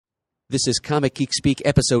This is Comic Geek Speak,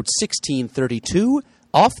 episode 1632,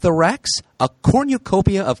 Off the Racks, a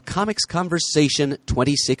Cornucopia of Comics Conversation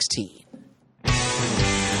 2016.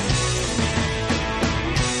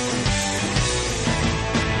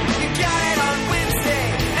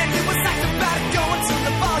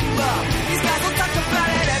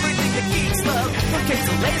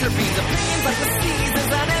 Laser beams, opinions like the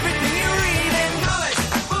seasons on everything you read in comics,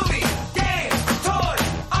 movies, games, toys,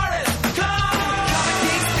 artists, Comic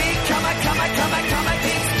Geek Speak, Comic Geek Speak,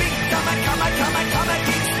 Comic Geek Speak, Comic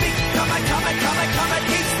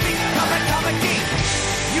Geek Speak, Comic Geek,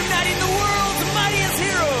 uniting the world's mightiest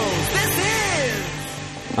heroes. This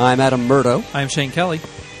is... I'm Adam Murdo. I'm Shane Kelly.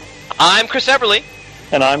 I'm Chris Everly.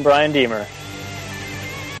 And I'm Bryan Deemer.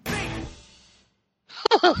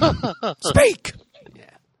 Speak!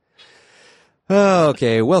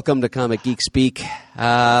 Okay, welcome to Comic Geek Speak.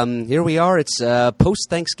 Here we are. It's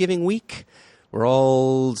post-Thanksgiving week. We're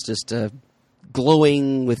all just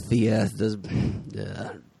glowing with the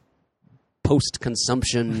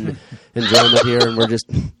post-consumption enjoyment here, and we're just...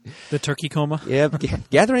 The turkey coma? Yeah,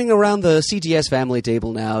 gathering around the CGS family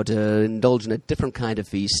table now to indulge in a different kind of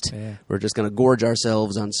feast. Yeah. We're just going to gorge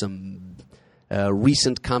ourselves on some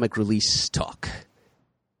recent comic release talk.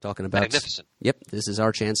 Talking about Magnificent. Yep, this is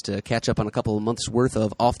our chance to catch up on a couple of months' worth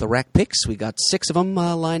of off-the-rack picks. We got 6 of them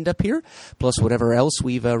lined up here, plus whatever else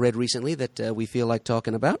we've read recently that we feel like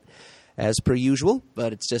talking about, as per usual.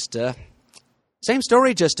 But it's just same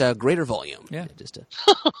story, just a greater volume. Yeah. Just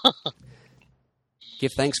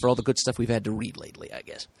give thanks for all the good stuff we've had to read lately, I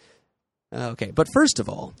guess. Okay, but first of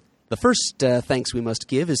all, the first thanks we must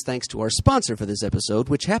give is thanks to our sponsor for this episode,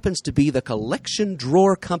 which happens to be the Collection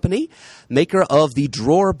Drawer Company, maker of the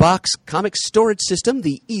Drawer Box comic storage system,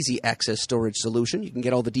 the easy access storage solution. You can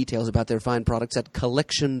get all the details about their fine products at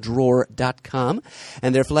collectiondrawer.com.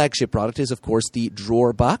 And their flagship product is, of course, the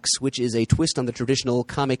Drawer Box, which is a twist on the traditional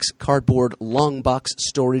comics cardboard long box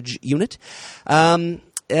storage unit, designed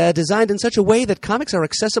in such a way that comics are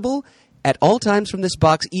accessible at all times from this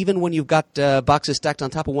box. Even when you've got boxes stacked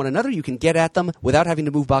on top of one another, you can get at them without having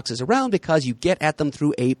to move boxes around because you get at them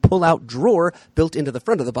through a pull-out drawer built into the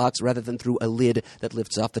front of the box rather than through a lid that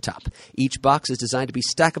lifts off the top. Each box is designed to be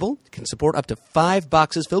stackable. It can support up to 5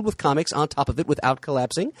 boxes filled with comics on top of it without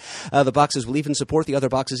collapsing. The boxes will even support the other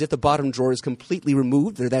boxes if the bottom drawer is completely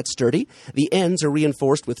removed. They're that sturdy. The ends are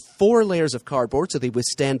reinforced with 4 layers of cardboard so they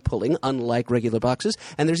withstand pulling, unlike regular boxes.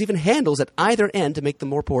 And there's even handles at either end to make them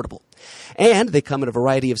more portable. And they come in a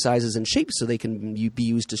variety of sizes and shapes, so they can be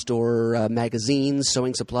used to store magazines,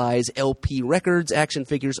 sewing supplies, LP records, action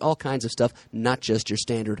figures, all kinds of stuff, not just your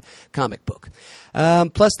standard comic book.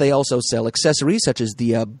 Plus, they also sell accessories such as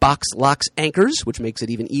the box locks anchors, which makes it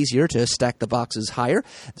even easier to stack the boxes higher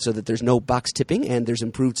so that there's no box tipping and there's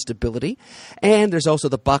improved stability. And there's also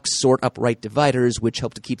the box sort upright dividers, which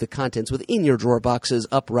help to keep the contents within your drawer boxes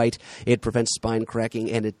upright. It prevents spine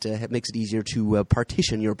cracking, and it makes it easier to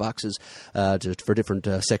partition your boxes for different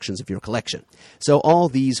sections of your collection. So all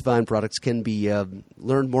these fine products can be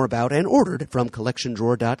learned more about and ordered from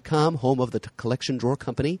collectiondrawer.com, home of the Collection Drawer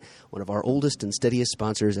Company, one of our oldest and steadiest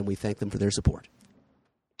sponsors, and we thank them for their support.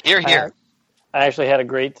 Hear, hear. I actually had a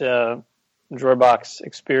great drawer box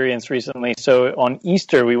experience recently. So on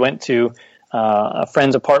Easter, we went to a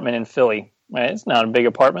friend's apartment in Philly. Right? It's not a big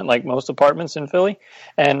apartment like most apartments in Philly.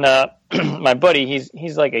 And my buddy,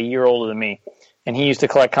 he's like a year older than me. And he used to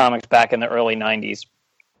collect comics back in the early 90s.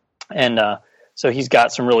 And so he's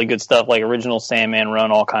got some really good stuff, like original Sandman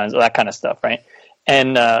run, all kinds of that kind of stuff, right?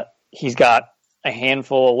 And he's got a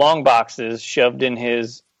handful of long boxes shoved in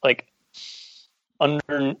his,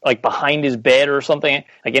 behind his bed or something,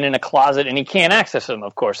 like in a closet, and he can't access them,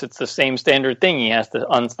 of course. It's the same standard thing. He has to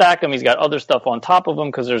unstack them. He's got other stuff on top of them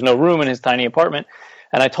because there's no room in his tiny apartment.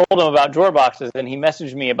 And I told him about drawer boxes, and he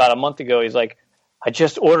messaged me about a month ago. He's like, I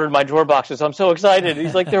just ordered my drawer boxes. I'm so excited.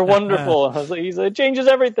 He's like, they're wonderful. I was like, it changes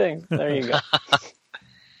everything. There you go.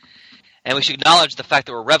 And we should acknowledge the fact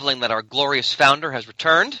that we're reveling that our glorious founder has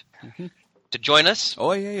returned to join us.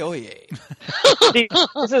 Oyez, oyez. See,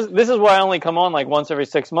 this is why I only come on like once every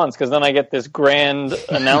 6 months, because then I get this grand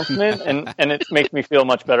announcement, and it makes me feel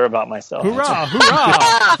much better about myself. Hurrah,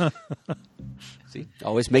 hurrah! See,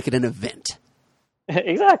 always make it an event.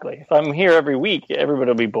 Exactly. If I'm here every week, everybody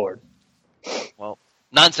will be bored. Well,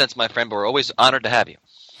 nonsense, my friend, but we're always honored to have you.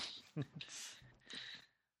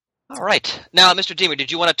 All right. Now, Mr. Deemer,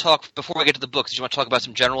 did you want to talk, before we get to the books, did you want to talk about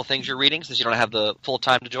some general things you're reading since you don't have the full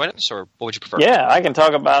time to join us, or what would you prefer? Yeah, I can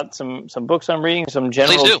talk about some books I'm reading, some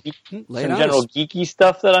general geeky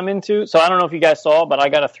stuff that I'm into. So I don't know if you guys saw, but I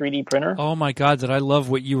got a 3D printer. Oh, my God, did I love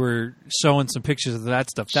what you were showing some pictures of that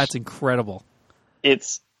stuff. That's incredible.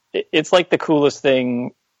 It's it's like the coolest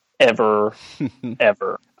thing ever.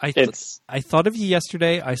 I thought of you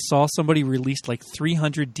yesterday. I saw somebody released like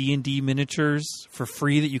 300 D&D miniatures for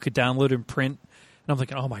free that you could download and print, and I'm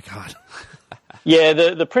thinking, oh my god. Yeah,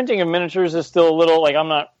 the printing of miniatures is still a little like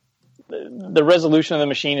the resolution of the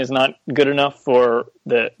machine is not good enough for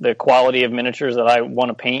the quality of miniatures that I want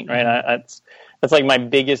to paint. Right, that's like my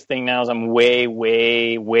biggest thing now is I'm way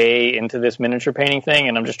into this miniature painting thing,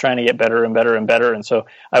 and I'm just trying to get better and better and better. And so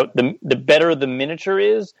the better the miniature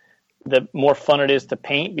is, the more fun it is to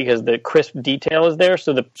paint because the crisp detail is there.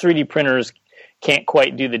 So the 3D printers can't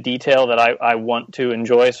quite do the detail that I want to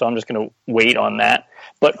enjoy, so I'm just going to wait on that.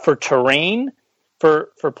 But for terrain, for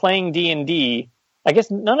playing D&D, I guess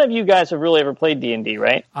none of you guys have really ever played D&D,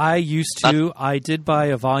 right? I used to. I did buy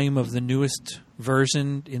a volume of the newest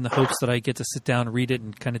version in the hopes that I get to sit down and read it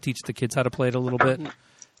and kind of teach the kids how to play it a little bit.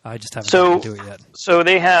 I just haven't got to do it yet. So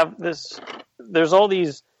they have this. There's all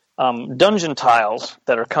these dungeon tiles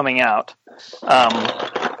that are coming out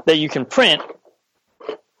that you can print,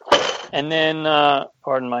 and then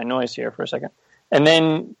pardon my noise here for a second. And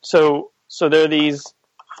then so there are these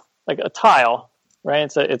like a tile,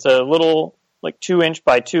 right? It's a little like 2-inch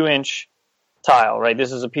by 2-inch tile, right?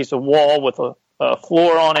 This is a piece of wall with a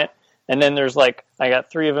floor on it. And then there's like, I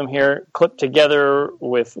got 3 of them here clipped together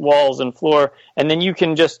with walls and floor. And then you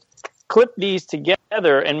can just clip these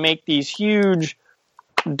together and make these huge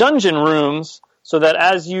dungeon rooms so that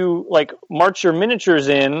as you like march your miniatures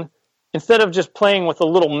in, instead of just playing with a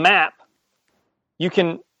little map, you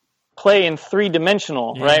can play in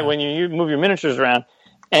 3-dimensional, right? When you move your miniatures around.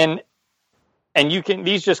 And you can,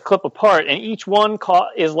 these just clip apart, and each one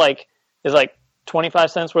is like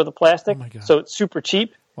 25 cents worth of plastic. Oh my God. So it's super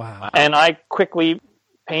cheap. Wow. And I quickly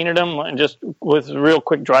painted them and just with real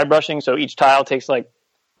quick dry brushing. So each tile takes like,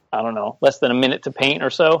 I don't know, less than a minute to paint or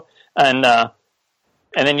so. And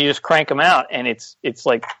then you just crank them out, and it's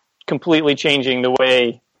like completely changing the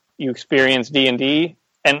way you experience D&D.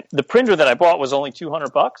 And the printer that I bought was only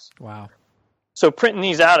 $200. Wow. So printing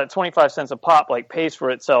these out at 25 cents a pop like pays for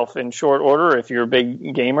itself in short order if you're a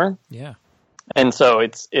big gamer. Yeah. And so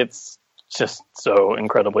it's just so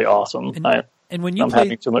incredibly awesome. And when you I'm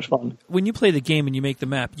having so much fun. When you play the game and you make the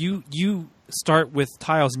map, you start with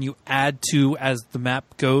tiles and you add to as the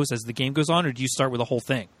map goes, as the game goes on, or do you start with the whole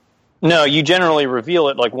thing? No, you generally reveal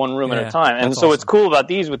it like one room at a time. And so what's cool about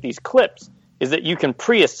these with these clips is that you can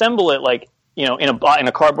pre-assemble it like, you know, in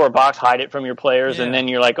a cardboard box, hide it from your players, and then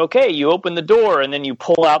you're like, okay, you open the door, and then you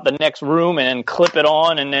pull out the next room and clip it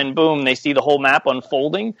on, and then boom, they see the whole map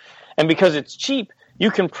unfolding. And because it's cheap,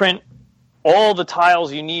 you can print all the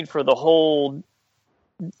tiles you need for the whole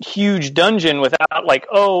huge dungeon without like,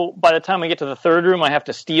 oh, by the time I get to the third room, I have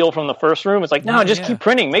to steal from the first room. It's like, no, just keep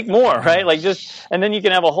printing, make more, right? Like and then you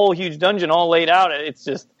can have a whole huge dungeon all laid out. It's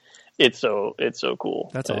so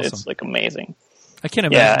cool. That's awesome. It's like amazing. I can't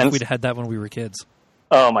imagine if we'd had that when we were kids.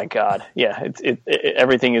 Oh my God. Yeah.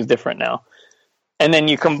 Everything is different now. And then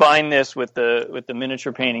you combine this with the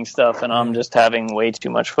miniature painting stuff, and I'm just having way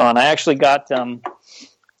too much fun. I actually got,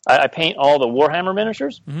 I paint all the Warhammer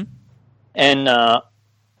miniatures, and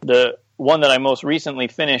the one that I most recently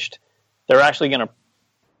finished, they're actually going to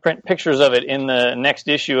print pictures of it in the next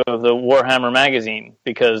issue of the Warhammer magazine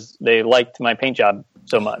because they liked my paint job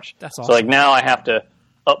so much. That's awesome. So like now I have to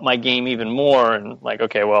up my game even more, and like,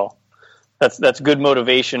 okay, well, that's good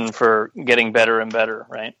motivation for getting better and better,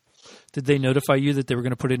 right? Did they notify you that they were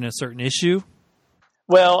going to put it in a certain issue?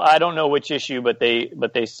 Well, I don't know which issue, but they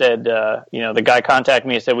said, the guy contacted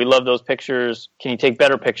me and said, we love those pictures. Can you take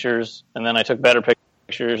better pictures? And then I took better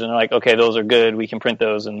pictures, and they're like, okay, those are good. We can print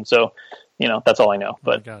those. And so, that's all I know.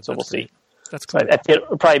 But so we'll see. That's cool.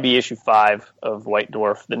 It'll probably be issue 5 of White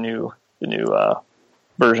Dwarf, the new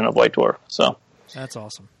version of White Dwarf. So that's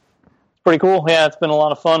awesome. Pretty cool. Yeah, it's been a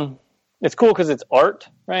lot of fun. It's cool because it's art,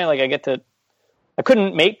 right? Like I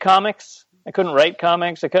couldn't make comics. I couldn't write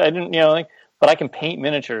comics. I didn't, but I can paint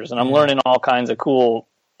miniatures, and I'm learning all kinds of cool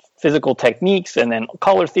physical techniques and then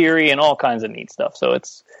color theory and all kinds of neat stuff. So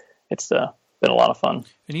it's been a lot of fun.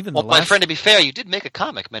 And even my friend, to be fair, you did make a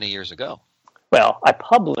comic many years ago. Well, I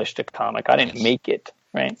published a comic. I didn't make it,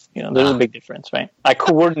 right? There's a big difference, right? I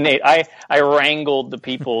coordinate. I wrangled the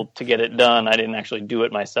people to get it done. I didn't actually do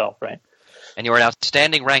it myself, right? And you are an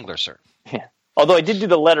outstanding wrangler, sir. Yeah. Although I did do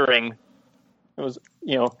the lettering. It was,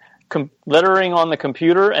 lettering on the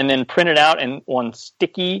computer and then print it out on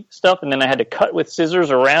sticky stuff, and then I had to cut with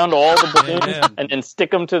scissors around all the balloons and then stick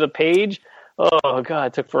them to the page. Oh, God,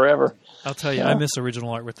 it took forever. I'll tell you, I miss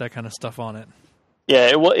original art with that kind of stuff on it.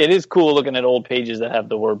 Yeah, it is cool looking at old pages that have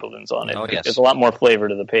the word balloons on it. Oh, yes. There's a lot more flavor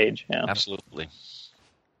to the page. Yeah. Absolutely.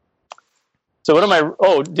 So what am I?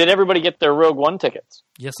 Oh, did everybody get their Rogue One tickets?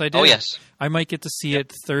 Yes, I did. Oh, yes. I might get to see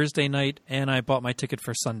it Thursday night, and I bought my ticket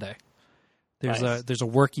for Sunday. There's a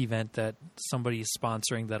work event that somebody's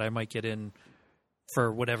sponsoring that I might get in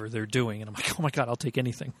for whatever they're doing, and I'm like, oh my god, I'll take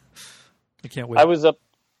anything. I can't wait. I was up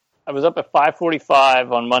at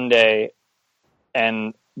 5:45 on Monday,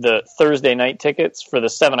 and the Thursday night tickets for the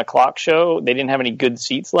 7:00 show, they didn't have any good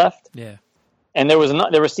seats left. Yeah. And there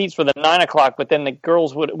were seats for the 9:00, but then the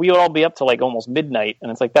girls we would all be up to like almost midnight, and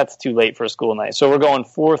it's like that's too late for a school night. So we're going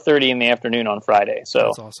 4:30 in the afternoon on Friday. So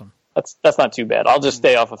that's awesome. That's not too bad. I'll just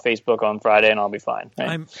stay off of Facebook on Friday, and I'll be fine.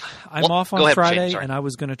 Right? I'm off on Friday, Shane, and I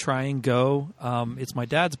was going to try and go. It's my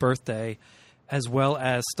dad's birthday, as well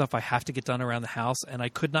as stuff I have to get done around the house, and I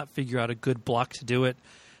could not figure out a good block to do it.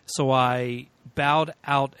 So I bowed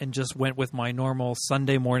out and just went with my normal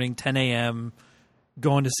Sunday morning, 10 a.m.,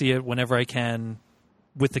 going to see it whenever I can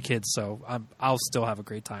with the kids. So I'll still have a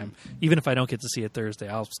great time. Even if I don't get to see it Thursday,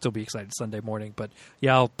 I'll still be excited Sunday morning. But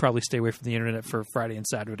yeah, I'll probably stay away from the internet for Friday and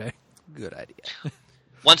Saturday. Good idea.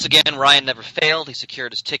 Once again, Ryan never failed. He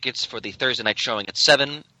secured his tickets for the Thursday night showing at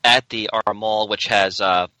 7 at the R Mall, which has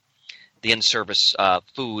the in-service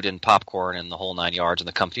food and popcorn and the whole 9 yards and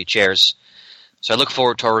the comfy chairs. So I look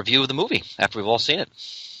forward to our review of the movie after we've all seen it.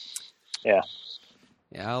 Yeah.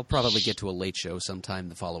 Yeah, I'll probably get to a late show sometime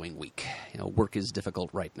the following week. Work is difficult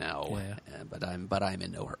right now, but I'm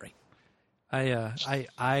in no hurry.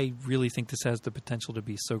 I really think this has the potential to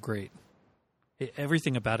be so great.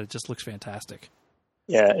 Everything about it just looks fantastic.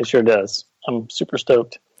 Yeah, it sure does. I'm super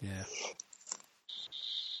stoked. Yeah.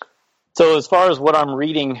 So as far as what I'm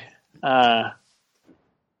reading, I'm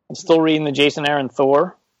still reading the Jason Aaron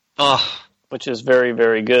Thor, which is very,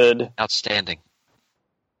 very good. Outstanding.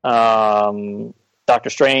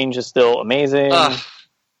 Doctor Strange is still amazing.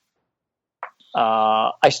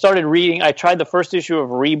 I started reading. I tried the first issue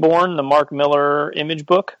of Reborn, the Mark Millar Image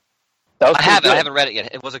book. I haven't read it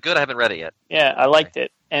yet. Was it good? I haven't read it yet. Yeah, I liked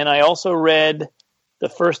it. And I also read the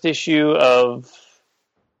first issue of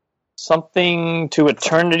Something to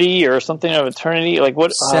Eternity or Something of Eternity. Like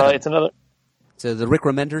what? It's another. So the Rick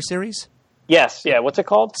Remender series? Yes. Yeah. What's it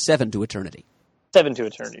called? 7 to Eternity. 7 to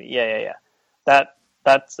Eternity. Yeah. That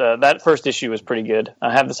first issue was pretty good.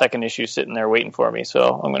 I have the second issue sitting there waiting for me,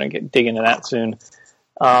 so I'm going to dig into that soon.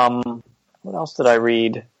 What else did I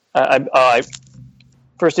read?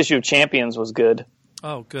 First issue of Champions was good.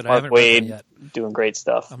 Oh, good. Mark I haven't Waid read that yet. Doing great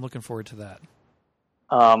stuff. I'm looking forward to that.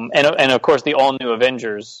 And of course the all new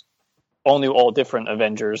Avengers, all different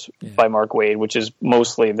Avengers by Mark Waid, which is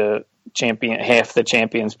mostly the champion, half the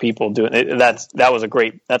Champions people doing it. That's a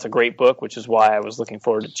great book, which is why I was looking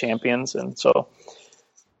forward to Champions, and so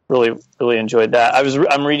really, really enjoyed that.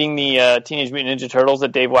 I'm reading the Teenage Mutant Ninja Turtles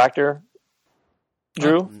that Dave Wachter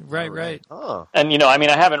drew. Right. Oh. And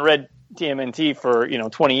I haven't read TMNT for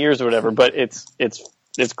 20 years or whatever, but it's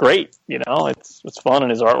great. It's fun,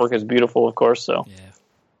 and his artwork is beautiful, of course. So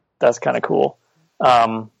that's kind of cool.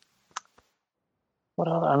 What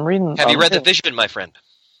else? I'm reading. Have you read The Vision, my friend?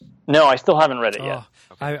 No, I still haven't read it yet.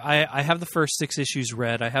 Okay. I have the first 6 issues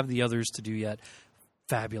read. I have the others to do yet.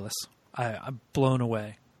 Fabulous. I'm blown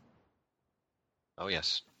away. Oh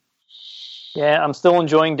yes. Yeah, I'm still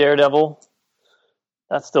enjoying Daredevil.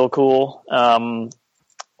 That's still cool.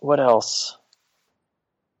 What else?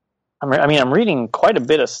 I'm reading quite a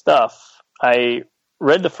bit of stuff. I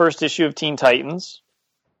read the first issue of Teen Titans.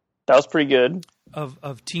 That was pretty good.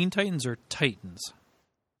 Of Teen Titans or Titans?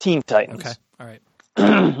 Teen Titans. Okay, all right.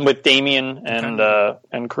 With Damien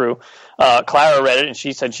and crew. Clara read it, and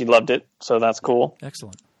she said she loved it, so that's cool.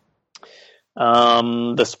 Excellent.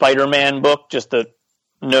 The Spider-Man book, just the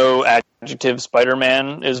no adjective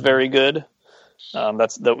Spider-Man, is very good.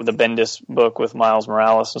 That's the Bendis book with Miles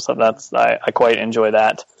Morales and stuff. I quite enjoy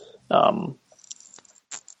that. I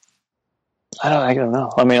don't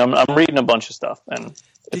know. I'm reading a bunch of stuff, and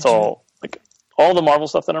all the Marvel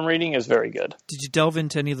stuff that I'm reading is very good. Did you delve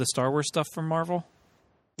into any of the Star Wars stuff from Marvel?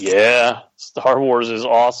 Yeah, Star Wars is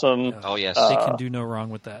awesome. Oh yes, they can do no wrong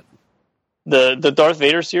with that. The Darth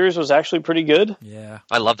Vader series was actually pretty good. Yeah,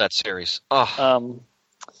 I love that series. Oh.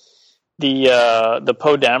 The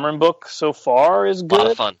Poe Dameron book so far is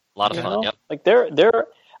good. A lot of fun. Yep. Like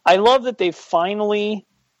I love that they finally,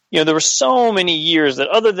 there were so many years that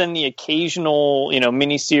other than the occasional,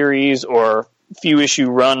 miniseries or few issue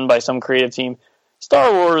run by some creative team,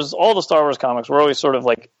 all the Star Wars comics were always sort of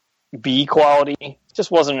like B quality. It just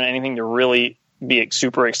wasn't anything to really be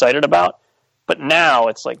super excited about. But now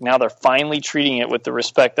it's like, now they're finally treating it with the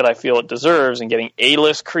respect that I feel it deserves and getting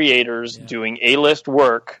A-list creators doing A-list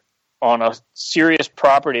work on a serious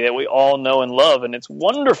property that we all know and love. And it's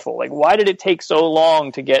wonderful. Like, why did it take so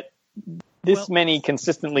long to get many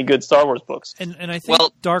consistently good Star Wars books. And I think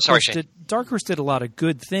Dark Horse Shane. did a lot of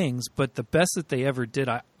good things, but the best that they ever did,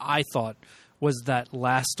 I thought, was that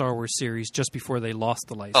last Star Wars series just before they lost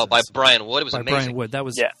the license. Oh, by Brian Wood. It was amazing. Brian Wood. That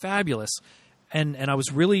was fabulous. And I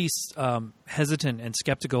was really hesitant and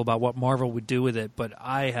skeptical about what Marvel would do with it, but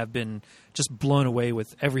I have been just blown away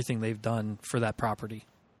with everything they've done for that property.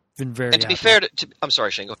 Been very And to happy. be fair I'm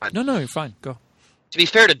sorry, Shane, go ahead. No, you're fine. Go. To be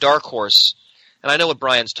fair to Dark Horse, and I know what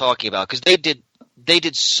Brian's talking about, because they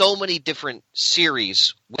did so many different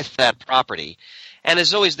series with that property, and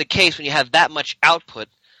as always the case when you have that much output,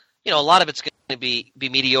 a lot of it's going to be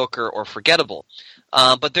mediocre or forgettable.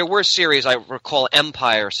 But there were series, I recall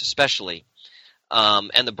Empires especially,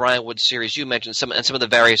 and the Brian Wood series you mentioned, some of the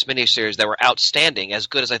various miniseries that were outstanding, as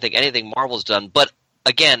good as I think anything Marvel's done. But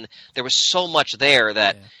again, there was so much there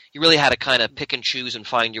that you really had to kind of pick and choose and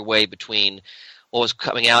find your way between what was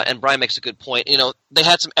coming out. And Brian makes a good point. They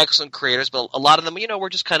had some excellent creators, but a lot of them, were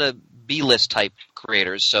just kind of B-list type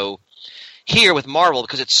creators. So here with Marvel,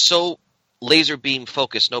 because it's so laser beam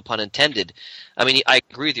focused, no pun intended. I mean, I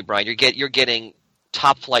agree with you, Brian. You're getting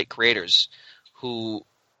top flight creators who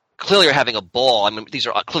clearly are having a ball. I mean, these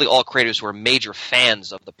are clearly all creators who are major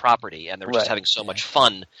fans of the property, and they're just having so much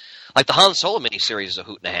fun. Like the Han Solo miniseries is a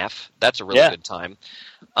hoot and a half. That's a really good time.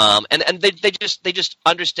 And they just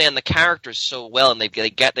understand the characters so well, and they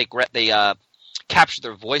capture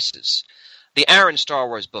their voices. The Aaron Star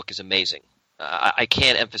Wars book is amazing. I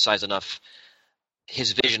can't emphasize enough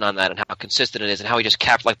his vision on that and how consistent it is, and how he just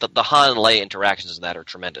captured like the Han and Leia interactions in that are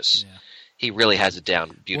tremendous. Yeah. He really has it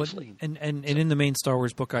down beautifully. And in the main Star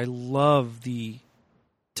Wars book, I love the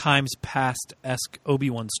times past-esque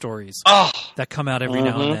Obi-Wan stories that come out every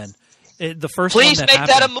now and then. The first Please one make happened,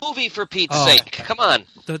 that a movie, for Pete's sake. Come on.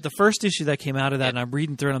 The first issue that came out of that, and I'm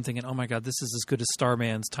reading through it, I'm thinking, oh my God, this is as good as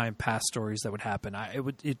Starman's time past stories that would happen.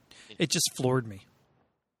 It just floored me.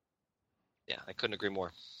 Yeah, I couldn't agree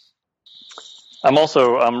more.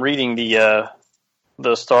 I'm reading the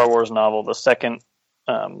Star Wars novel, the second.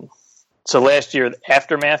 So last year,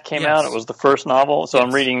 Aftermath came out. It was the first novel. So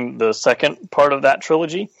I'm reading the second part of that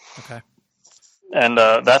trilogy. Okay. And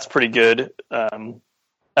that's pretty good.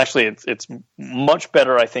 Actually, it's much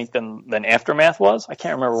better, I think, than Aftermath was. I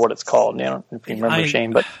can't remember what it's called. I don't know if you remember,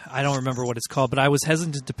 Shane. But I don't remember what it's called, but I was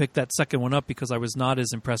hesitant to pick that second one up because I was not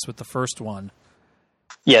as impressed with the first one.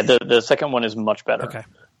 Yeah, the second one is much better. Okay.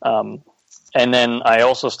 And then I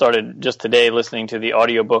also started just today listening to the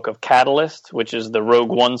audiobook of Catalyst, which is the Rogue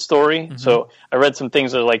One story. Mm-hmm. So I read some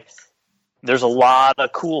things that are like, there's a lot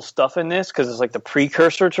of cool stuff in this because it's like the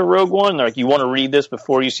precursor to Rogue One. They're like, you want to read this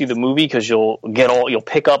before you see the movie because you'll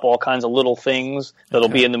pick up all kinds of little things that'll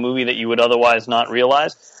be in the movie that you would otherwise not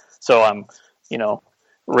realize. So I'm,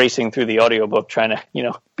 racing through the audiobook trying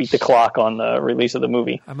to, beat the clock on the release of the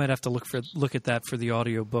movie. I might have to look at that for the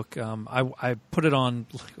audiobook. I put it on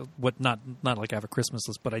not like I have a Christmas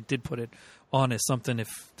list, but I did put it on as something if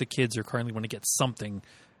the kids are currently want to get something,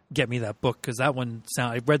 get me that book, because that one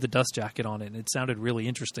I read the dust jacket on it and it sounded really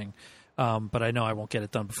interesting. But I know I won't get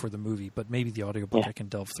it done before the movie, but maybe the audiobook I can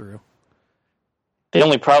delve through. The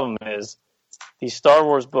only problem is these Star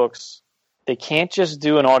Wars books, they can't just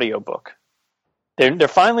do an audiobook. They're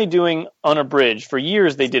finally doing unabridged. For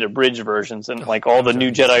years they did abridged versions, and like all the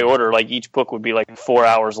new Jedi Order, like each book would be like 4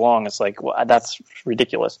 hours long. It's like, well, that's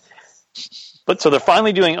ridiculous. But so they're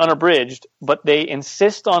finally doing unabridged, but they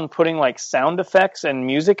insist on putting like sound effects and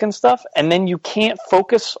music and stuff, and then you can't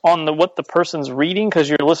focus on what the person's reading because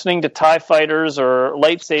you're listening to TIE fighters or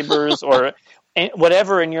lightsabers or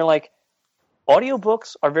whatever, and you're like,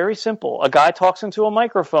 audiobooks are very simple. A guy talks into a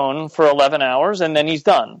microphone for 11 hours, and then he's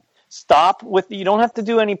done. Stop with, you don't have to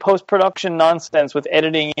do any post-production nonsense with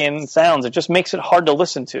editing in sounds. It just makes it hard to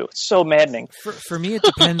listen to. It's so maddening. For me, it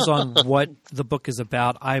depends on what the book is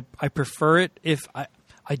about. I prefer it if I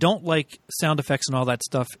don't like sound effects and all that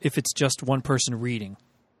stuff if it's just one person reading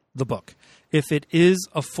the book. If it is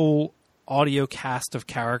a full audio cast of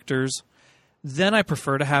characters, then I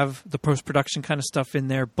prefer to have the post-production kind of stuff in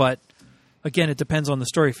there. But again, it depends on the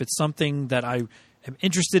story. If it's something that I am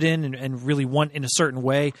interested in and really want in a certain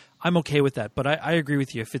way, I'm okay with that. But I agree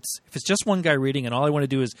with you. If it's just one guy reading and all I want to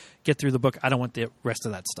do is get through the book, I don't want the rest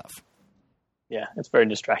of that stuff. Yeah, it's very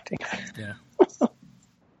distracting. Yeah.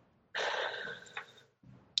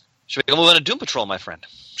 Should we move on to Doom Patrol, my friend?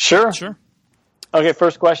 Sure. Okay,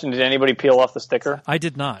 first question. Did anybody peel off the sticker? I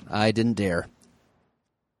did not. I didn't dare.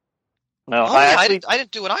 No, I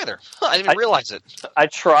didn't do it either. I didn't even realize it. I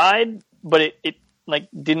tried, but it like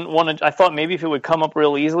didn't want to. I thought maybe if it would come up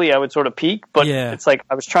real easily, I would sort of peek. But it's like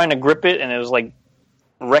I was trying to grip it, and it was like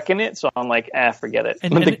wrecking it, so I'm like, forget it.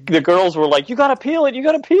 And the girls were like, you gotta peel it,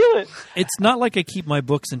 It's not like I keep my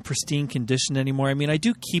books in pristine condition anymore. I mean, I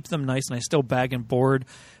do keep them nice, and I still bag and board,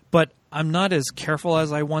 but I'm not as careful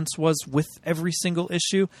as I once was with every single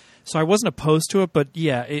issue. So I wasn't opposed to it, but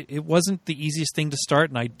yeah, it wasn't the easiest thing to start,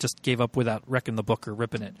 and I just gave up without wrecking the book or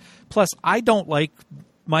ripping it. Plus, I don't like,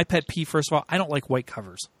 my pet peeve, first of all, I don't like white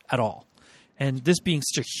covers at all. And this being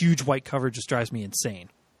such a huge white cover just drives me insane.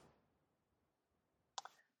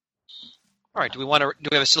 All right, do we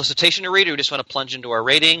have a solicitation to read, or we just want to plunge into our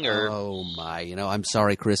rating? Or Oh my! I'm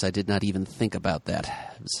sorry, Chris. I did not even think about that.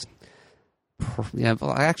 Yeah,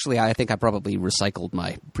 well, actually, I think I probably recycled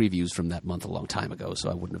my previews from that month a long time ago,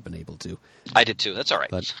 so I wouldn't have been able to. I did too. That's all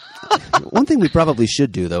right. But one thing we probably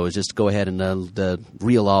should do, though, is just go ahead and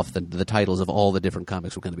reel off the titles of all the different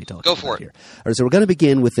comics we're going to be talking about here. All right, so we're going to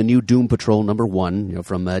begin with the new Doom Patrol #1,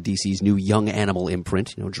 from DC's new Young Animal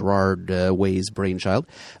imprint, Gerard Way's brainchild.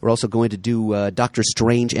 We're also going to do Doctor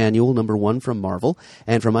Strange Annual #1 from Marvel,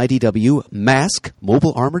 and from IDW, M.A.S.K,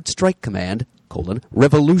 Mobile Armored Strike Command,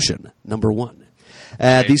 Revolution #1.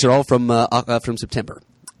 These are all from September.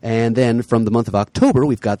 And then from the month of October,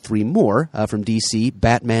 we've got 3 more from DC,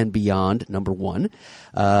 Batman Beyond #1,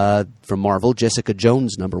 from Marvel, Jessica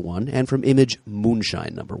Jones #1, and from Image,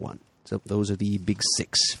 Moonshine #1. So those are the big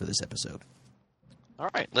 6 for this episode. All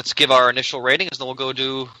right, let's give our initial ratings, then we'll go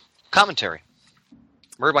do commentary.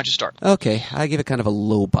 Murray, why don't you start? Okay, I give it kind of a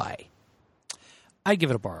low buy. I give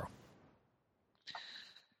it a borrow.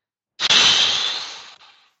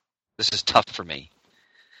 This is tough for me.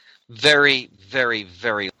 Very, very,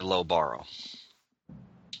 very low borrow.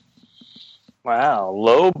 Wow,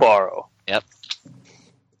 low borrow. Yep.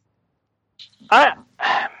 I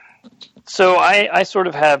sort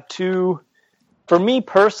of have two. For me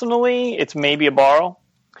personally, it's maybe a borrow,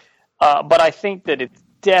 but I think that it's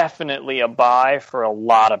definitely a buy for a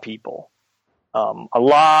lot of people. A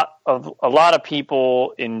lot of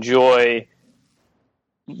people enjoy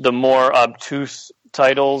the more obtuse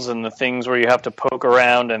titles and the things where you have to poke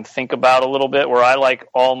around and think about a little bit, where I like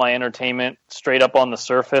all my entertainment straight up on the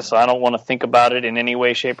surface. I don't want to think about it in any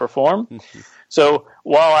way, shape, or form. So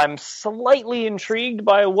while I'm slightly intrigued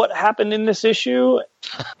by what happened in this issue,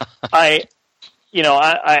 I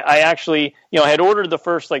actually, I had ordered the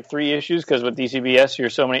first 3 issues because with DCBS you're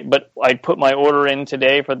so many, but I put my order in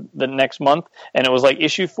today for the next month, and it was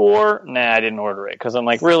issue 4. Nah, I didn't order it because I'm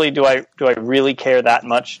like, really, do I really care that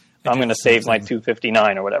much? I'm going to save my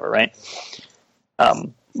 $2.59 or whatever, right?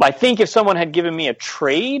 I think if someone had given me a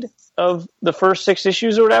trade of the first 6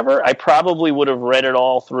 issues or whatever, I probably would have read it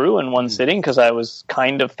all through in one sitting because I was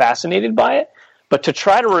kind of fascinated by it. But to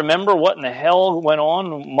try to remember what in the hell went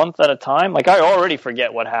on a month at a time, I already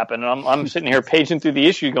forget what happened. And I'm sitting here paging through the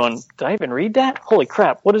issue going, did I even read that? Holy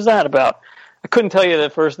crap, what is that about? I couldn't tell you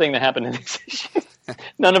the first thing that happened in this issue.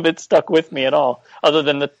 None of it stuck with me at all, other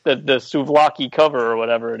than the souvlaki cover or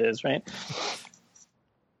whatever it is, right?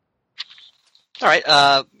 All right,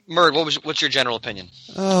 Murd, what's your general opinion?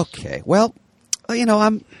 Okay, well,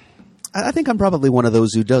 I think I'm probably one of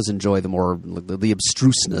those who does enjoy the more the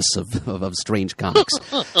abstruseness of strange comics.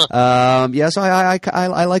 So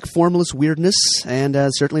I like formless weirdness, and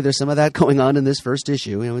certainly there's some of that going on in this first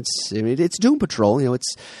issue. It's Doom Patrol.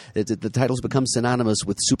 The title's become synonymous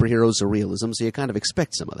with superhero surrealism, so you kind of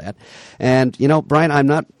expect some of that. And Brian, I'm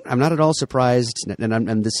not at all surprised,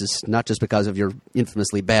 and this is not just because of your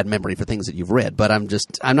infamously bad memory for things that you've read, but I'm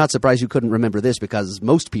not surprised you couldn't remember this, because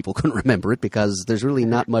most people couldn't remember it, because there's really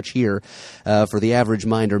not much here for the average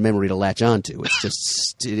mind or memory to latch onto. It's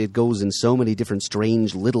just, it goes in so many different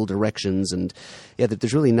strange little directions, and that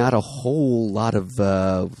there's really not a whole lot of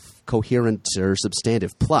coherent or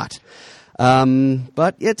substantive plot.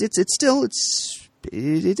 But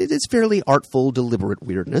it's fairly artful, deliberate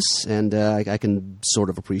weirdness, and I can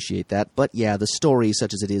sort of appreciate that. But yeah, the story,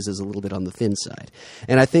 such as it is a little bit on the thin side.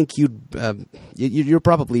 And I think you'll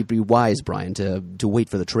probably be wise, Brian, to wait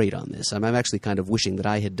for the trade on this. I'm actually kind of wishing that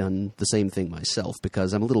I had done the same thing myself,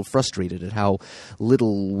 because I'm a little frustrated at how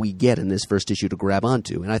little we get in this first issue to grab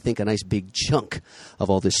onto. And I think a nice big chunk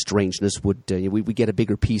of all this strangeness would we get a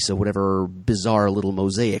bigger piece of whatever bizarre little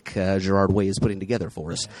mosaic Gerard Way is putting together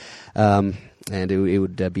for us. And it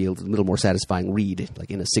would be a little more satisfying read,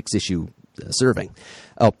 like in a 6-issue serving.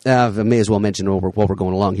 Oh, I may as well mention while we're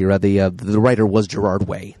going along here, the writer was Gerard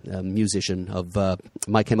Way, a musician of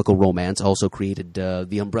My Chemical Romance, also created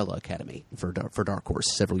the Umbrella Academy for Dark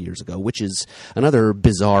Horse several years ago, which is another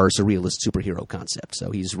bizarre, surrealist superhero concept.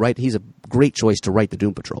 So he's a great choice to write the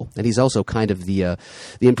Doom Patrol, and he's also kind of the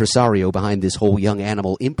impresario behind this whole young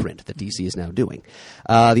animal imprint that DC is now doing.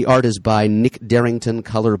 The art is by Nick Darrington,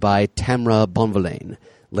 color by Tamra Bonvillain,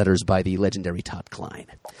 letters by the legendary Todd Klein.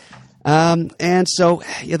 And so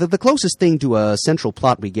the closest thing to a central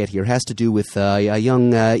plot we get here has to do with a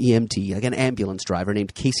young EMT, like an ambulance driver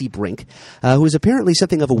named Casey Brink, who is apparently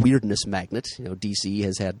something of a weirdness magnet. DC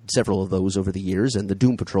has had several of those over the years, and the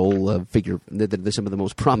Doom Patrol figure, they're some of the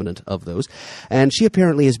most prominent of those. And she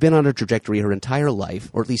apparently has been on a trajectory her entire life,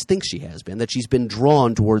 or at least thinks she has been, that she's been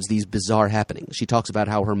drawn towards these bizarre happenings. She talks about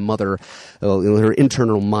how her mother, her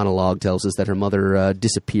internal monologue tells us that her mother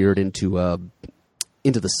disappeared into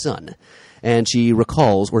the sun. And she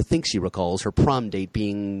recalls, or thinks she recalls, her prom date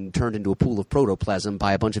being turned into a pool of protoplasm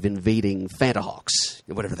by a bunch of invading Fantahawks,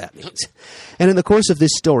 whatever that means. And in the course of this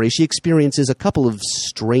story, she experiences a couple of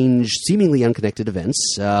strange, seemingly unconnected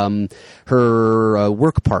events. Her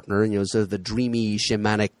work partner, so the dreamy,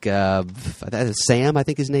 shamanic, Sam, I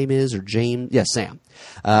think his name is, or James. Yes, Sam.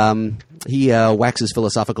 He waxes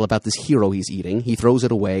philosophical about this hero he's eating. He throws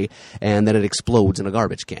it away, and then it explodes in a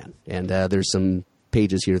garbage can. And there's some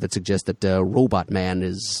pages here that suggest that Robot Man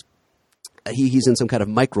is he's in some kind of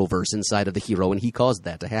microverse inside of the hero, and he caused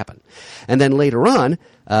that to happen. And then later on,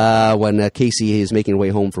 when Casey is making her way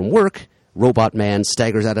home from work, Robot Man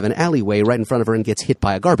staggers out of an alleyway right in front of her and gets hit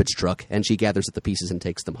by a garbage truck, and she gathers up the pieces and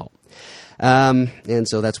takes them home. And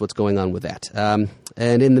so that's what's going on with that.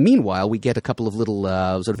 And in the meanwhile, we get a couple of little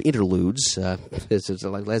sort of interludes.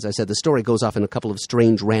 As I said, the story goes off in a couple of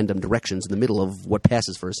strange random directions in the middle of what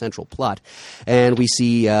passes for a central plot. And we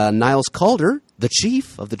see Niles Calder, the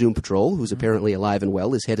chief of the Doom Patrol, who's apparently alive and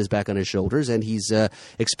well. His head is back on his shoulders, and he's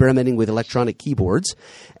experimenting with electronic keyboards.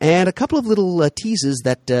 And a couple of little teases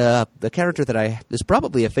that the character that is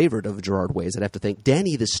probably a favorite of Gerard Way's, I'd have to think,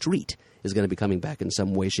 Danny the Street, is going to be coming back in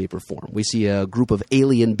some way, shape, or form. We see a group of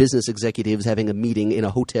alien business executives having a meeting in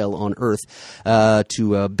a hotel on Earth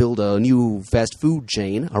to build a new fast food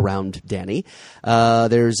chain around Danny.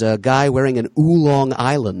 There's a guy wearing an Oolong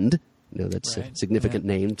Island. That's a significant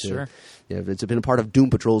name. Sure. It's been a part of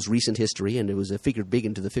Doom Patrol's recent history, and it was figured big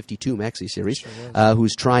into the 52 Maxi series,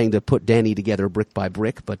 who's trying to put Danny together brick by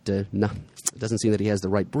brick, but no, it doesn't seem that he has the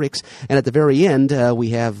right bricks. And at the very end, we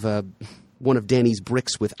have one of Danny's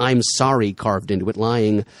bricks with "I'm sorry" carved into it,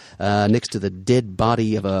 lying next to the dead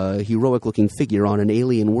body of a heroic-looking figure on an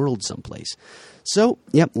alien world someplace. So,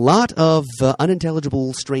 lot of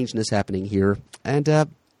unintelligible strangeness happening here. And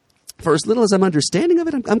for as little as I'm understanding of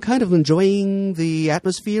it, I'm kind of enjoying the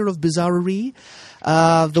atmosphere of bizarrerie.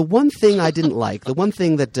 The one thing I didn't like, the one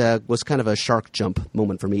thing that was kind of a shark jump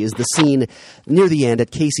moment for me, is the scene near the end at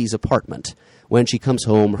Casey's apartment. When she comes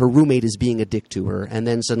home, her roommate is being a dick to her, and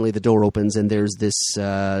then suddenly the door opens and there's this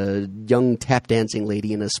young tap-dancing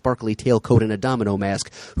lady in a sparkly tailcoat and a domino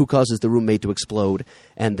mask who causes the roommate to explode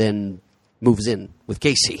and then moves in with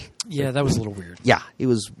Casey. Yeah, that was a little weird. Yeah, it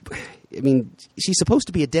was. I mean, she's supposed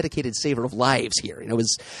to be a dedicated saver of lives here.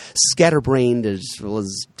 As scatterbrained as well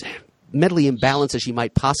as mentally imbalanced as she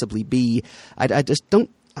might possibly be, I just don't.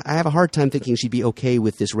 I have a hard time thinking she'd be okay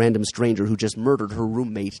with this random stranger who just murdered her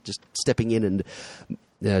roommate, just stepping in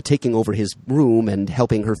and taking over his room and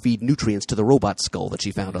helping her feed nutrients to the robot skull that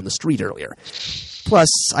she found on the street earlier. Plus,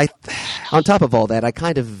 on top of all that, I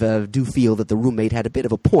kind of do feel that the roommate had a bit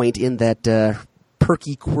of a point in that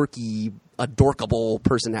perky, quirky, adorkable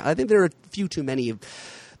personality. I think there are a few too many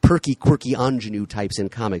perky, quirky ingenue types in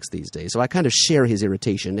comics these days. So I kind of share his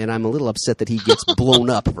irritation, and I'm a little upset that he gets blown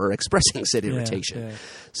up for expressing said irritation. Yeah.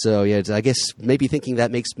 So, I guess maybe thinking that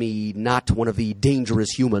makes me not one of the dangerous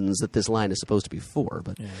humans that this line is supposed to be for.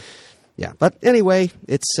 But but anyway,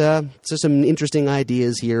 it's some interesting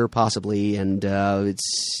ideas here, possibly, and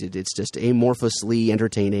it's just amorphously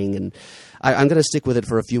entertaining, and I'm going to stick with it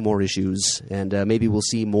for a few more issues, and maybe we'll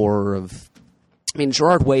see more of. I mean,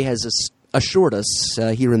 Gerard Way has assured us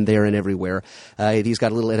here and there and everywhere. He's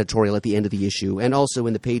got a little editorial at the end of the issue, and also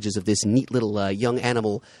in the pages of this neat little young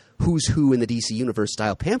animal Who's Who in the DC Universe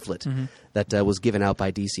style pamphlet that was given out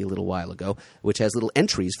by DC a little while ago, which has little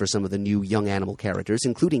entries for some of the new young animal characters,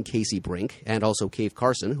 including Casey Brink and also Cave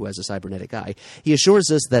Carson, who has a cybernetic eye. He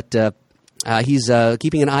assures us that he's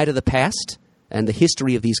keeping an eye to the past and the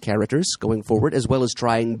history of these characters going forward, as well as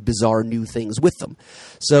trying bizarre new things with them.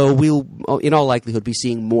 So we'll, in all likelihood, be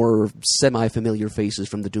seeing more semi-familiar faces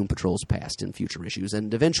from the Doom Patrol's past in future issues,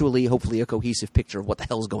 and eventually, hopefully, a cohesive picture of what the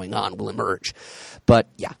hell's going on will emerge. But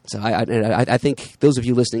yeah, so I think those of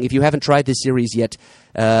you listening, if you haven't tried this series yet,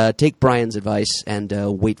 take Brian's advice and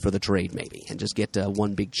wait for the trade, maybe, and just get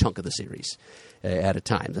one big chunk of the series at a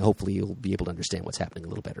time. And hopefully, you'll be able to understand what's happening a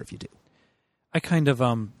little better if you do. I kind of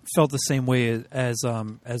felt the same way as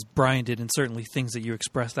Brian did, and certainly things that you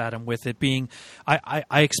expressed, Adam, with it being,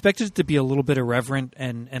 I expected it to be a little bit irreverent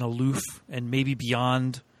and aloof, and maybe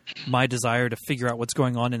beyond my desire to figure out what's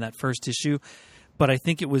going on in that first issue. But I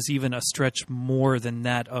think it was even a stretch more than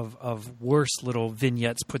that of worse little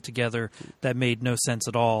vignettes put together that made no sense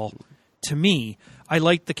at all to me. I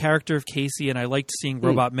liked the character of Casey, and I liked seeing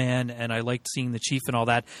Robot Man, and I liked seeing the Chief and all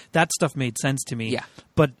that. That stuff made sense to me. Yeah.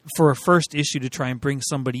 But for a first issue to try and bring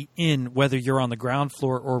somebody in, whether you're on the ground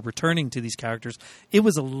floor or returning to these characters, it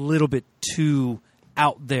was a little bit too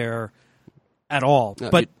out there at all.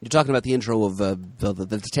 But you're talking about the intro of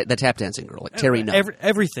the tap dancing girl, like Terry Nunn.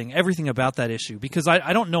 Everything about that issue, because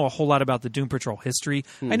I don't know a whole lot about the Doom Patrol history.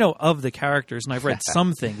 I know of the characters, and I've read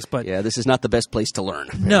some things, but yeah, this is not the best place to learn.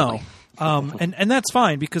 Apparently. No, and that's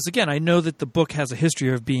fine, because again, I know that the book has a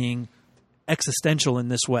history of being existential in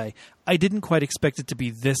this way. I didn't quite expect it to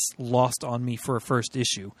be this lost on me for a first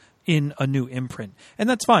issue in a new imprint, and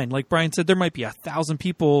that's fine. Like Brian said, there might be 1,000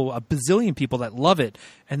 people, a bazillion people that love it,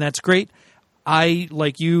 and that's great. I,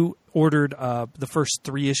 like you, ordered the first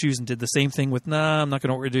 3 issues and did the same thing with, I'm not going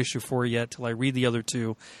to order issue 4 yet till I read the other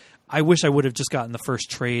 2. I wish I would have just gotten the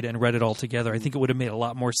first trade and read it all together. I think it would have made a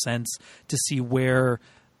lot more sense to see where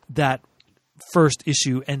that first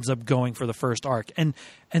issue ends up going for the first arc. And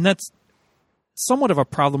that's somewhat of a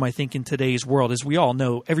problem, I think, in today's world. As we all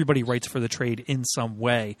know, everybody writes for the trade in some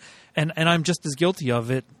way. And I'm just as guilty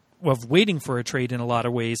of it, of waiting for a trade in a lot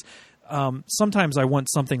of ways. Sometimes I want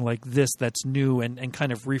something like this that's new and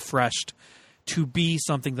kind of refreshed to be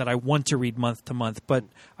something that I want to read month to month, but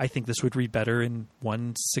I think this would read better in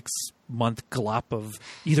 1 6-month glop of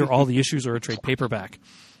either all the issues or a trade paperback.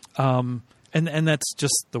 And that's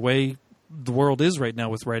just the way the world is right now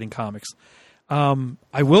with writing comics.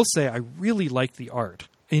 I will say I really like the art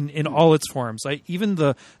in all its forms. Even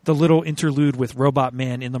the little interlude with Robot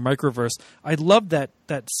Man in the Microverse, I love that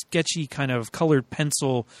sketchy kind of colored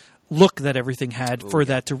pencil look that everything had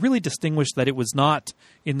that to really distinguish that it was not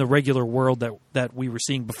in the regular world that we were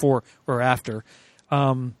seeing before or after.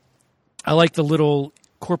 I like the little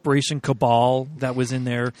corporation cabal that was in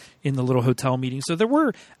there in the little hotel meeting. So there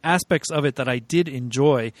were aspects of it that I did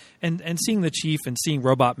enjoy, and seeing the Chief and seeing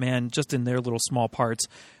Robot Man just in their little small parts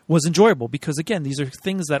was enjoyable, because again, these are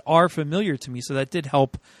things that are familiar to me, so that did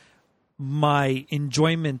help my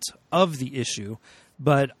enjoyment of the issue.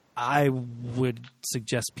 But I would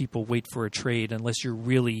suggest people wait for a trade unless you're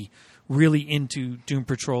really, really into Doom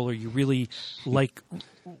Patrol, or you really like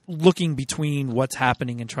looking between what's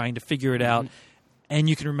happening and trying to figure it out. And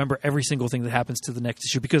you can remember every single thing that happens to the next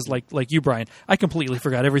issue, because like you, Brian, I completely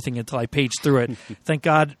forgot everything until I paged through it. Thank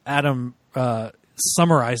God Adam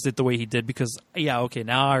summarized it the way he did, because, now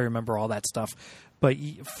I remember all that stuff. But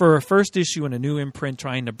for a first issue in a new imprint,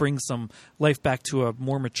 trying to bring some life back to a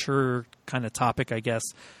more mature kind of topic, I guess,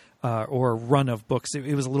 or run of books,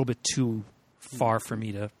 it was a little bit too far for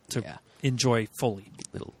me to enjoy fully.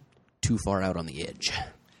 A little too far out on the edge.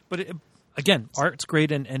 But again, art's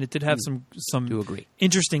great, and it did have some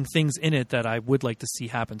interesting things in it that I would like to see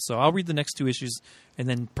happen. So I'll read the next 2 issues and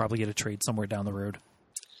then probably get a trade somewhere down the road.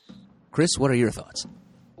 Chris, what are your thoughts?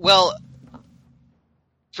 Well,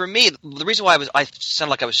 for me, the reason why I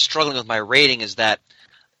sounded like I was struggling with my rating is that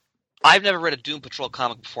I've never read a Doom Patrol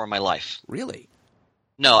comic before in my life. Really?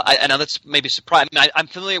 No, I know that's maybe surprising. I mean, I'm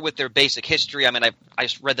familiar with their basic history. I mean, I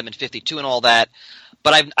just read them in 52 and all that.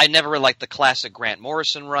 But I never read like the classic Grant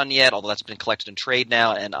Morrison run yet, although that's been collected in trade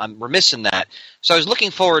now, and I'm remiss in that. So I was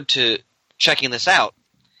looking forward to checking this out.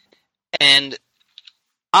 And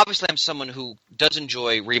obviously I'm someone who does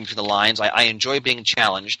enjoy reading between the lines. I enjoy being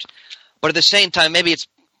challenged. But at the same time, maybe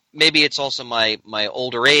it's also my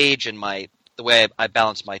older age and the way I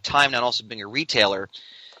balance my time now, and also being a retailer.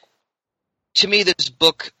 To me, this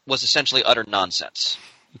book was essentially utter nonsense.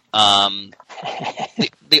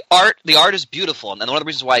 The art is beautiful, and one of the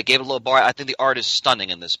reasons why I gave it a low bar, I think the art is stunning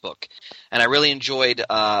in this book, and I really enjoyed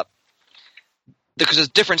because there's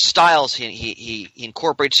different styles he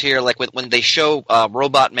incorporates here. Like when they show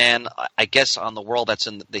Robot Man, I guess on the world that's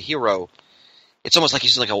in the hero, it's almost like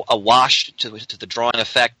he's like a wash to the drawing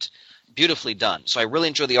effect. Beautifully done. So I really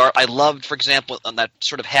enjoy the art. I loved, for example, on that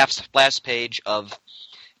sort of half splash page of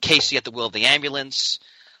Casey at the wheel of the ambulance.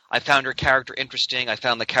 I found her character interesting. I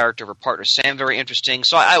found the character of her partner Sam very interesting.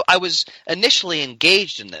 So I was initially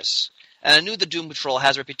engaged in this, and I knew the Doom Patrol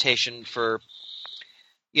has a reputation for,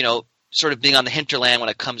 sort of being on the hinterland when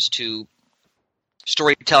it comes to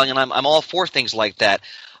storytelling, and I'm all for things like that.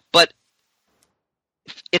 But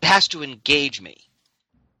it has to engage me.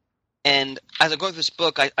 And as I go through this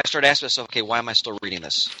book, I started asking myself, okay, why am I still reading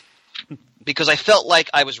this? Because I felt like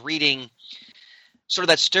I was reading sort of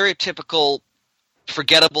that stereotypical,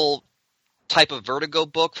 forgettable type of Vertigo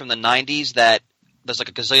book from the 90s that there's like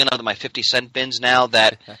a gazillion of them in my 50-cent bins now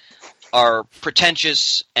that are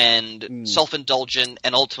pretentious and self-indulgent,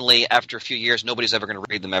 and ultimately, after a few years, nobody's ever going to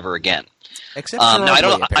read them ever again. Except Gerard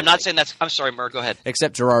now, Way, I'm not saying that's – I'm sorry, Murr, go ahead.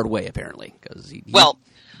 Except Gerard Way, apparently. Well,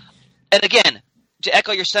 and again, to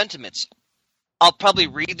echo your sentiments, I'll probably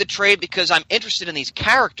read the trade because I'm interested in these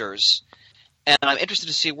characters, and I'm interested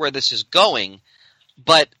to see where this is going,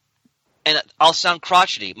 but – and I'll sound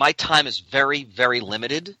crotchety. My time is very, very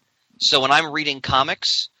limited. So when I'm reading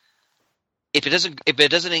comics, if it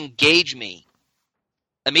doesn't engage me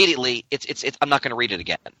immediately, I'm not going to read it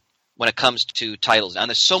again. When it comes to titles, and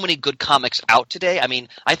there's so many good comics out today. I mean,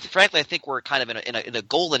 frankly, I think we're kind of in a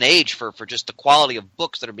golden age for just the quality of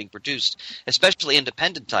books that are being produced, especially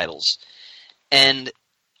independent titles. And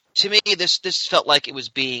to me, this felt like it was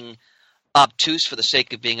being obtuse for the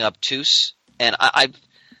sake of being obtuse, and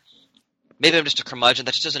maybe I'm just a curmudgeon.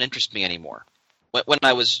 That just doesn't interest me anymore. When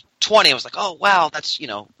I was 20, I was like, oh, wow, that's,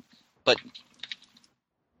 but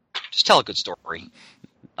just tell a good story.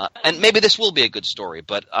 And maybe this will be a good story,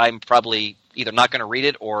 but I'm probably either not going to read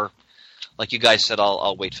it or, like you guys said,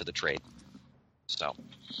 I'll wait for the trade. So.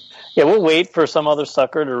 Yeah, we'll wait for some other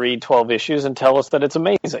sucker to read 12 issues and tell us that it's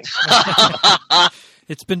amazing.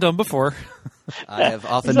 It's been done before. I have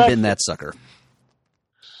often been that sucker.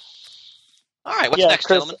 All right, what's next,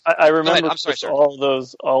 Chris, gentlemen? I remember I'm sorry, all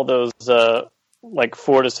those like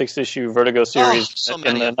 4 to 6 issue Vertigo series in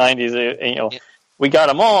the 90s. We got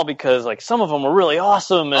them all because like some of them were really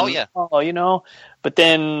awesome. And, but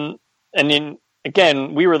then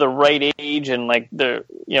again, we were the right age and like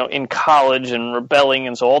in college and rebelling,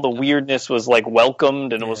 and so all the weirdness was like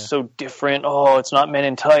welcomed, and it was so different. Oh, it's not Men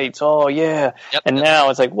in Tights. Oh yeah,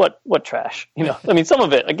 now it's like what trash. I mean, some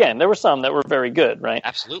of it again, there were some that were very good, right?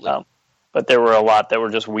 Absolutely. But there were a lot that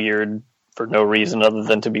were just weird for no reason other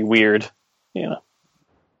than to be weird. Yeah,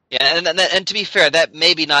 and to be fair, that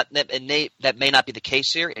may not be the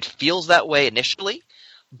case here. It feels that way initially,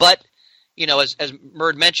 but as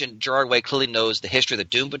Murd mentioned, Gerard Way clearly knows the history of the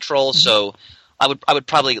Doom Patrol, so I would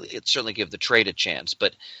probably certainly give the trade a chance.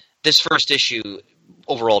 But this first issue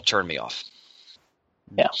overall turned me off.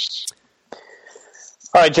 Yeah.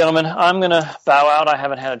 All right, gentlemen, I'm going to bow out. I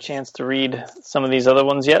haven't had a chance to read some of these other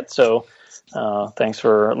ones yet, so thanks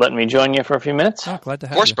for letting me join you for a few minutes. Oh, glad to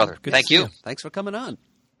have you. Of course, you. brother. Good Thank you. Thanks for coming on.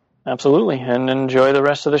 Absolutely, and enjoy the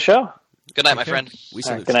rest of the show. Good night, my friend. We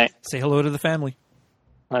salute. Right, good night. Say hello to the family.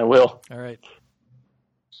 I will. All right.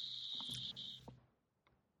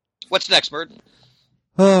 What's next, Murd?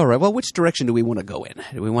 All right. Well, which direction do we want to go in?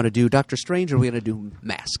 Do we want to do Doctor Strange, or are we going to do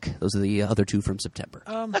M.A.S.K? Those are the other two from September.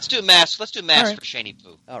 Let's do M.A.S.K. Let's do M.A.S.K. for Shaney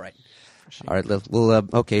Poo. All right. All right. We'll.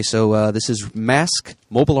 Okay. So this is M.A.S.K.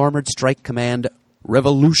 Mobile Armored Strike Command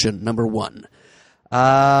Revolution #1.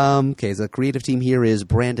 Okay. The creative team here is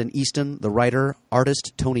Brandon Easton, the writer,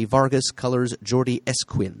 artist Tony Vargas, colors Jordi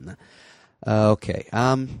Esquin. Okay.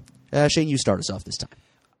 Shane, you start us off this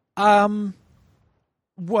time.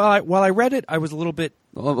 While I read it, I was a little bit.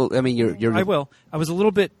 Well, I mean, you're. I will. I was a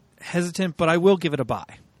little bit hesitant, but I will give it a buy.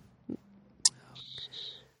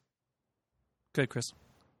 Good, Chris.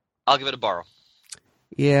 I'll give it a borrow.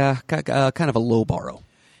 Yeah, kind of a low borrow.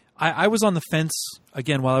 I was on the fence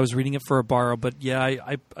again while I was reading it for a borrow, but yeah,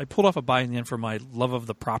 I pulled off a buy in the end for my love of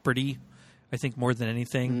the property. I think more than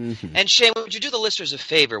anything. Mm-hmm. And Shane, would you do the listeners a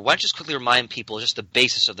favor? Why don't you just quickly remind people just the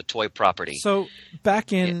basis of the toy property? So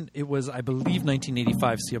back in, it was, I believe,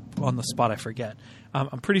 1985. See, on the spot, I forget.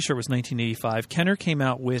 I'm pretty sure it was 1985. Kenner came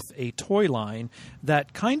out with a toy line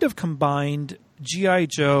that kind of combined G.I.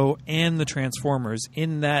 Joe and the Transformers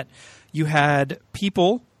in that you had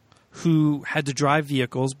people who had to drive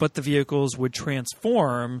vehicles, but the vehicles would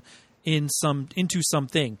transform into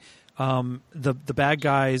something. The bad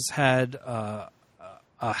guys had a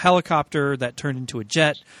helicopter that turned into a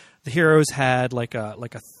jet. The heroes had like a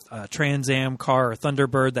Trans Am car or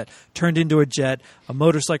Thunderbird that turned into a jet. A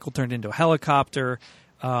motorcycle turned into a helicopter.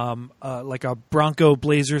 Like a Bronco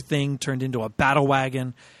Blazer thing turned into a battle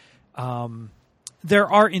wagon. There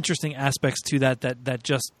are interesting aspects to that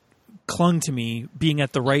just clung to me, being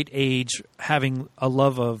at the right age, having a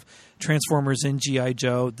love of Transformers and G.I.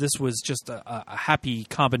 Joe. This was just a happy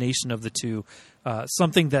combination of the two.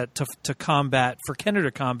 Something that to combat, for Kenner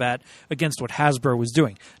to combat against what Hasbro was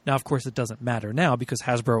doing. Now, of course, it doesn't matter now because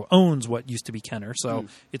Hasbro owns what used to be Kenner, so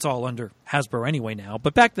it's all under Hasbro anyway now.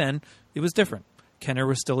 But back then, it was different. Kenner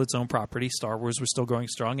was still its own property. Star Wars was still going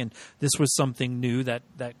strong, and this was something new that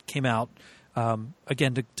came out,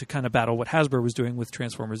 again, to kind of battle what Hasbro was doing with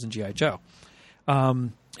Transformers and G.I. Joe.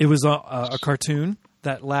 It was a cartoon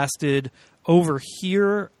that lasted over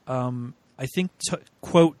here, I think,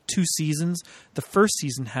 quote, 2 seasons. The first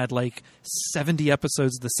season had like 70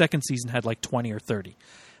 episodes. The second season had like 20 or 30.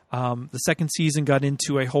 The second season got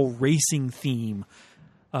into a whole racing theme.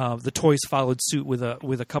 The toys followed suit with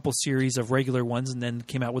a couple series of regular ones, and then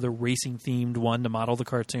came out with a racing themed one to model the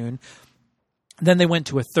cartoon. Then they went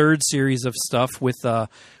to a third series of stuff with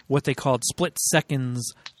what they called split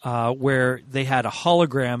seconds, where they had a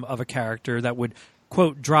hologram of a character that would,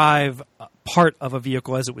 quote, drive part of a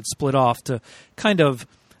vehicle as it would split off to kind of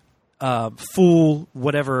fool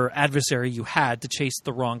whatever adversary you had to chase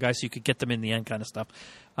the wrong guy so you could get them in the end, kind of stuff.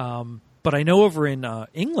 But I know over in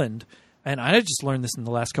England, and I just learned this in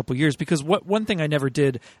the last couple of years, because one thing I never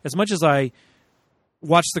did, as much as I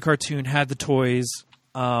watched the cartoon, had the toys,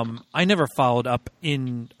 I never followed up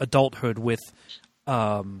in adulthood with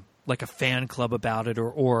like a fan club about it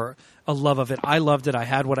or a love of it. I loved it. I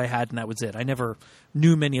had what I had, and that was it. I never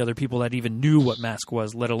knew many other people that even knew what M.A.S.K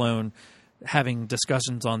was, let alone having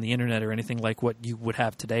discussions on the internet or anything like what you would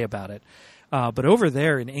have today about it. But over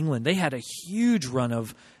there in England, they had a huge run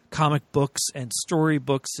of comic books and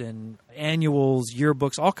storybooks and annuals,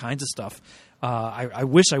 yearbooks, all kinds of stuff. I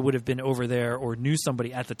wish I would have been over there or knew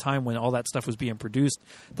somebody at the time when all that stuff was being produced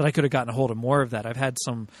that I could have gotten a hold of more of that. I've had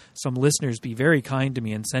some listeners be very kind to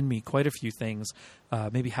me and send me quite a few things,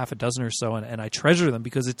 maybe half a dozen or so, and I treasure them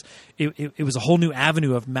because it was a whole new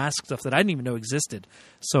avenue of M.A.S.K stuff that I didn't even know existed.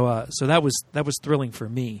 So that was thrilling for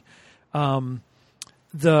me.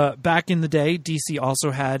 Back in the day, DC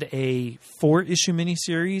also had a 4-issue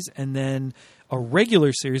miniseries and then a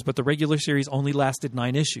regular series, but the regular series only lasted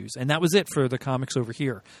 9 issues, and that was it for the comics over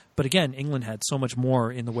here. But again, England had so much more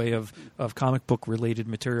in the way of comic book related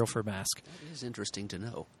material for M.A.S.K. That is interesting to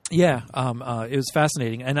know. Yeah, it was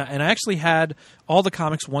fascinating, and I actually had all the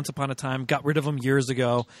comics once upon a time. Got rid of them years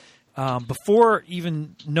ago. Before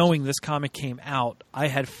even knowing this comic came out, I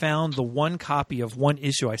had found the one copy of one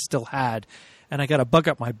issue I still had, and I got a bug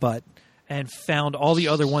up my butt and found all the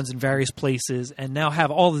other ones in various places, and now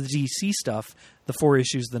have all the DC stuff, the 4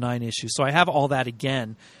 issues, the 9 issues. So I have all that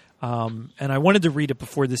again, and I wanted to read it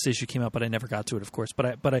before this issue came out, but I never got to it, of course.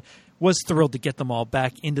 But I was thrilled to get them all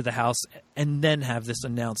back into the house and then have this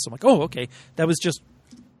announced. So I'm like, oh, okay, that was just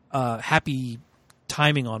happy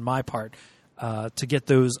timing on my part. To get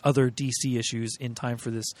those other DC issues in time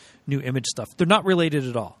for this new Image stuff. They're not related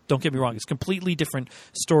at all. Don't get me wrong. It's a completely different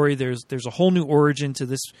story. There's a whole new origin to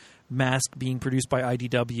this M.A.S.K being produced by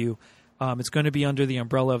IDW. It's going to be under the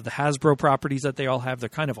umbrella of the Hasbro properties that they all have. They're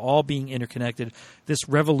kind of all being interconnected. This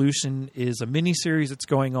Revolution is a miniseries that's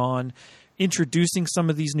going on, introducing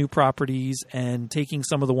some of these new properties and taking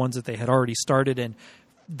some of the ones that they had already started and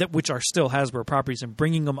which are still Hasbro properties, and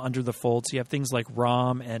bringing them under the fold. So you have things like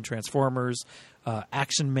ROM and Transformers,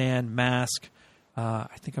 Action Man, M.A.S.K. I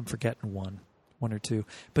think I'm forgetting one or two,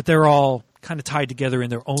 but they're all kind of tied together in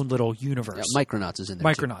their own little universe. Yeah, Micronauts is in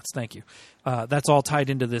there. Micronauts, thank you. That's all tied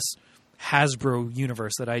into this Hasbro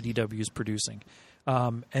universe that IDW is producing,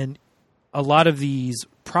 and a lot of these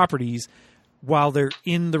properties, while they're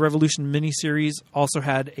in the Revolution miniseries, also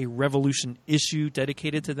had a Revolution issue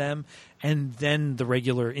dedicated to them, and then the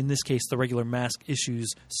regular M.A.S.K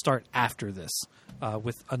issues start after this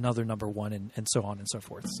with another number 1 and so on and so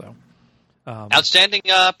forth. So, outstanding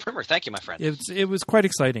primer. Thank you, my friend. It was quite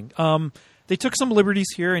exciting. They took some liberties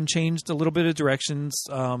here and changed a little bit of directions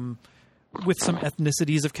with some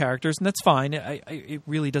ethnicities of characters, and that's fine. It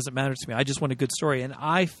really doesn't matter to me. I just want a good story, and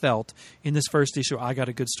I felt in this first issue I got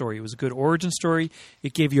a good story. It was a good origin story.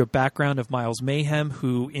 It gave you a background of Miles Mayhem,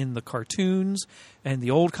 who in the cartoons and the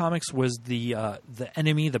old comics was the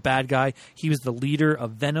enemy, the bad guy. He was the leader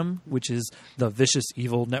of Venom, which is the vicious,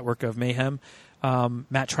 evil network of Mayhem.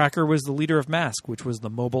 Matt Tracker was the leader of M.A.S.K, which was the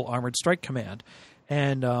Mobile Armored Strike Command.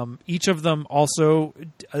 And each of them also,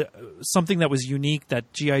 something that was unique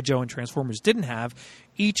that G.I. Joe and Transformers didn't have,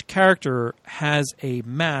 each character has a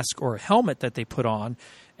mask or a helmet that they put on,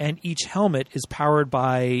 and each helmet is powered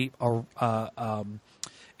by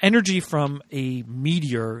energy from a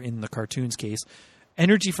meteor, in the cartoon's case,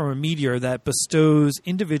 energy from a meteor that bestows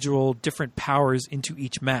individual different powers into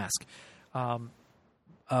each mask.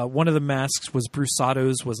 One of the masks was Bruce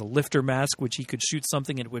Sato's, was a lifter mask, which he could shoot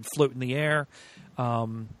something and it would float in the air.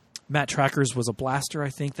 Matt Tracker's was a blaster, I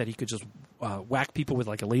think, that he could just whack people with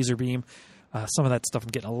like a laser beam. Some of that stuff I'm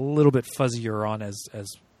getting a little bit fuzzier on as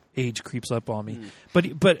age creeps up on me.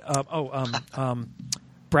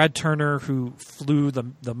 Brad Turner, who flew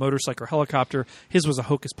the motorcycle helicopter, his was a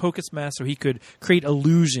hocus pocus mask, so he could create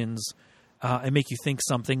illusions and make you think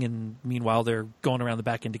something, and meanwhile they're going around the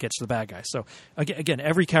back end to catch the bad guy. So again,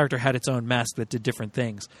 every character had its own mask that did different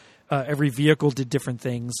things. Every vehicle did different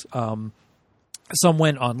things. Some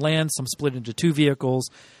went on land, some split into two vehicles,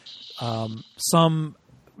 some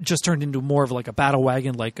just turned into more of like a battle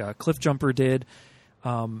wagon, like a Cliff Jumper did.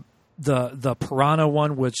 The Piranha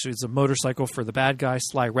one, which is a motorcycle for the bad guy,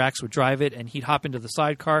 Sly Rax would drive it, and he'd hop into the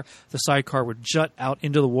sidecar. The sidecar would jut out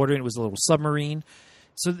into the water, and it was a little submarine.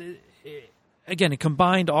 So, again, it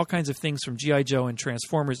combined all kinds of things from G.I. Joe and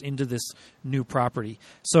Transformers into this new property.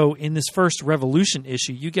 So in this first Revolution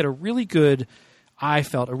issue, you get a really good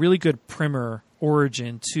primer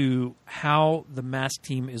origin to how the M.A.S.K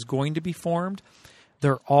team is going to be formed.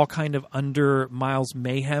 They're all kind of under Miles'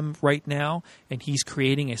 mayhem right now, and he's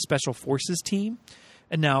creating a special forces team.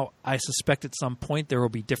 And now I suspect at some point there will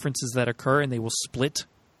be differences that occur, and they will split,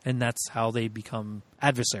 and that's how they become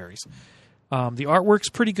adversaries. The artwork's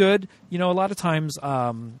pretty good. You know, a lot of times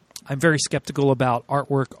I'm very skeptical about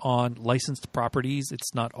artwork on licensed properties.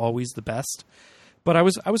 It's not always the best. But I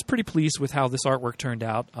was pretty pleased with how this artwork turned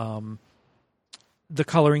out. The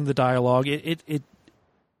coloring, the dialogue,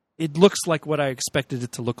 it looks like what I expected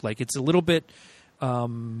it to look like. It's a little bit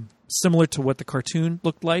similar to what the cartoon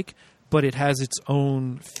looked like, but it has its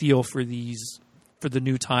own feel for the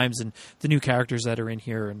new times and the new characters that are in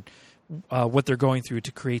here and what they're going through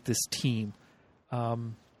to create this team.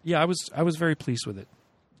 I was very pleased with it.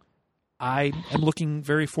 I am looking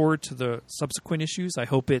very forward to the subsequent issues. I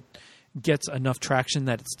hope it gets enough traction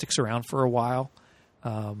that it sticks around for a while.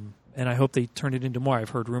 And I hope they turn it into more.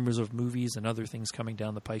 I've heard rumors of movies and other things coming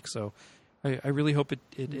down the pike, so I really hope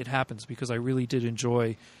it happens, because I really did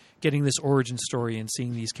enjoy getting this origin story and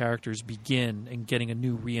seeing these characters begin and getting a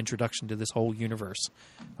new reintroduction to this whole universe.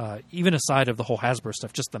 Even aside of the whole Hasbro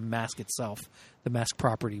stuff, just the M.A.S.K itself, the M.A.S.K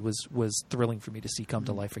property was thrilling for me to see come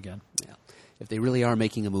to life again. Yeah. If they really are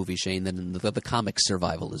making a movie, Shane, then the comic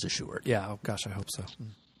survival is assured. Yeah, oh gosh, I hope so.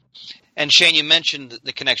 And Shane, you mentioned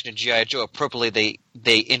the connection to G.I. Joe. Appropriately,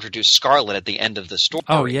 they introduced Scarlet at the end of the story.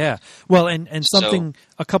 Oh, yeah. Well, and something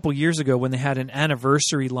a couple years ago when they had an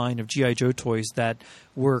anniversary line of G.I. Joe toys that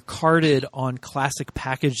were carded on classic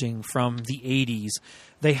packaging from the 80s,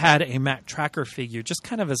 they had a Matt Tracker figure just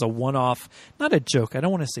kind of as a one-off, not a joke, I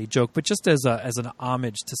don't want to say joke, but just as an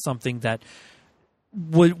homage to something that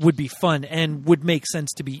would be fun and would make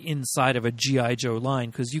sense to be inside of a G.I. Joe line,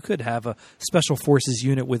 because you could have a special forces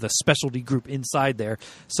unit with a specialty group inside there.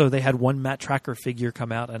 So they had one Matt Tracker figure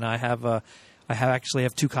come out, and I actually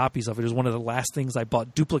have two copies of it. It was one of the last things I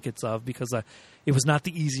bought duplicates of, because it was not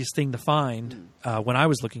the easiest thing to find when I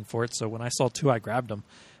was looking for it. So when I saw two, I grabbed them.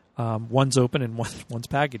 One's open and one's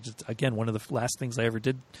packaged. It's, again, one of the last things I ever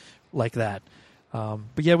did like that.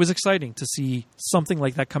 But yeah, it was exciting to see something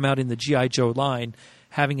like that come out in the G.I. Joe line,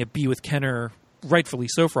 having it be with Kenner, rightfully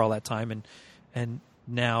so, for all that time, and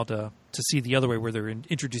now to see the other way, where they're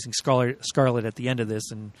introducing Scarlet at the end of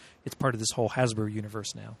this, and it's part of this whole Hasbro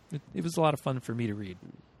universe now. It was a lot of fun for me to read.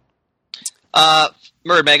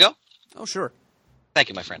 Murd, may I go? Oh, sure. Thank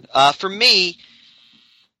you, my friend. For me,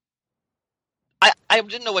 I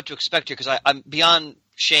didn't know what to expect here, because I'm beyond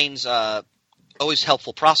Shane's always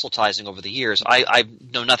helpful proselytizing over the years. I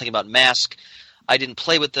know nothing about M.A.S.K. I didn't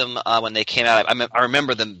play with them when they came out. I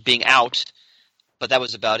remember them being out, but that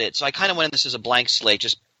was about it. So I kind of went in this as a blank slate,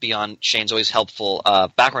 just beyond Shane's always helpful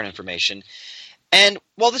background information. And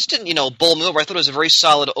while this didn't, bowl me over, I thought it was a very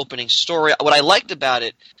solid opening story. What I liked about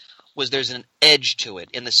it was there's an edge to it,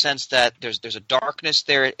 in the sense that there's a darkness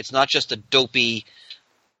there. It's not just a dopey,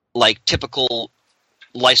 like typical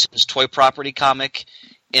licensed toy property comic,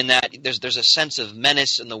 in that there's a sense of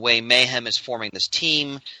menace in the way Mayhem is forming this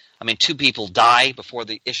team. I mean, 2 people die before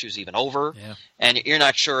the issue's even over, and you're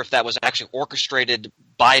not sure if that was actually orchestrated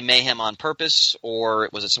by Mayhem on purpose, or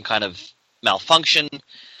was it some kind of malfunction.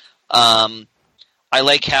 I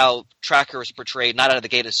like how Tracker is portrayed not out of the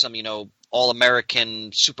gate as some,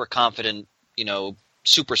 all-American, super confident,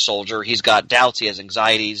 super soldier. He's got doubts, he has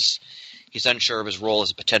anxieties, he's unsure of his role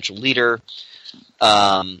as a potential leader.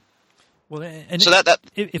 Well, and so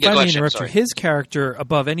if I may interrupt you, his character,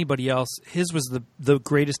 above anybody else, his was the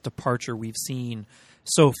greatest departure we've seen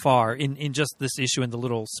so far in just this issue and the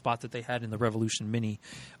little spot that they had in the Revolution mini.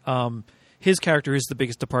 his character is the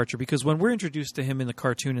biggest departure, because when we're introduced to him in the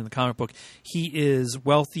cartoon, in the comic book, he is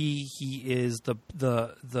wealthy. He is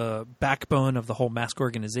the backbone of the whole M.A.S.K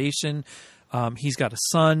organization. He's got a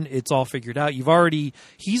son. It's all figured out.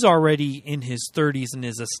 He's already in his 30s and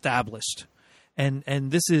is established.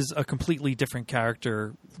 And this is a completely different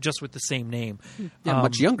character, just with the same name. Yeah,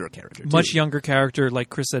 much younger character. Much younger character, like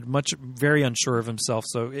Chris said, very unsure of himself.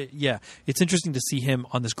 So, it's interesting to see him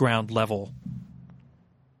on this ground level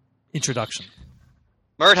introduction.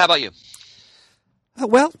 Mert, how about you?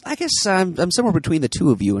 Well, I guess I'm somewhere between the two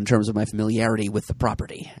of you in terms of my familiarity with the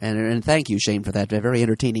property. And thank you, Shane, for that very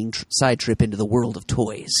entertaining side trip into the world of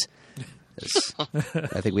toys.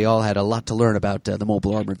 I think we all had a lot to learn about the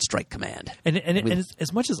Mobile Armored Strike Command. And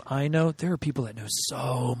as much as I know, there are people that know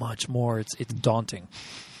so much more. It's daunting.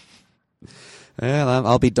 Well,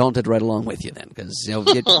 I'll be daunted right along with you then, because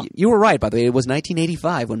you were right. By the way, it was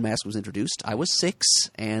 1985 when M.A.S.K was introduced. I was 6,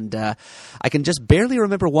 and I can just barely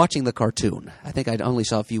remember watching the cartoon. I think I only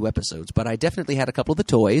saw a few episodes, but I definitely had a couple of the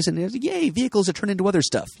toys, and yay, vehicles that turn into other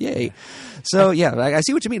stuff, yay! So I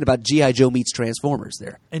see what you mean about G.I. Joe meets Transformers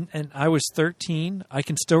there. And I was 13. I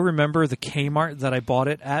can still remember the Kmart that I bought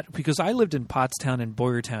it at, because I lived in Pottstown and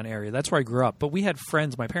Boyertown area. That's where I grew up. But we had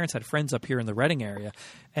friends. My parents had friends up here in the Reading area,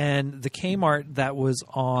 and the Kmart that was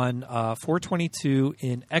on 422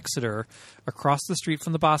 in Exeter, across the street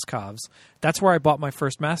from the Boscovs. That's where I bought my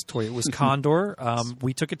first M.A.S.K toy. It was Condor.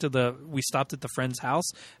 We took it we stopped at the friend's house,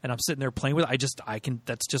 and I'm sitting there playing with it.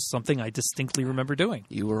 That's just something I distinctly remember doing.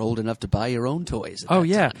 You were old enough to buy your own toys. Oh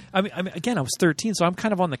yeah. Time. I mean, again, I was 13, so I'm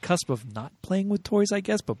kind of on the cusp of not playing with toys, I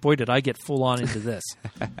guess. But boy, did I get full on into this.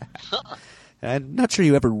 I'm not sure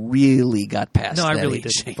you ever really got past that. No, I really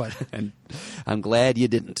age. didn't. But And I'm glad you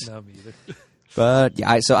didn't. No, me either. But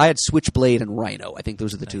yeah, so I had Switchblade and Rhino. I think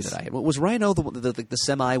those are the two that I had. Was Rhino the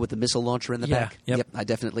semi with the missile launcher in the back? Yep. I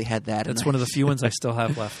definitely had that. That's one of the few ones I still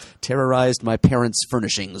have left. Terrorized my parents'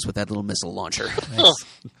 furnishings with that little missile launcher. Nice.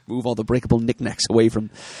 Move all the breakable knickknacks away from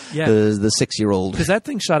the 6-year-old. Because that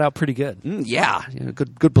thing shot out pretty good.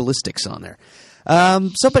 Good ballistics on there.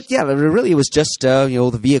 Really it was just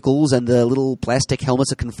the vehicles and the little plastic helmets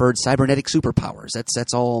that conferred cybernetic superpowers.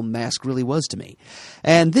 That's all M.A.S.K really was to me.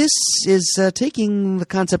 And this is taking the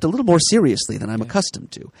concept a little more seriously than I'm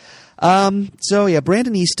accustomed to.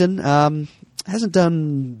 Brandon Easton hasn't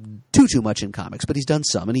done too much in comics, but he's done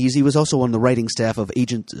some, and he was also on the writing staff of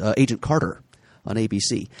Agent Carter on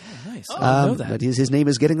ABC. Oh, nice. I know that. But his name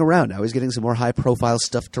is getting around now. He's getting some more high-profile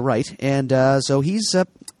stuff to write, and so he's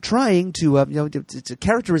trying to,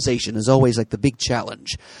 characterization is always like the big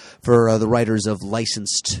challenge for the writers of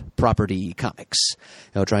licensed property comics.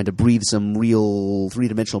 Trying to breathe some real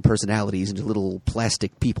three-dimensional personalities into little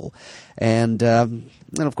plastic people, and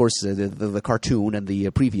of course the cartoon and the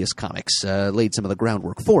previous comics laid some of the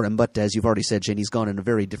groundwork for him. But as you've already said, Shane, he's gone in a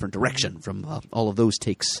very different direction from all of those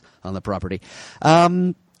takes on the property.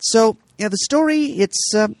 The story,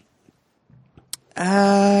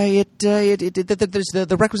 there's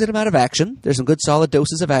the requisite amount of action. There's some good solid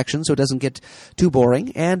doses of action, so it doesn't get too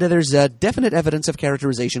boring. And there's definite evidence of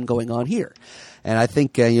characterization going on here. And I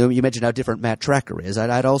think you mentioned how different Matt Tracker is.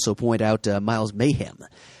 I'd also point out Miles Mayhem,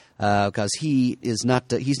 because he is not.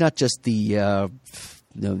 He's not just the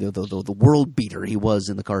world beater he was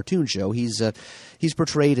in the cartoon show. He's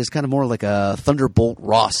portrayed as kind of more like a Thunderbolt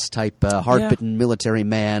Ross type hard-bitten military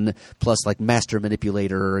man, plus like master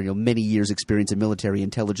manipulator, many years experience in military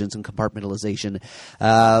intelligence and compartmentalization.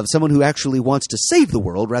 Someone who actually wants to save the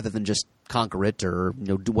world rather than just conquer it or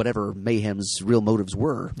do whatever Mayhem's real motives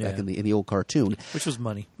were back in the old cartoon, which was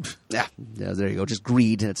money. yeah, there you go, just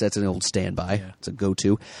greed. That's an old standby. Yeah. It's a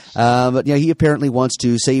go-to. But he apparently wants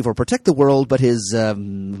to save or protect the world, but his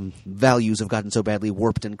values have gotten so badly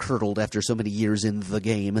warped and curdled after so many years in the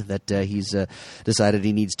game that he's decided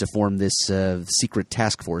he needs to form this secret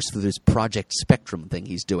task force for this Project Spectrum thing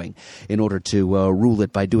he's doing in order to rule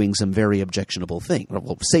it by doing some very objectionable things.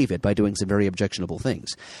 Well, save it by doing some very objectionable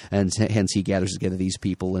things. And hence he gathers together these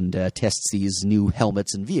people and tests these new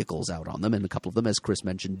helmets and vehicles out on them. And a couple of them, as Chris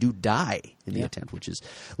mentioned, do die in the attempt, which is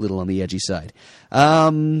a little on the edgy side.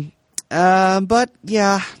 But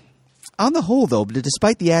yeah, on the whole, though,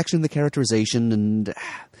 despite the action, the characterization, and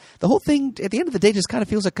the whole thing, at the end of the day, just kind of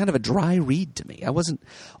feels like kind of a dry read to me. I wasn't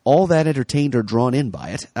all that entertained or drawn in by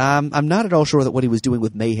it. I'm not at all sure that what he was doing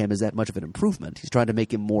with Mayhem is that much of an improvement. He's trying to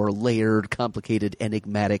make him more layered, complicated,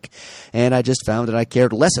 enigmatic, and I just found that I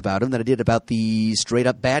cared less about him than I did about the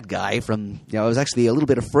straight-up bad guy from, I was actually a little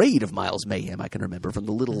bit afraid of Miles Mayhem, I can remember, from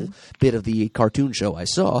the little bit of the cartoon show I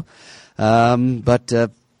saw. But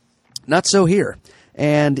not so here.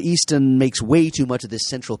 And Easton makes way too much of this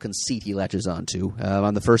central conceit he latches onto.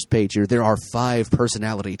 On the first page here, there are 5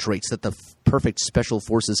 personality traits that the perfect Special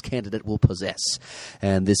Forces candidate will possess.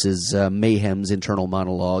 And this is Mayhem's internal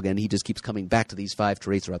monologue, and he just keeps coming back to these 5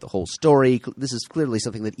 traits throughout the whole story. This is clearly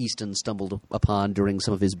something that Easton stumbled upon during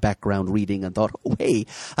some of his background reading and thought, oh, hey,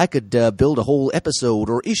 I could build a whole episode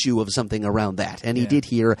or issue of something around that. And he did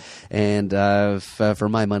here, and for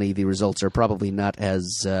my money, the results are probably not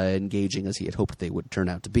as engaging as he had hoped they would turn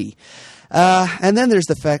out to be. And then there's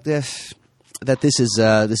the fact that this is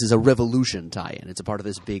a Revolution tie-in. It's a part of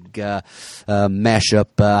this big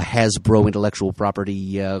mashup Hasbro intellectual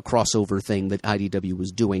property crossover thing that IDW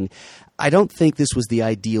was doing. I don't think this was the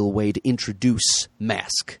ideal way to introduce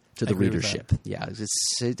M.A.S.K. to the readership. Yeah,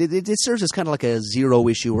 it serves as kind of like a 0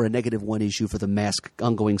 issue or a -1 issue for the M.A.S.K.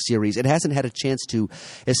 ongoing series. It hasn't had a chance to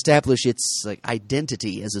establish its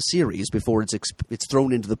identity as a series before it's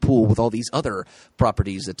thrown into the pool with all these other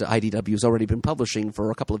properties that IDW has already been publishing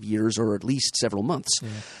for a couple of years or at least several months.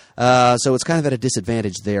 Yeah. So it's kind of at a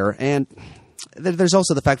disadvantage there. And there's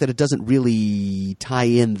also the fact that it doesn't really tie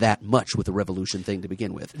in that much with the Revolution thing to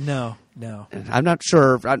begin with. No. I'm not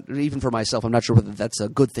sure, even for myself, I'm not sure whether that's a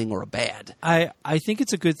good thing or a bad. I think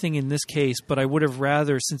it's a good thing in this case, but I would have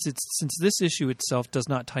rather, since this issue itself does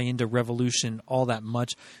not tie into Revolution all that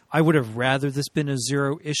much, I would have rather this been a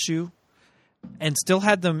 0 issue and still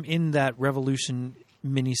had them in that Revolution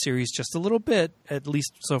miniseries just a little bit, at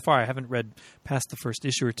least so far. I haven't read past the first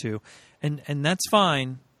issue or two, and that's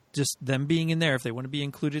fine. Just them being in there, if they want to be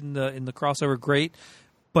included in the crossover, great.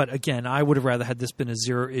 But again, I would have rather had this been a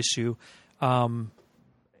 0 issue.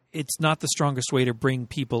 It's not the strongest way to bring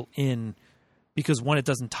people in because, one, it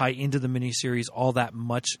doesn't tie into the miniseries all that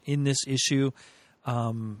much in this issue,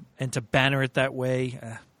 and to banner it that way,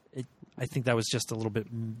 I think that was just a little bit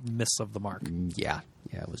miss of the mark. Yeah,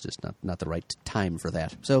 it was just not the right time for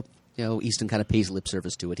that. So, Easton kind of pays lip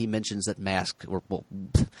service to it. He mentions that M.A.S.K.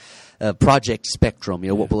 Project Spectrum,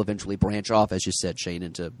 what will eventually branch off, as you said, Shane,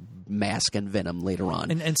 into M.A.S.K. and Venom later on.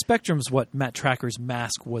 And Spectrum's what Matt Tracker's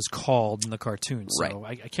M.A.S.K. was called in the cartoon. So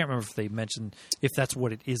right. I can't remember if they mentioned if that's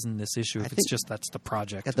what it is in this issue, if it's just that's the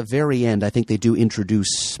project. At the very end, I think they do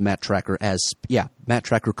introduce Matt Tracker as, Matt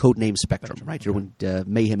Tracker, codename Spectrum, right? Here when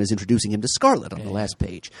Mayhem is introducing him to Scarlet on the last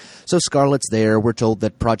page. So Scarlet's there. We're told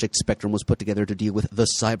that Project Spectrum was put together to deal with the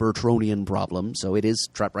Cybertronian problem. So it is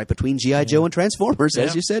trapped right between G.I. Joe and Transformers,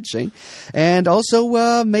 as you said, Shane. And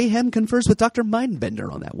also Mayhem confers with Dr.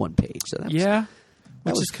 Mindbender on that one page. So that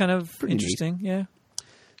which is kind of interesting, neat.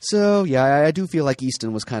 So, I do feel like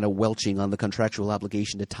Easton was kind of welching on the contractual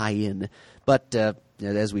obligation to tie in. But,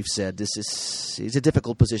 as we've said, it's a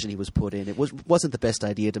difficult position he was put in. It wasn't the best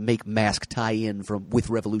idea to make M.A.S.K. tie in with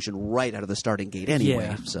Revolution right out of the starting gate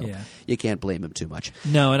anyway. You can't blame him too much.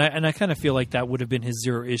 No, and I kind of feel like that would have been his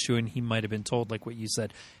 0 issue, and he might have been told, like what you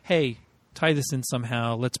said, hey, tie this in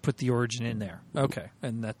somehow, let's put the origin in there. Okay,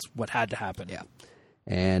 and that's what had to happen. Yeah.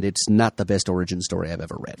 And it's not the best origin story I've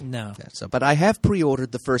ever read. No. But I have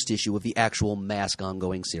pre-ordered the first issue of the actual M.A.S.K.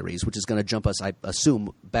 ongoing series, which is going to jump us, I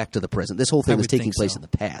assume, back to the present. This whole thing is taking place in the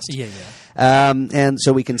past. Yeah. And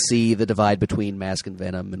so we can see the divide between M.A.S.K. and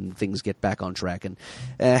Venom, and things get back on track. And,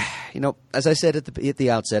 as I said at the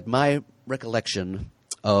outset, my recollection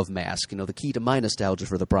of M.A.S.K. The key to my nostalgia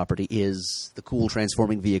for the property is the cool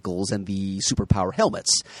transforming vehicles and the superpower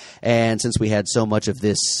helmets. And since we had so much of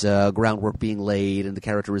this groundwork being laid and the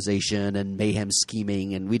characterization and Mayhem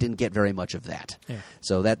scheming, and we didn't get very much of that. Yeah.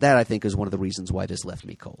 So that I think is one of the reasons why this left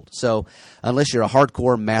me cold. So unless you're a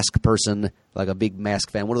hardcore M.A.S.K. person, like a big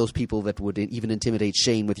M.A.S.K. fan, one of those people that would even intimidate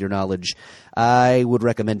Shane with your knowledge, I would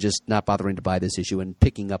recommend just not bothering to buy this issue and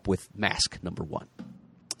picking up with M.A.S.K. #1.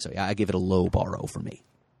 So I give it a low borrow for me.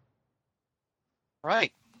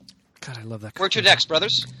 Right. God, I love that. Where to next,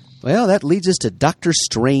 brothers? Well, that leads us to Doctor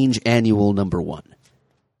Strange Annual #1.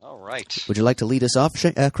 All right. Would you like to lead us off,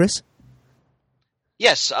 Chris?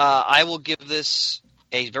 Yes, I will give this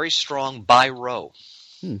a very strong buy row.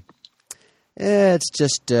 It's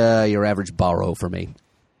just your average borrow for me.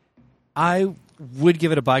 I would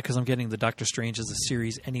give it a buy because I'm getting the Doctor Strange as a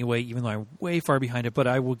series anyway, even though I'm way far behind it, but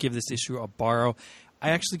I will give this issue a borrow. I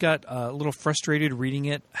actually got a little frustrated reading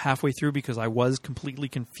it halfway through because I was completely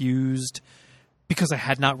confused because I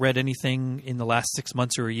had not read anything in the last 6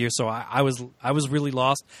 months or a year, so I was really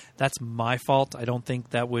lost. That's my fault. I don't think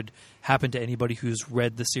that would happen to anybody who's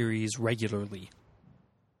read the series regularly.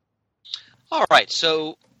 All right,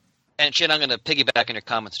 so, and Shane, I'm going to piggyback on your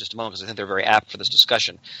comments in just a moment because I think they're very apt for this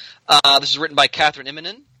discussion. This is written by Catherine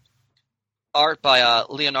Immonen, art by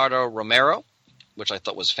Leonardo Romero, which I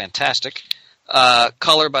thought was fantastic.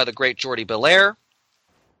 Color by the great Jordi Belair.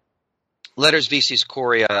 Letters VC's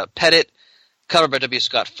Corey Pettit, cover by W.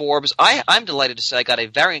 Scott Forbes. I'm delighted to say I got a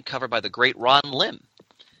variant cover by the great Ron Lim.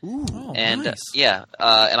 Ooh, And nice. and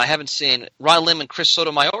I haven't seen Ron Lim and Chris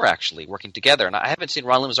Sotomayor actually working together, and I haven't seen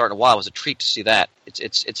Ron Lim's art in a while. It was a treat to see that.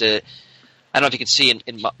 It's a I don't know if you can see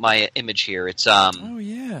in my image here. It's Oh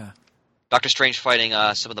yeah. Doctor Strange fighting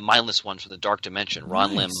some of the mindless ones from the Dark Dimension.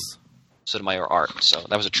 Ron Lim, Nice. Sotomayor art. So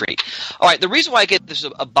that was a treat. All right, the reason why I get this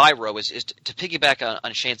a buy row is to piggyback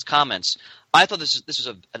on Shane's comments. I thought this was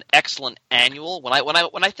an excellent annual. When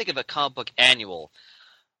I think of a comic book annual,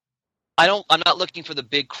 I'm not looking for the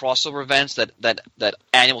big crossover events that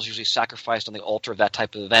annuals usually sacrificed on the altar of that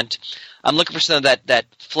type of event. I'm looking for something that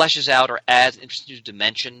fleshes out or adds an interesting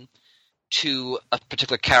dimension to a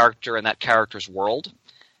particular character and that character's world.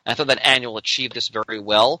 And I thought that annual achieved this very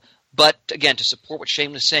well. But again, to support what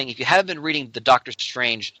Shane was saying, if you haven't been reading the Doctor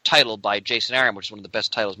Strange title by Jason Aaron, which is one of the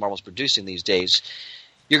best titles Marvel's producing these days,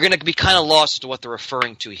 you're going to be kind of lost as to what they're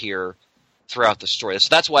referring to here throughout the story. So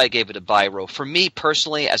that's why I gave it a buy row. For me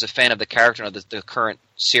personally, as a fan of the character and of the current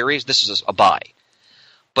series, this is a buy.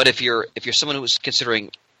 But if you're someone who's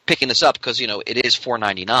considering picking this up, because it is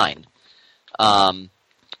 $4.99,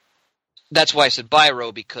 that's why I said buy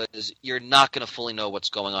row, because you're not going to fully know what's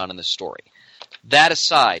going on in the story. That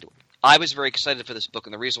aside, I was very excited for this book,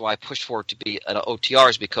 and the reason why I pushed for it to be an OTR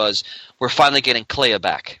is because we're finally getting Clea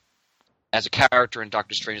back as a character in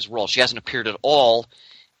Doctor Strange's world. She hasn't appeared at all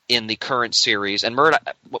in the current series. And Murd,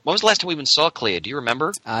 when was the last time we even saw Clea? Do you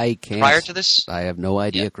remember? I can't. Prior to this? I have no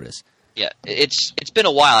idea, Yeah. Chris. Yeah, it's been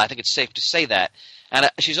a while. I think it's safe to say that. And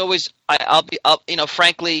she's always,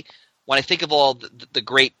 frankly, when I think of all the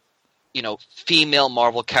great, female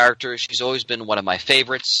Marvel characters, she's always been one of my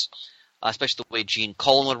favorites, especially the way Gene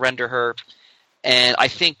Colan would render her. And I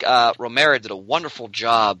think Romero did a wonderful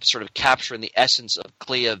job sort of capturing the essence of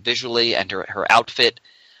Clea visually and her outfit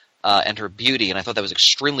and her beauty, and I thought that was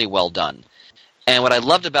extremely well done. And what I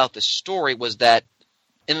loved about this story was that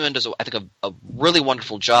Immonen does, I think, a really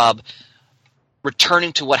wonderful job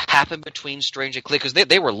returning to what happened between Strange and Clea, because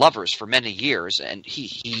they were lovers for many years, and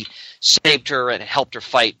he saved her and helped her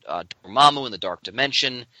fight Dormammu in the Dark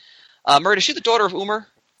Dimension. Murd, is she the daughter of Umar?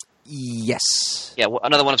 Yes. Yeah,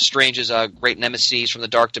 another one of Strange's great nemesis from the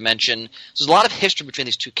Dark Dimension. So there's a lot of history between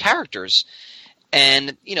these two characters,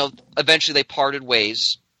 and eventually they parted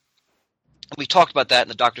ways. We talked about that in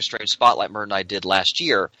the Doctor Strange Spotlight Murd and I did last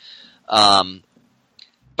year.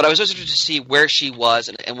 But I was interested to see where she was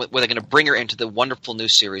and were they going to bring her into the wonderful new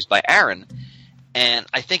series by Aaron. And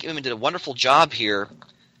I think Immonen did a wonderful job here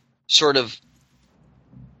sort of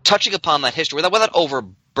touching upon that history without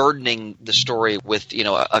overburdening the story with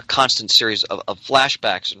a constant series of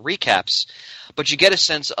flashbacks and recaps. But you get a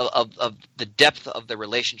sense of the depth of the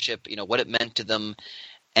relationship, what it meant to them,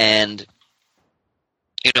 and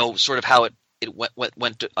sort of how it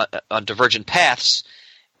went on divergent paths.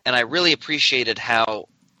 And I really appreciated how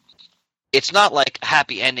it's not like a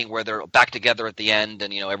happy ending where they're back together at the end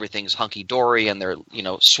and everything's hunky-dory and they're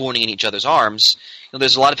swooning in each other's arms.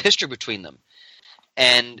 There's a lot of history between them,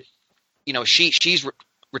 and she's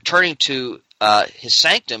returning to his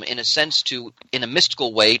sanctum in a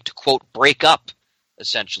mystical way to, quote, break up,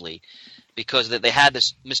 essentially, because they had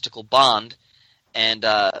this mystical bond, and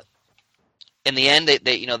in the end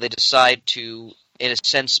they decide to, in a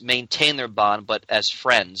sense, maintain their bond, but as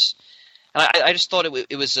friends. And I just thought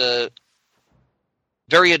it was a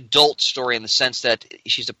very adult story in the sense that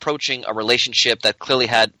she's approaching a relationship that clearly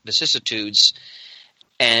had vicissitudes,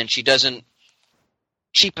 and she doesn't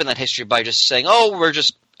cheapen that history by just saying, "Oh,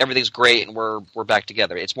 everything's great and we're back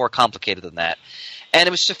together." It's more complicated than that, and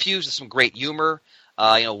it was suffused with some great humor.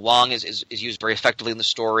 Wong is used very effectively in the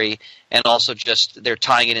story, and also just they're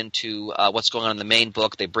tying it into what's going on in the main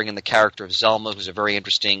book. They bring in the character of Zelma, who's a very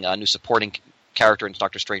interesting new supporting character in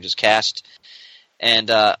Doctor Strange's cast.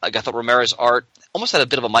 And I thought Romero's art almost had a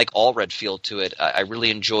bit of a Mike Allred feel to it. I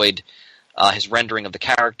really enjoyed his rendering of the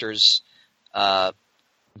characters.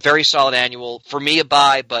 Very solid annual. For me, a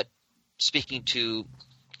buy, but speaking to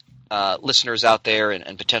listeners out there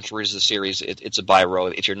and potential readers of the series, it's a buy row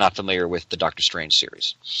if you're not familiar with the Doctor Strange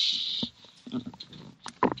series.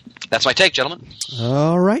 That's my take, gentlemen.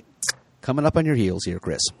 All right. Coming up on your heels here,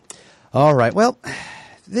 Chris. All right. Well,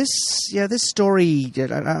 this story,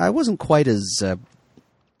 I wasn't quite as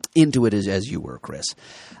into it as you were, Chris.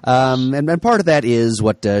 And part of that is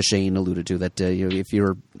what Shane alluded to, that if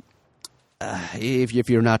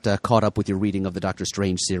you're not caught up with your reading of the Doctor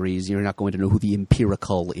Strange series, you're not going to know who the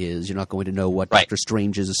Empirical is. You're not going to know what Right. Doctor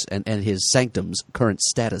Strange's and his Sanctum's current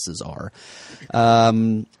statuses are.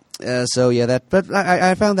 So yeah, but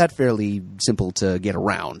I found that fairly simple to get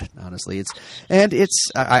around. Honestly,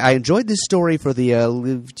 I enjoyed this story for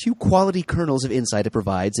the few quality kernels of insight it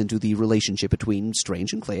provides into the relationship between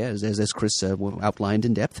Strange and Clea, as Chris outlined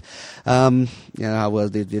in depth. Well,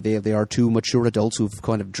 they are two mature adults who've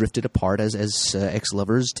kind of drifted apart as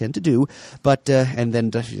ex-lovers tend to do, but and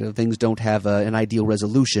then things don't have an ideal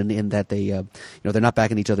resolution in that they're not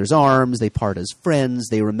back in each other's arms. They part as friends.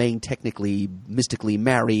 They remain technically, mystically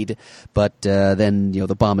married, but then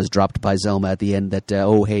the bomb is dropped by Zelma at the end that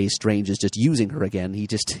hey, Strange is just using her again. He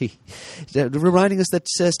reminding us that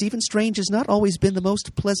Stephen Strange has not always been the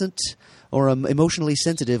most pleasant or emotionally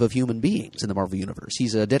sensitive of human beings in the Marvel Universe.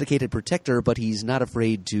 He's a dedicated protector, but he's not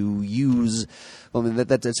afraid to use... Well, I mean,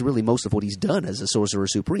 that's really most of what he's done as a Sorcerer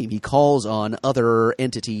Supreme. He calls on other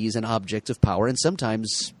entities and objects of power, and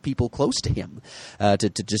sometimes people close to him, to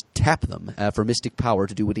just tap them for mystic power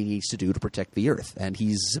to do what he needs to do to protect the Earth. And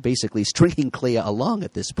he's basically stringing Clea along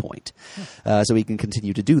at this point, so he can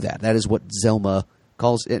continue to do that. That is what Zelma...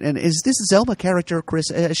 And is this Zelma character, Chris,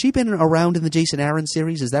 has she been around in the Jason Aaron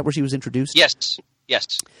series? Is that where she was introduced? Yes.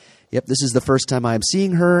 Yep, this is the first time I'm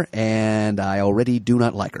seeing her, and I already do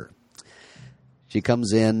not like her. She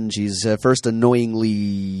comes in, she's first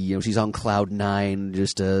annoyingly, she's on cloud nine,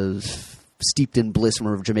 just steeped in bliss from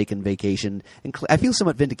her Jamaican vacation. And I feel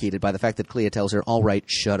somewhat vindicated by the fact that Clea tells her, all right,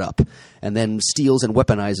 shut up, and then steals and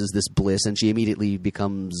weaponizes this bliss, and she immediately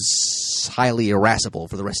becomes highly irascible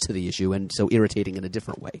for the rest of the issue, and so irritating in a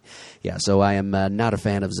different way. Yeah, so I am not a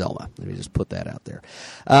fan of Zelma. Let me just put that out there.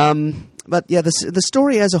 But yeah, the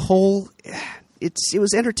story as a whole, it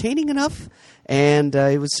was entertaining enough. And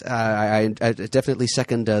it was. I definitely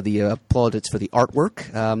second the plaudits for the artwork.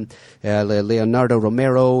 Leonardo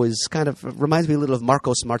Romero reminds me a little of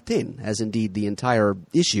Marcos Martin, as indeed the entire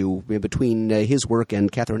issue between his work and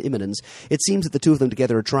Catherine Immonen's. It seems that the two of them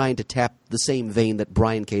together are trying to tap the same vein that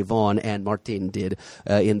Brian K. Vaughan and Martin did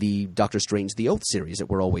in the Doctor Strange The Oath series that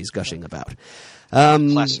we're always gushing about.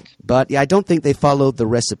 Classic. But yeah, I don't think they followed the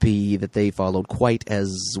recipe that they followed quite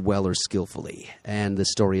as well or skillfully, and the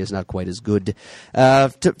story is not quite as good.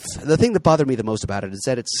 The thing that bothered me the most about it is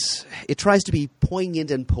that it tries to be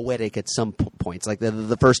poignant and poetic at some points, like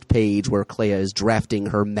the first page where Clea is drafting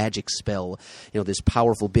her magic spell, this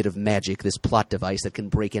powerful bit of magic, this plot device that can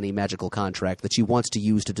break any magical contract that she wants to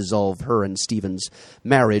use to dissolve her and Stephen's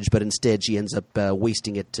marriage, but instead she ends up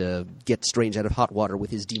wasting it to get Strange out of hot water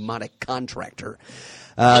with his demonic contractor.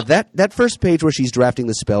 That first page where she's drafting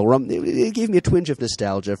the spell, it gave me a twinge of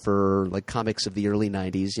nostalgia for like comics of the early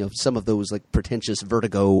 90s. Some of those like pretentious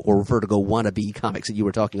Vertigo or Vertigo wannabe comics that you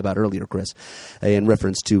were talking about earlier, Chris, in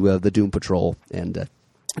reference to the Doom Patrol and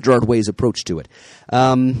Gerard Way's approach to it.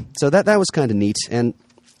 So that was kind of neat. And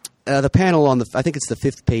the panel on I think it's the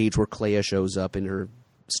fifth page where Clea shows up in her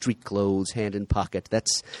street clothes, hand in pocket.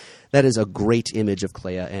 That is a great image of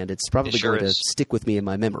Clea, and it's probably going to stick with me in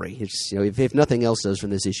my memory. It's, if nothing else does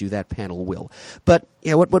from this issue, that panel will. But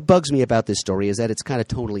what bugs me about this story is that it's kind of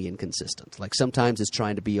tonally inconsistent. Like sometimes it's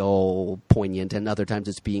trying to be all poignant, and other times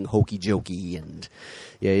it's being hokey jokey, and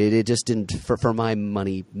it just didn't, for my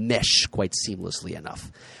money, mesh quite seamlessly enough.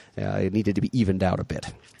 It needed to be evened out a bit.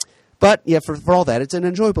 But, yeah, for all that, it's an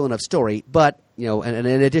enjoyable enough story. But, an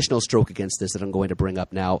additional stroke against this that I'm going to bring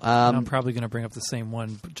up now. I'm probably going to bring up the same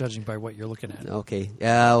one, judging by what you're looking at. Okay.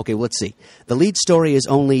 Okay, let's see. The lead story is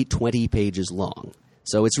only 20 pages long.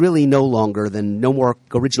 So it's really no more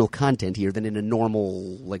original content here than in a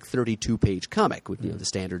normal, 32-page comic. The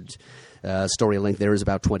standard story length there is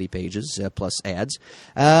about 20 pages, plus ads.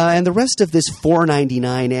 And the rest of this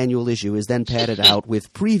 $4.99 annual issue is then padded out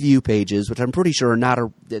with preview pages, which I'm pretty sure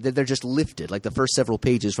they're just lifted, like the first several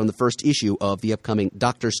pages from the first issue of the upcoming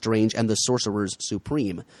Doctor Strange and the Sorcerers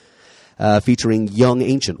Supreme, featuring Young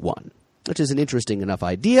Ancient One, which is an interesting enough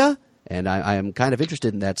idea. And I am kind of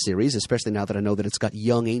interested in that series, especially now that I know that it's got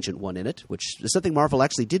Young Ancient One in it, which is something Marvel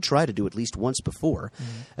actually did try to do at least once before,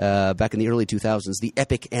 back in the early 2000s. The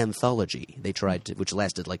Epic Anthology they tried to, which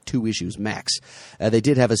lasted like 2 issues max. They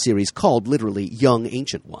did have a series called literally Young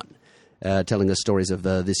Ancient One, telling us stories of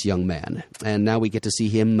this young man. And now we get to see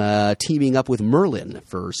him teaming up with Merlin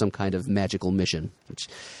for some kind of magical mission, which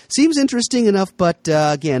seems interesting enough, but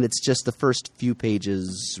again, it's just the first few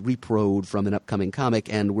pages reproed from an upcoming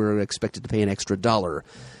comic, and we're expected to pay an extra $1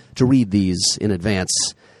 to read these in advance.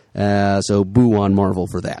 So boo on Marvel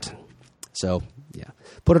for that. So, yeah.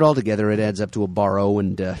 Put it all together, it adds up to a borrow,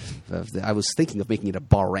 and I was thinking of making it a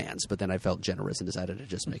Barrands, but then I felt generous and decided to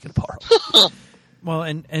just make it a borrow. Well,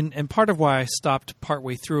 and part of why I stopped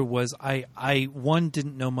partway through was I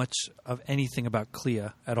didn't know much of anything about Clea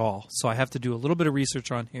at all. So I have to do a little bit of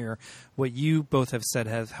research on here. What you both have said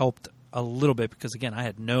has helped a little bit because, again, I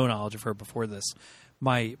had no knowledge of her before this.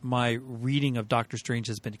 My reading of Doctor Strange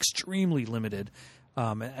has been extremely limited.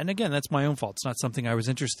 And again, that's my own fault. It's not something I was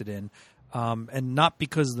interested in. And not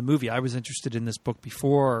because of the movie. I was interested in this book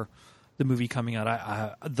before the movie coming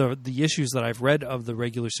out. The issues that I've read of the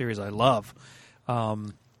regular series I love.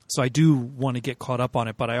 So I do want to get caught up on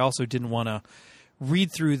it, but I also didn't want to read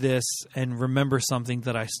through this and remember something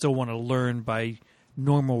that I still want to learn by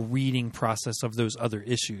normal reading process of those other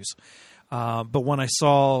issues. But when I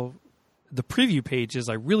saw the preview pages,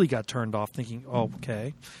 I really got turned off thinking, oh,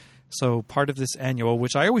 okay. So part of this annual,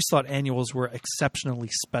 which I always thought annuals were exceptionally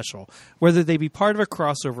special, whether they be part of a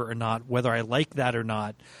crossover or not, whether I like that or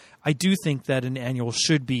not, I do think that an annual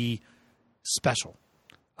should be special.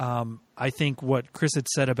 I think what Chris had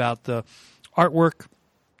said about the artwork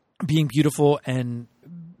being beautiful and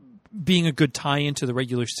being a good tie-in to the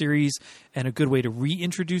regular series and a good way to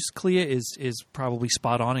reintroduce Clea is probably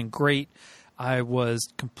spot on and great. I was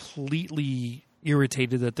completely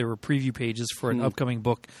irritated that there were preview pages for an upcoming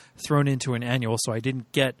book thrown into an annual, so I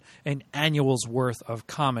didn't get an annual's worth of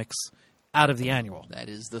comics out of the annual. That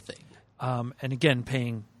is the thing. And again,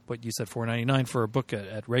 paying what you said, $4.99 for a book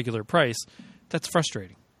at regular price, that's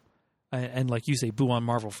frustrating. And like you say, boo on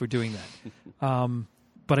Marvel for doing that.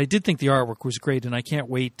 But I did think the artwork was great, and I can't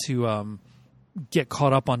wait to get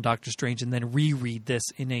caught up on Doctor Strange and then reread this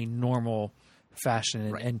in a normal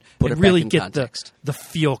fashion and really get the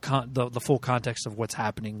feel, the full context of what's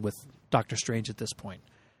happening with Doctor Strange at this point.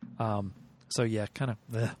 So yeah, kind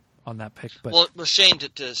of on that pick. But well, Shane,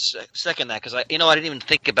 to second that, because I didn't even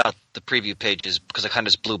think about the preview pages because I kind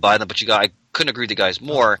of just blew by them. But I couldn't agree with you guys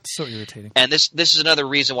more. It's so irritating. And this is another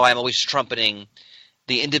reason why I'm always trumpeting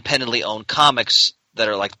the independently owned comics that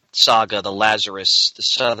are like Saga, the Lazarus, the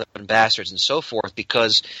Southern Bastards, and so forth,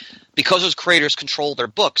 because those creators control their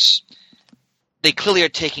books. They clearly are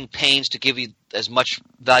taking pains to give you as much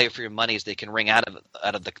value for your money as they can wring out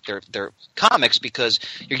of their comics, because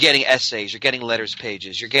you're getting essays, you're getting letters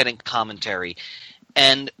pages, you're getting commentary.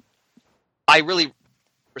 And I really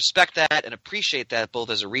respect that and appreciate that both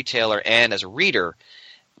as a retailer and as a reader.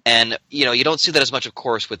 And, you don't see that as much, of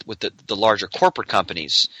course, with the larger corporate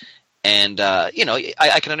companies. And, I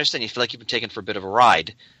can understand you feel like you've been taken for a bit of a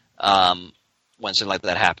ride when something like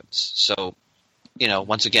that happens. So,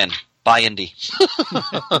 once again, buy indie.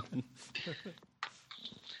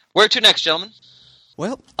 Where to next, gentlemen?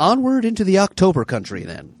 Well, onward into the October country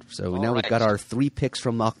then. So now right. We've got our 3 picks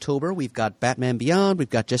from October. We've got Batman Beyond, we've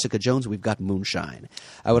got Jessica Jones, we've got Moonshine.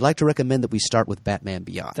 I would like to recommend that we start with Batman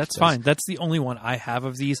Beyond. That's fine. That's the only one I have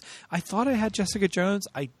of these. I thought I had Jessica Jones.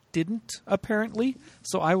 I didn't, apparently.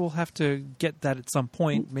 So I will have to get that at some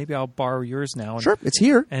point. Maybe I'll borrow yours now. Sure, it's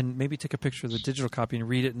here. And maybe take a picture of the digital copy and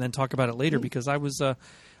read it and then talk about it later, because I was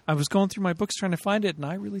going through my books trying to find it, and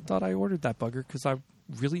I really thought I ordered that bugger because I'm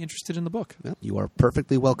really interested in the book. Well, you are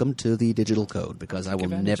perfectly welcome to the digital code, because I will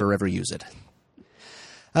never, ever use it.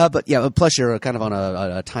 But yeah, plus you're kind of on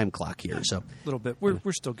a time clock here. So a little bit.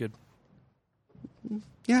 We're still good.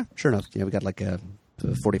 Yeah, sure enough. We got like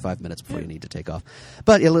 45 minutes before you need to take off.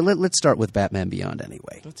 But yeah, let's start with Batman Beyond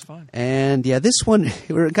anyway. That's fine. And yeah, this one,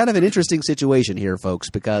 we're in kind of an interesting situation here, folks,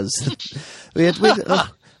 because we had a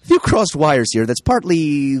few crossed wires here. That's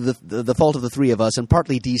partly the fault of the three of us, and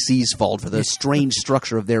partly DC's fault for the strange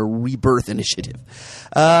structure of their Rebirth initiative.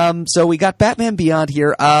 So we got Batman Beyond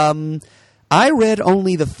here. I read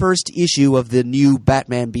only the first issue of the new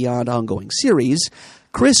Batman Beyond ongoing series.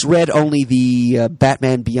 Chris read only the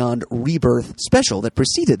Batman Beyond Rebirth special that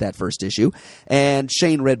preceded that first issue, and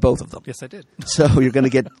Shane read both of them. Yes, I did. So you're going to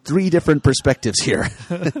get 3 different perspectives here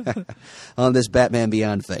on this Batman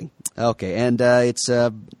Beyond thing. Okay, and it's,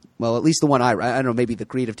 well, at least the one I don't know, maybe the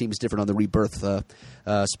creative team is different on the Rebirth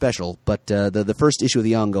special, but the first issue of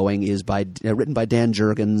the ongoing is written by Dan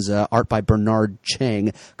Jurgens, art by Bernard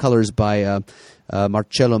Chang, colors by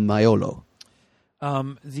Marcello Maiolo.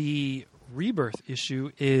 The Rebirth issue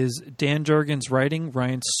is Dan Jurgens writing,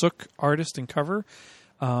 Ryan Sook artist and cover,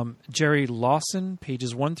 Jerry Lawson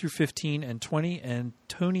pages 1 through 15 and 20, and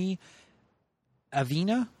Tony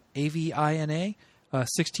Avina, Avina,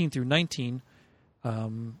 16 through 19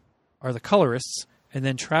 are the colorists, and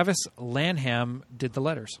then Travis Lanham did the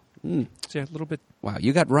letters. So yeah, a little bit. Wow,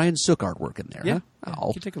 you got Ryan Sook artwork in there, yeah, huh? Yeah. Oh.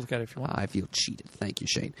 You can take a look at it if you want. I feel cheated. Thank you,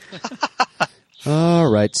 Shane.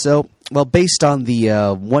 All right. So, well, based on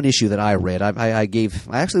the one issue that I read, I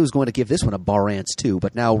actually was going to give this one a Barance too,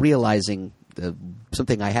 but now realizing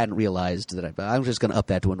something I hadn't realized, that I'm just going to up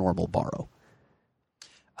that to a normal borrow.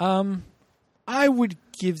 I would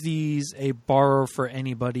give these a borrow for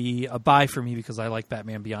anybody, a buy for me because I like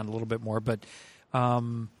Batman Beyond a little bit more. But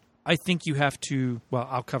I think you have to. Well,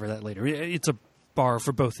 I'll cover that later. It's a borrow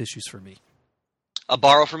for both issues for me. A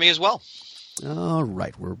borrow for me as well. All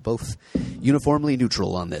right, we're both uniformly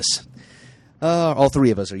neutral on this. All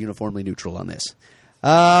three of us are uniformly neutral on this.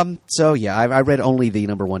 So yeah, I read only the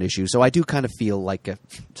number one issue, so I do kind of feel like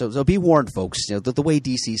so be warned, folks. You know, the way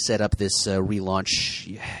DC set up this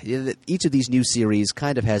relaunch, each of these new series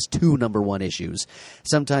kind of has two number one issues.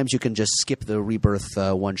 Sometimes you can just skip the Rebirth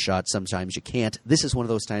one shot. Sometimes you can't. This is one of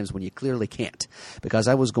those times when you clearly can't, because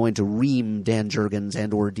I was going to ream Dan Jurgens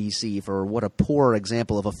and or DC for what a poor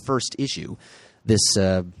example of a first issue this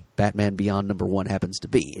Batman Beyond number one happens to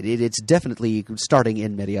be. It's definitely starting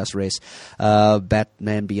in Medias Res.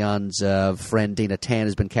 Batman Beyond's friend Dana Tan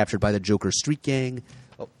has been captured by the Joker street gang.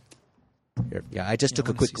 Oh, here. Yeah, I just took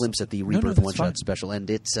a quick glimpse at the Rebirth one-shot special, and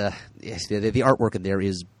it's the artwork in there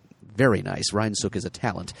is very nice. Ryan Sook is a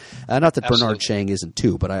talent. Not that Bernard Chang isn't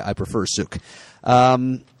too, but I prefer Sook.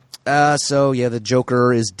 So yeah, the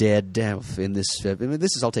Joker is dead in this.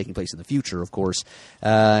 This is all taking place in the future, of course,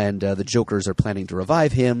 and the Jokers are planning to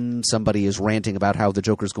revive him. Somebody is ranting about how the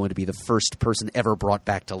Joker is going to be the first person ever brought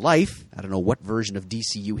back to life. I don't know what version of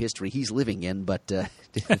DCU history he's living in, but there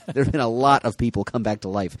have been a lot of people come back to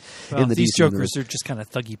life in the these DC Jokers universe. are just kind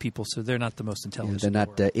of thuggy people, so they're not the most intelligent. They're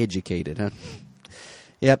not educated, huh?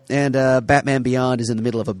 Yep, and Batman Beyond is in the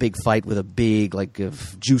middle of a big fight with a big,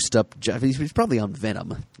 juiced up. He's probably on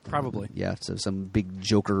Venom. Probably. Yeah, so some big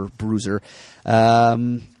Joker bruiser.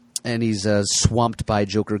 And he's swamped by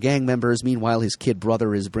Joker gang members. Meanwhile, his kid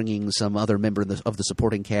brother is bringing some other member of the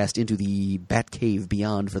supporting cast into the Batcave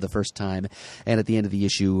Beyond for the first time. And at the end of the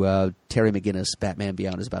issue, Terry McGinnis, Batman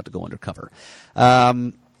Beyond, is about to go undercover.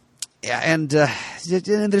 Yeah, and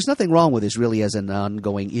there's nothing wrong with this really as an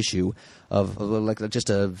ongoing issue of just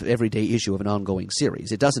a everyday issue of an ongoing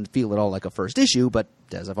series. It doesn't feel at all like a first issue, but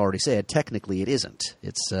as I've already said, technically it isn't.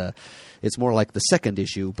 It's more like the second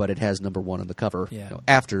issue, but it has number one on the cover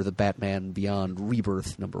after the Batman Beyond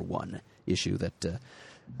Rebirth number one issue that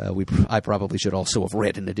I probably should also have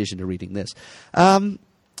read in addition to reading this.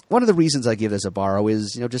 One of the reasons I give this a borrow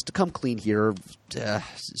is, just to come clean here,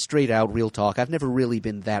 straight out, real talk. I've never really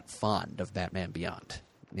been that fond of Batman Beyond.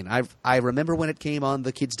 I mean, I remember when it came on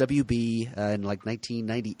the Kids WB in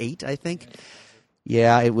 1998, I think.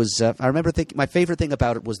 Yeah, it was. I remember thinking my favorite thing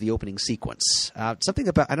about it was the opening sequence. Something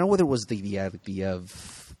about I don't know whether it was the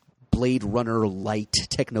Blade Runner light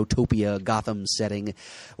Technotopia Gotham setting,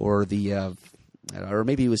 or or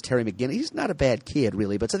maybe it was Terry McGinnis. He's not a bad kid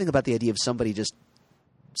really, but something about the idea of somebody just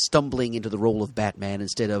stumbling into the role of Batman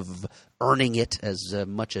instead of earning it as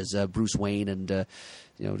much as Bruce Wayne and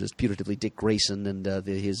just putatively Dick Grayson and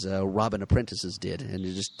his Robin apprentices did, and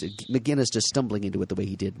McGinnis just stumbling into it the way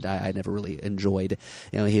he did. I never really enjoyed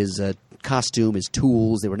his costume, his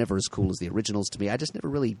tools. They were never as cool as the originals to me. I just never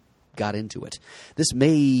really got into it. This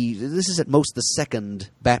is at most the second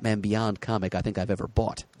Batman Beyond comic I think I've ever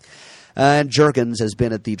bought. And Jurgens has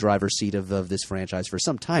been at the driver's seat of this franchise for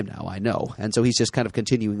some time now, I know. And so he's just kind of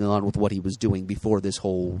continuing on with what he was doing before this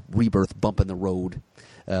whole Rebirth bump in the road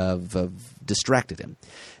distracted him.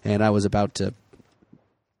 And I was about to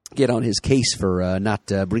get on his case for not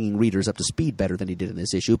bringing readers up to speed better than he did in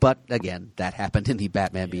this issue. But, again, that happened in the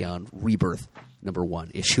Batman Beyond Rebirth number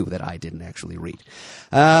one issue that I didn't actually read.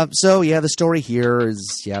 The story here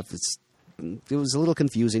is, it was a little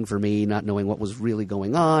confusing for me, not knowing what was really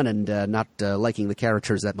going on and not liking the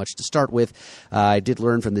characters that much to start with. I did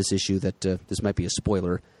learn from this issue that this might be a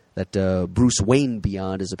spoiler, that Bruce Wayne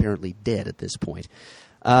Beyond is apparently dead at this point.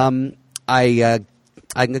 I'm going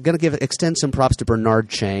to extend some props to Bernard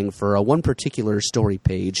Chang for one particular story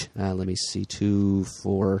page. Let me see, 2,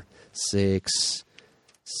 4, 6,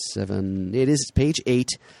 7. It is page 8.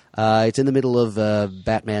 It's in the middle of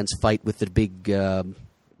Batman's fight with the big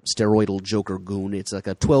steroidal Joker goon. It's like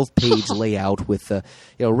a 12-page layout with a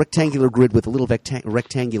rectangular grid with a little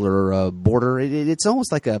rectangular border. It's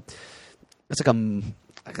almost like a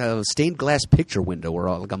stained glass picture window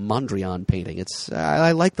or like a Mondrian painting.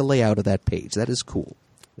 I like the layout of that page. That is cool.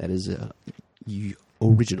 That is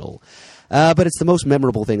original. But it's the most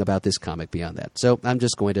memorable thing about this comic beyond that. So I'm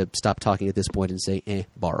just going to stop talking at this point and say,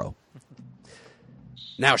 borrow.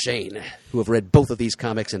 Now, Shane, who have read both of these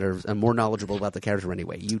comics and are more knowledgeable about the character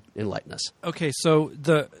anyway, you enlighten us. Okay, so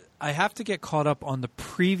I have to get caught up on the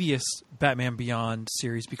previous Batman Beyond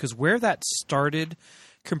series because where that started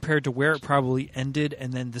compared to where it probably ended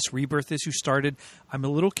and then this Rebirth issue started, I'm a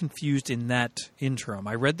little confused in that interim.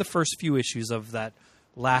 I read the first few issues of that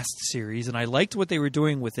last series, and I liked what they were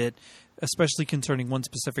doing with it, especially concerning one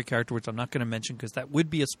specific character, which I'm not going to mention because that would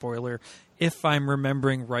be a spoiler if I'm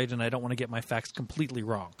remembering right, and I don't want to get my facts completely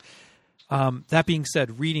wrong. That being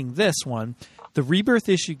said, reading this one, the Rebirth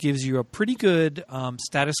issue gives you a pretty good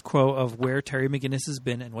status quo of where Terry McGinnis has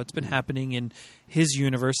been and what's been happening in his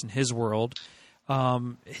universe and his world.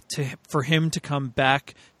 For him to come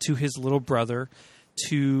back to his little brother,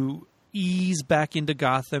 to ease back into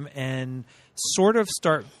Gotham and sort of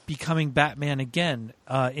start becoming Batman again.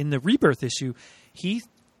 In the Rebirth issue, he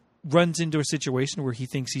runs into a situation where he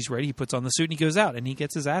thinks he's ready. He puts on the suit and he goes out and he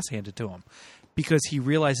gets his ass handed to him because he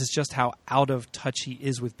realizes just how out of touch he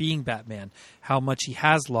is with being Batman, how much he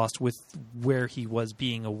has lost with where he was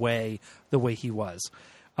being away the way he was.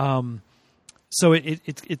 So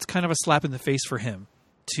it's kind of a slap in the face for him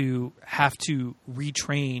to have to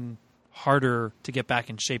retrain harder to get back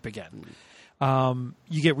in shape again.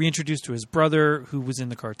 You get reintroduced to his brother, who was in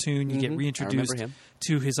the cartoon. You get reintroduced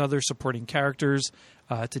to his other supporting characters,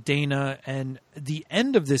 to Dana. And the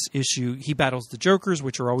end of this issue, he battles the Jokers,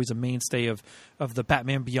 which are always a mainstay of the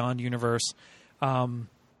Batman Beyond universe. The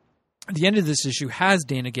end of this issue has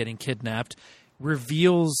Dana getting kidnapped,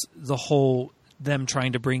 reveals the whole them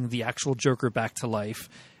trying to bring the actual Joker back to life,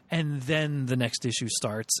 and then the next issue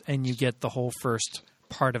starts, and you get the whole first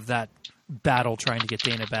part of that battle trying to get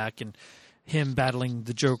Dana back, and him battling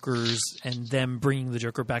the Jokers and them bringing the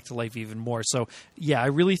Joker back to life even more. So, yeah, I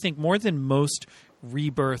really think more than most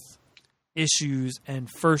Rebirth issues and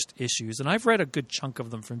first issues, and I've read a good chunk of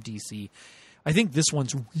them from DC, I think this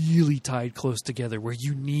one's really tied close together where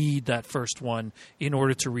you need that first one in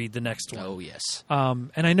order to read the next one. Oh, yes.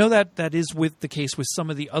 And I know that is with the case with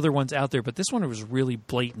some of the other ones out there, but this one was really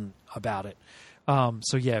blatant about it.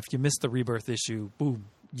 So, yeah, if you missed the Rebirth issue, boom,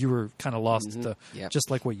 you were kind of lost,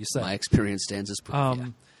 just like what you said. My experience stands as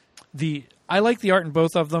proof. I like the art in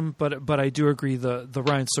both of them, but I do agree the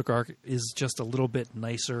Ryan Sook arc is just a little bit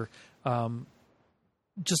nicer,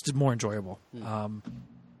 just more enjoyable.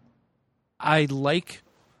 I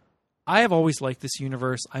have always liked this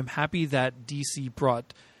universe. I'm happy that DC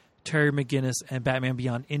brought Terry McGinnis and Batman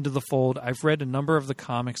Beyond into the fold. I've read a number of the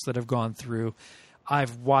comics that have gone through.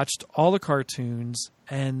 I've watched all the cartoons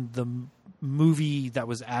and the movie that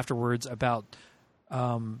was afterwards about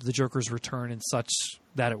the Joker's return and such,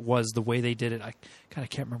 that it was the way they did it. I kind of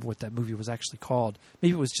can't remember what that movie was actually called.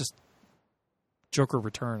 Maybe it was just Joker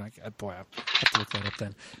Return. I have to look that up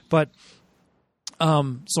then. But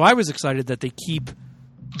so I was excited that they keep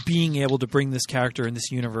being able to bring this character in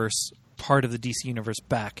this universe, part of the DC universe,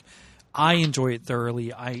 back. I enjoy it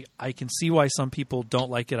thoroughly. I can see why some people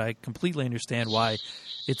don't like it. I completely understand why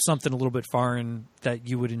it's something a little bit foreign that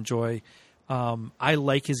you would enjoy. I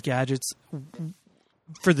like his gadgets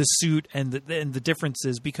for the suit and the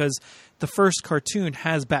differences, because the first cartoon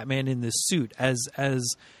has Batman in this suit. As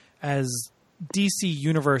DC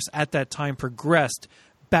Universe at that time progressed,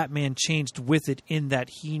 Batman changed with it in that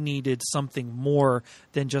he needed something more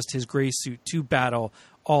than just his gray suit to battle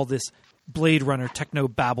all this Blade Runner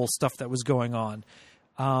techno-babble stuff that was going on.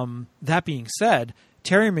 That being said,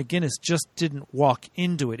 Terry McGinnis just didn't walk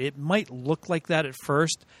into it. It might look like that at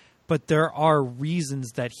first, but there are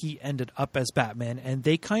reasons that he ended up as Batman, and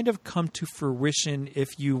they kind of come to fruition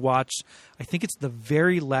if you watch, I think it's the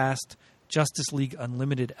very last Justice League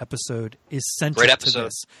Unlimited episode is central to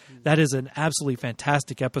this. That is an absolutely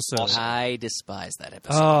fantastic episode. Awesome. I despise that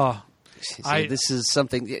episode. Oh, this is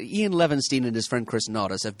something Ian Levinstein and his friend Chris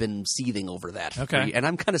Nautis have been seething over that. Okay. And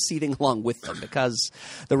I'm kind of seething along with them because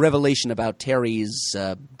the revelation about Terry's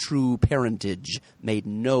true parentage made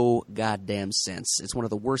no goddamn sense. It's one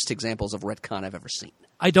of the worst examples of retcon I've ever seen.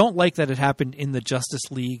 I don't like that it happened in the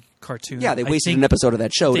Justice League cartoon. Yeah, they wasted an episode of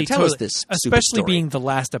that show to tell us this stupid especially story. Being the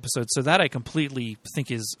last episode. So that I completely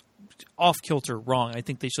think is off-kilter wrong. I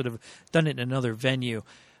think they should have done it in another venue.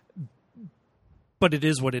 But it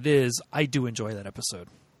is what it is. I do enjoy that episode.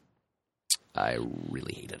 I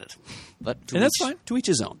really hated it. But that's fine. To each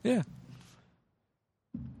his own. Yeah.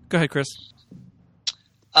 Go ahead, Chris.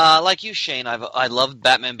 Like you, Shane, I loved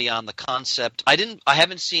Batman Beyond, the concept. I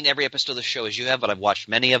haven't seen every episode of the show as you have, but I've watched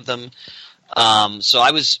many of them. So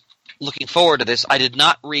I was looking forward to this. I did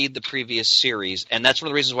not read the previous series, and that's one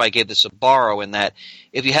of the reasons why I gave this a borrow, in that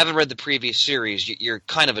if you haven't read the previous series, you're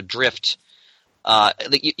kind of adrift.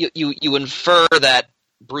 You infer that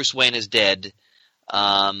Bruce Wayne is dead,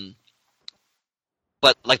 but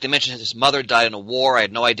like they mentioned, his mother died in a war. I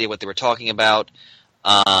had no idea what they were talking about,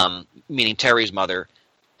 meaning Terry's mother.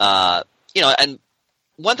 And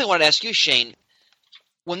one thing I wanted to ask you, Shane,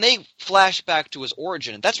 when they flash back to his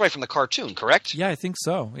origin, that's right from the cartoon, correct? Yeah, I think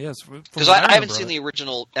so. Yes, Because I haven't seen the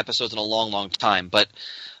original episodes in a long, long time, but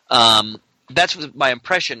that's my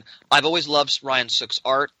impression. I've always loved Ryan Sook's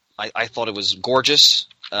art. I thought it was gorgeous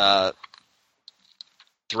throughout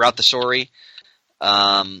the story.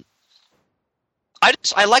 I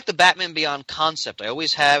like the Batman Beyond concept. I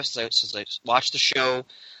always have since I watched the show.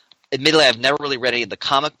 Admittedly, I've never really read any of the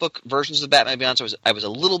comic book versions of Batman Beyond, so I was a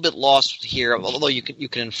little bit lost here. Although you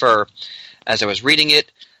can infer as I was reading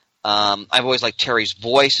it. I've always liked Terry's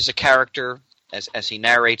voice as a character as he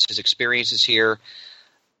narrates his experiences here.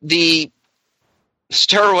 The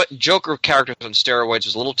Joker character on steroids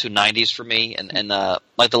was a little too 90s for me, and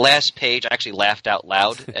like the last page, I actually laughed out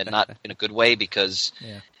loud, and not in a good way because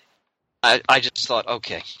I just thought,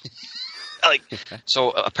 okay. So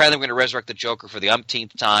apparently we're going to resurrect the Joker for the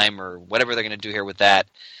umpteenth time, or whatever they're going to do here with that.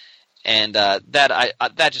 And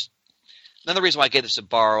that just another reason why I gave this a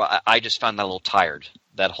borrow. I just found that a little tired.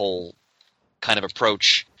 That whole kind of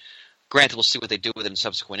approach. Granted, we'll see what they do with it in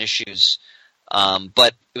subsequent issues.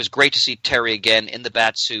 But it was great to see Terry again in the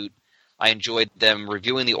Batsuit. I enjoyed them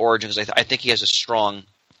reviewing the origins. I think he has a strong,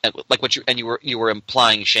 like what you were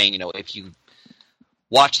implying, Shane. If you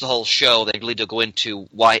watch the whole show, they really do go into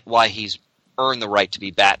why he's earned the right to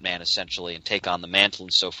be Batman, essentially, and take on the mantle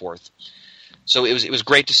and so forth. So it was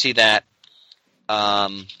great to see that. I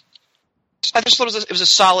just thought it was a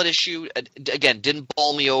solid issue. Again, didn't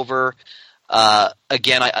bowl me over.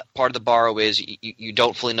 Again, part of the borrow is you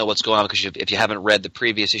don't fully know what's going on because if you haven't read the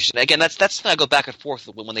previous issues. And again, that's I go back and forth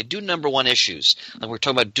when they do #1 issues. Like we were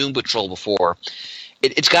talking about Doom Patrol before.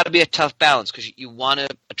 It's got to be a tough balance because you want to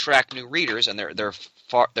attract new readers, and there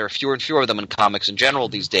are fewer and fewer of them in comics in general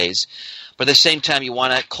these days. But at the same time, you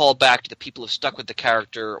want to call back to the people who've stuck with the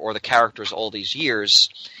character or the characters all these years.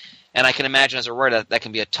 And I can imagine as a writer that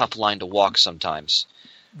can be a tough line to walk sometimes.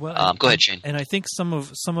 Well, go ahead, Shane. And I think some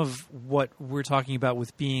of what we're talking about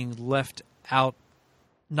with being left out,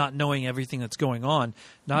 not knowing everything that's going on,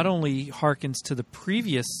 not only harkens to the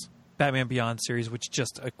previous Batman Beyond series, which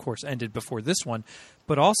just, of course, ended before this one,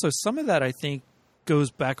 but also some of that, I think, goes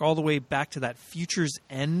back all the way back to that Future's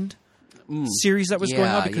End series that was going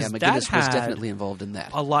on, because that was definitely involved in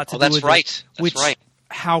that. A lot to do with right. Which, that's right.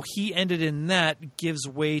 How he ended in that gives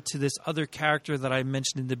way to this other character that I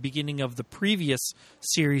mentioned in the beginning of the previous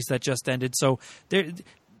series that just ended. So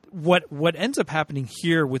what ends up happening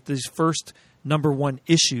here with these first #1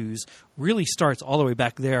 issues really starts all the way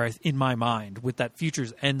back there in my mind with that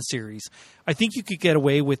Future's End series. I think you could get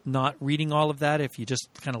away with not reading all of that if you just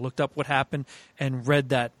kind of looked up what happened and read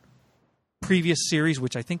that previous series,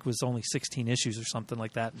 which I think was only 16 issues or something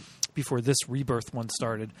like that before this Rebirth one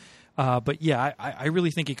started. But yeah, I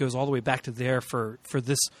really think it goes all the way back to there for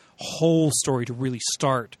this whole story to really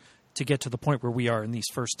start to get to the point where we are in these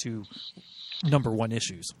first two #1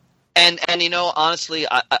 issues. And honestly,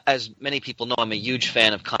 as many people know, I'm a huge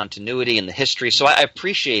fan of continuity and the history, so I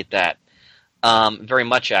appreciate that very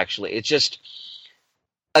much, actually. It's just,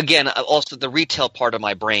 again, also the retail part of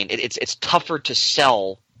my brain, it's tougher to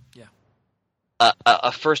sell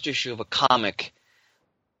a first issue of a comic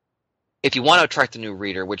if you want to attract a new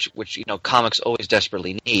reader, which comics always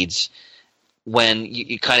desperately needs, when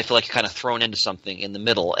you kind of feel like you're kind of thrown into something in the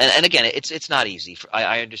middle. And again, it's not easy.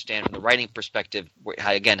 I understand from the writing perspective,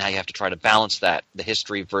 how you have to try to balance that, the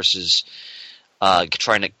history versus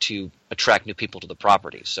trying to attract new people to the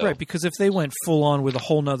property. So. Right, because if they went full on with a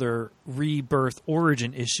whole nother Rebirth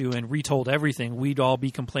origin issue and retold everything, we'd all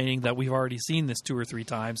be complaining that we've already seen this 2 or 3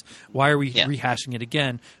 times. Why are we rehashing it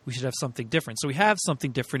again? We should have something different. So we have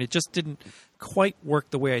something different. It just didn't quite work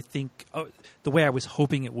the way I was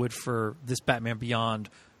hoping it would for this Batman Beyond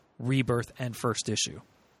Rebirth and first issue.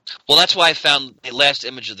 Well, that's why I found the last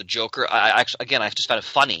image of the Joker. I just found it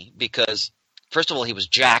funny because, first of all, he was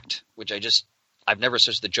jacked, which I've never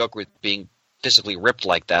associated the Joker with being physically ripped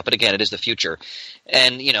like that. But again, it is the future,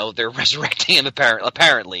 and they're resurrecting him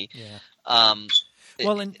apparently. Yeah.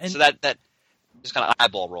 So that is kind of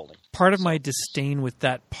eyeball rolling. Part of my disdain with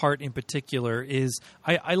that part in particular is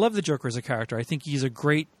I love the Joker as a character. I think he's a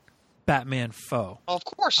great Batman foe. Oh, of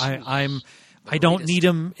course. I don't need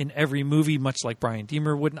him in every movie, much like Bryan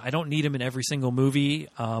Deemer wouldn't. I don't need him in every single movie,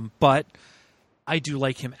 but I do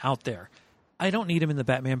like him out there. I don't need him in the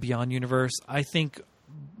Batman Beyond universe. I think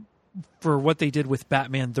for what they did with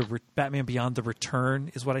Batman Beyond: The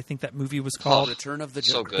Return is what I think that movie was called. Return of the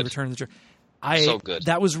Joker. So good. The Return of the Joker. So good.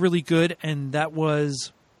 That was really good, and that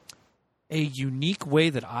was a unique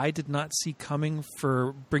way that I did not see coming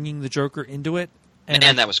for bringing the Joker into it.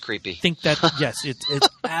 And that was creepy. I think that, yes, it's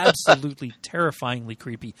absolutely terrifyingly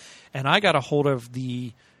creepy. And I got a hold of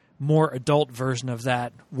the more adult version of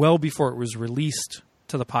that well before it was released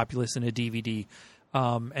to the populace in a DVD.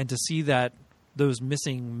 And to see that those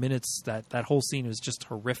missing minutes, that whole scene was just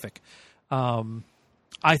horrific.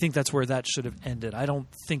 I think that's where that should have ended. I don't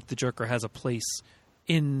think the Joker has a place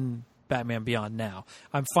in Batman Beyond now.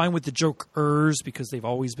 I'm fine with the Jokers because they've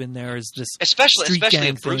always been there as this especially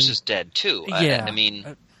gang if Bruce thing. is dead too. Yeah, I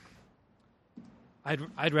mean,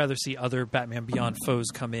 I'd rather see other Batman Beyond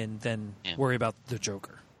foes come in than worry about the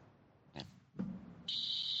Joker.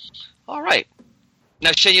 All right.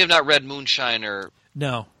 Now, Shane, you have not read Moonshine or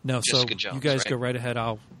No. Jessica So Jones, you guys right? go right ahead.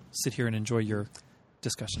 I'll sit here and enjoy your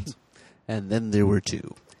discussions. And then there were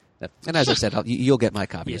two. And as I said, you'll get my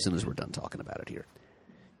copy as Yeah. soon as we're done talking about it here.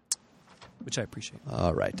 Which I appreciate.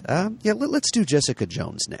 All right. Let's do Jessica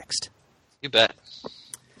Jones next. You bet.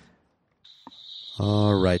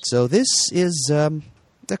 All right. So this is...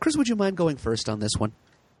 Chris, would you mind going first on this one?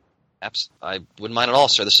 I wouldn't mind at all,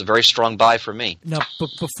 sir. This is a very strong buy for me. Now, but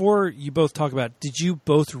before you both talk about it, did you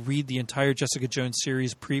both read the entire Jessica Jones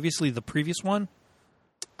series previously, the previous one?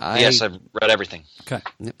 Yes, I've read everything. Okay.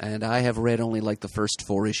 And I have read only like the first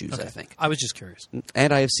 4 issues, I think. I was just curious.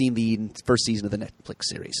 And I have seen the first season of the Netflix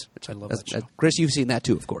series. Which I love that show. Chris, you've seen that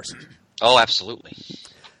too, of course. Oh, absolutely.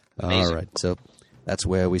 Amazing. All right. So that's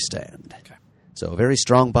where we stand. Okay. So a very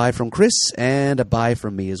strong buy from Chris and a buy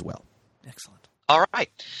from me as well. Excellent. All right.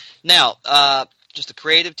 Now, just the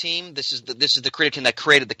creative team. This is the creative team that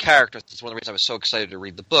created the character. That's one of the reasons I was so excited to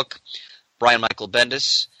read the book. Brian Michael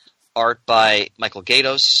Bendis, art by Michael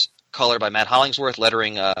Gaydos, color by Matt Hollingsworth,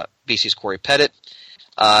 lettering BC's Corey Pettit,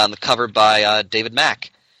 on the cover by David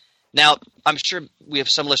Mack. Now, I'm sure we have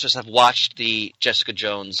some listeners that have watched the Jessica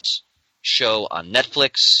Jones show on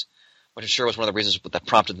Netflix, which I'm sure was one of the reasons that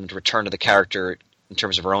prompted them to return to the character in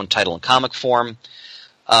terms of her own title and comic form.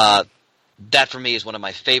 That, for me, is one of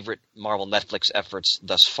my favorite Marvel Netflix efforts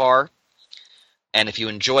thus far. And if you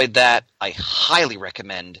enjoyed that, I highly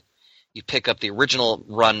recommend you pick up the original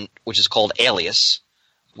run, which is called Alias,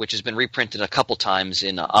 which has been reprinted a couple times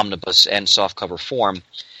in omnibus and softcover form,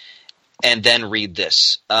 and then read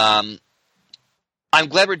this. I'm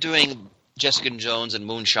glad we're doing Jessica Jones and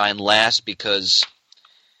Moonshine last, because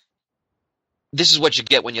this is what you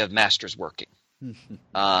get when you have masters working.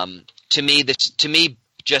 To me,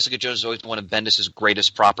 Jessica Jones is always one of Bendis'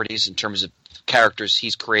 greatest properties in terms of characters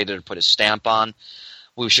he's created and put his stamp on.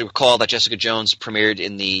 We should recall that Jessica Jones premiered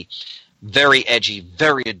in the very edgy,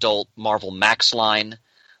 very adult Marvel Max line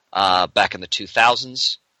back in the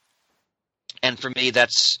 2000s. And for me,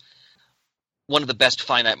 that's one of the best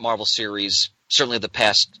finite Marvel series, certainly the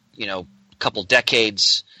past couple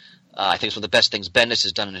decades. I think it's one of the best things Bendis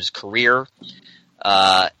has done in his career.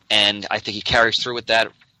 And I think he carries through with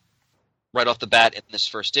that right off the bat in this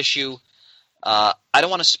first issue. I don't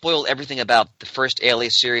want to spoil everything about the first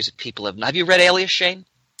Alias series that people have. Have you read Alias, Shane?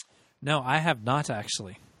 No, I have not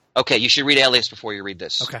actually. Okay, you should read Alias before you read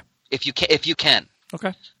this. Okay. If you can.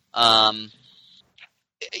 Okay.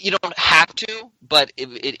 You don't have to, but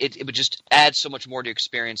it would just add so much more to your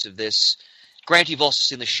experience of this. Granted, you've also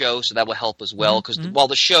seen the show, so that will help as well, because while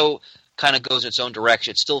the show kind of goes its own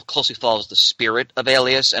direction, it still closely follows the spirit of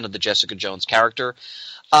Alias and of the Jessica Jones character.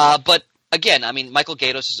 But again, I mean, Michael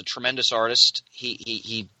Gaydos is a tremendous artist.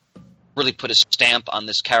 He really put his stamp on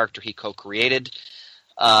this character he co-created.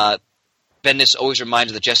 Bendis always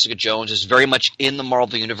reminded that Jessica Jones is very much in the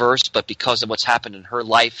Marvel Universe, but because of what's happened in her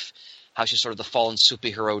life, how she's sort of the fallen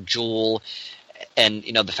superhero jewel, and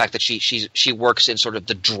the fact that she works in sort of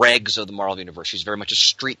the dregs of the Marvel Universe. She's very much a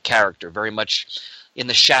street character, very much in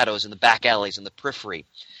the shadows, in the back alleys, in the periphery.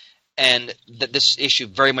 And that this issue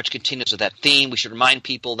very much continues with that theme. We should remind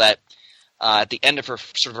people that at the end of her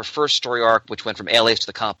first story arc, which went from Alias to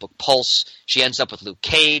the comic book Pulse, she ends up with Luke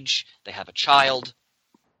Cage. They have a child,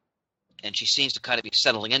 and she seems to kind of be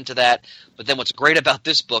settling into that. But then what's great about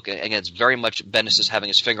this book, and again, it's very much Bendis is having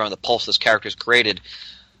his finger on the pulse this character has created,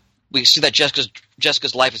 we see that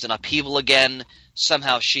Jessica's life is in upheaval again.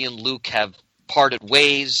 Somehow she and Luke have parted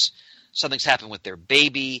ways. Something's happened with their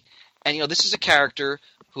baby. And, this is a character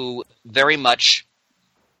who very much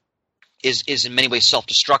is in many ways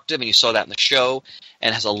self-destructive, and you saw that in the show,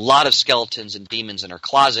 and has a lot of skeletons and demons in her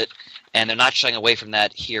closet, and they're not shying away from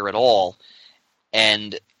that here at all.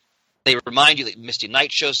 And they remind you that Misty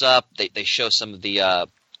Knight shows up. They show some of the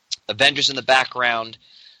Avengers in the background.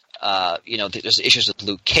 There's issues with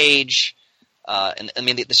Luke Cage. And I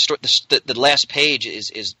mean, the last page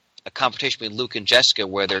is a confrontation between Luke and Jessica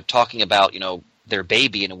where they're talking about, their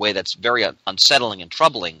baby in a way that's very unsettling and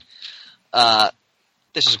troubling.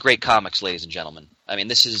 This is great comics, ladies and gentlemen. I mean,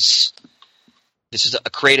 this is this is a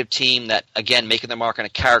creative team that, again, making their mark on a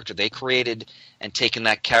character they created and taking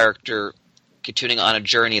that character, continuing on a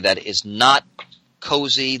journey that is not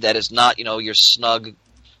cozy, that is not, your snug,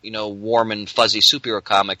 warm and fuzzy superhero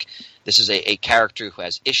comic. This is a character who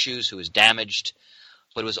has issues, who is damaged,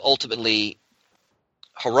 but was ultimately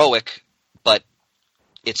heroic, but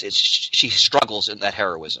she struggles in that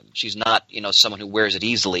heroism. She's not, someone who wears it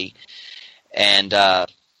easily. And I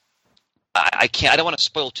don't want to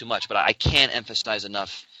spoil too much, but I can't emphasize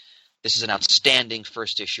enough. This is an outstanding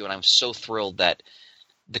first issue, and I'm so thrilled that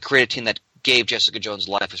the creative team that gave Jessica Jones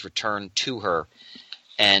life has returned to her.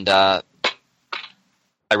 And I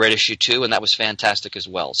read issue 2, and that was fantastic as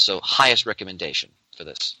well. So highest recommendation for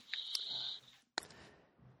this.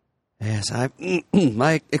 Yes,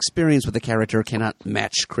 my experience with the character cannot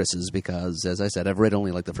match Chris's because, as I said, I've read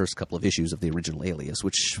only like the first couple of issues of the original Alias,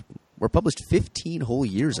 which were published 15 whole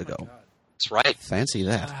years ago. That's right. Fancy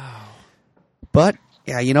that. Wow. But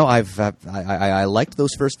yeah, I liked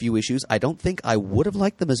those first few issues. I don't think I would have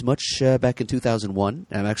liked them as much back in 2001.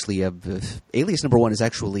 I'm actually Alias #1 is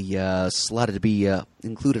actually slotted to be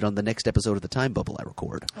included on the next episode of the Time Bubble I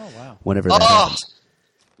record. Oh wow! Whenever that happens.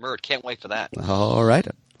 Murd, can't wait for that. All right.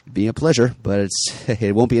 Be a pleasure, but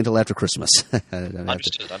it won't be until after Christmas.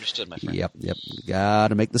 Understood, my friend. Yep. Got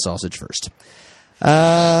to make the sausage first.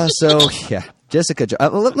 So, yeah. Jessica,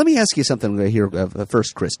 let me ask you something here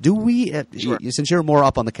first, Chris. Do we, Sure. Since you're more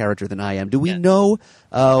up on the character than I am, do we know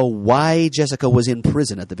why Jessica was in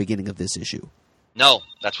prison at the beginning of this issue? No,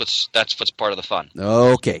 that's what's part of the fun.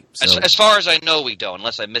 Okay. So, As far as I know, we don't,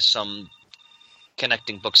 unless I missed some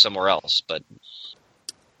connecting book somewhere else. But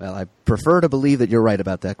well, I prefer to believe that you're right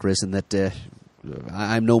about that, Chris, and that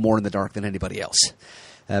I'm no more in the dark than anybody else.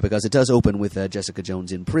 Because it does open with Jessica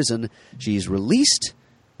Jones in prison. She's released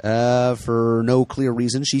for no clear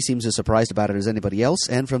reason. She seems as surprised about it as anybody else.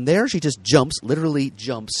 And from there, she just literally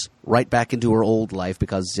jumps right back into her old life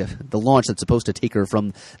because the launch that's supposed to take her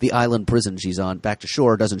from the island prison she's on back to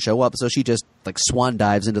shore doesn't show up. So she just swan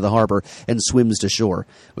dives into the harbor and swims to shore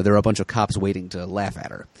where there are a bunch of cops waiting to laugh at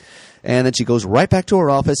her. And then she goes right back to her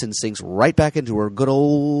office and sinks right back into her good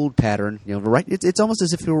old pattern. Right? It's almost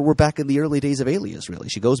as if we're back in the early days of Alias. Really,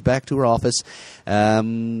 she goes back to her office.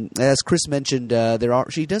 As Chris mentioned,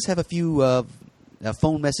 she does have a few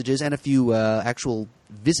phone messages and a few actual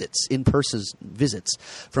visits, in-person visits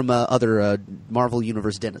from other Marvel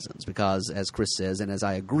Universe denizens. Because, as Chris says, and as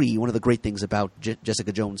I agree, one of the great things about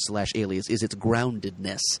Jessica Jones / Alias is its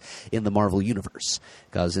groundedness in the Marvel Universe.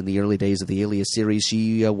 Because in the early days of the Alias series,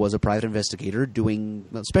 she was a private investigator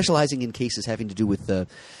specializing in cases having to do with the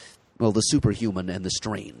superhuman and the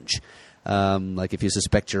strange. Like if you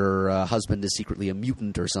suspect your husband is secretly a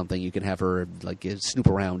mutant or something, you can have her snoop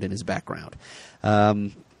around in his background.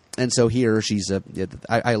 And so here she's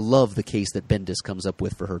I love the case that Bendis comes up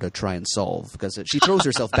with for her to try and solve because she throws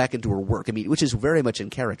herself back into her work. I mean, which is very much in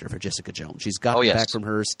character for Jessica Jones. She's gotten back from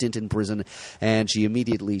her stint in prison, and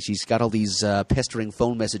she's got all these pestering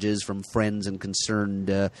phone messages from friends and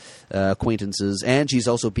concerned acquaintances, and she's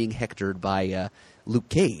also being hectored by Luke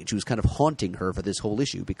Cage, who's kind of haunting her for this whole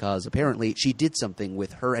issue because apparently she did something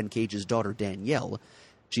with her and Cage's daughter Danielle.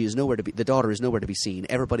 She is nowhere to be. The daughter is nowhere to be seen.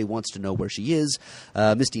 Everybody wants to know where she is.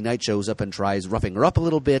 Misty Knight shows up and tries roughing her up a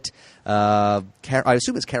little bit. I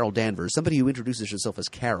assume it's Carol Danvers. Somebody who introduces herself as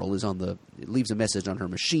Carol leaves a message on her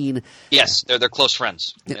machine. Yes, they're close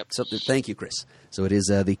friends. Yep. So, thank you, Chris. So it is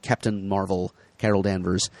the Captain Marvel, Carol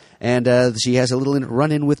Danvers, and she has a little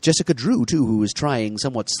run-in with Jessica Drew too, who is trying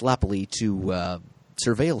somewhat sloppily to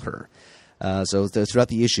surveil her. So throughout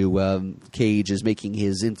the issue, Cage is making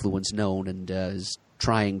his influence known and is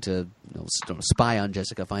trying to spy on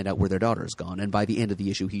Jessica, find out where their daughter has gone, and by the end of the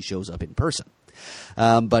issue, he shows up in person.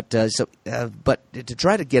 But to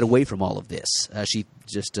try to get away from all of this, she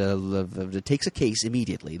just takes a case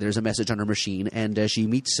immediately. There's a message on her machine, and she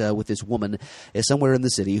meets with this woman somewhere in the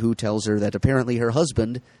city who tells her that apparently her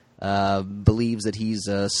husband believes that he's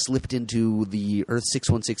slipped into the Earth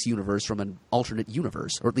 616 universe from an alternate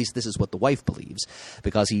universe, or at least this is what the wife believes,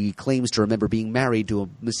 because he claims to remember being married to a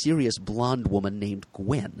mysterious blonde woman named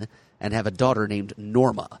Gwen and have a daughter named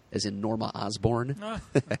Norma, as in Norma Osborn.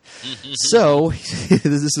 So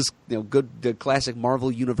this is good classic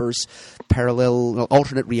Marvel Universe parallel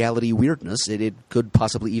alternate reality weirdness. It could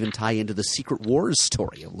possibly even tie into the Secret Wars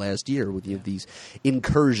story of last year with these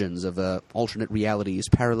incursions of alternate realities,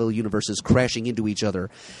 parallel universes crashing into each other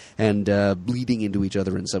and bleeding into each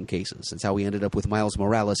other in some cases. That's how we ended up with Miles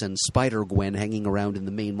Morales and Spider-Gwen hanging around in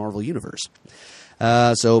the main Marvel Universe.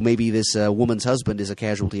 So maybe this woman's husband is a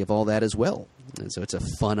casualty of all that as well. And so it's a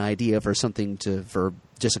fun idea for for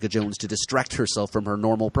Jessica Jones to distract herself from her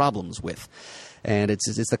normal problems with. And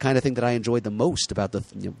it's the kind of thing that I enjoyed the most about the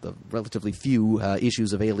relatively few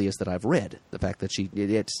issues of Alias that I've read. The fact that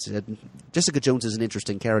Jessica Jones is an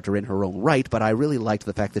interesting character in her own right, but I really liked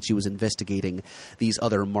the fact that she was investigating these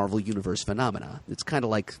other Marvel Universe phenomena. It's kind of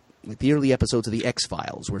like the early episodes of the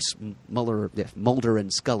X-Files, where Mulder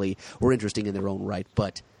and Scully were interesting in their own right,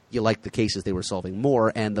 but you liked the cases they were solving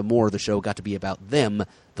more, and the more the show got to be about them,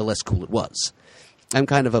 the less cool it was. I'm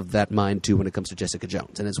kind of that mind, too, when it comes to Jessica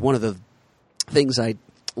Jones, and it's one of the things I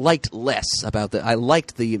liked less about I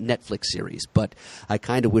liked the Netflix series, but I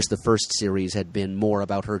kind of wish the first series had been more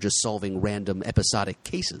about her just solving random episodic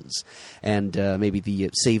cases, and maybe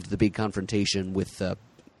saved the big confrontation with the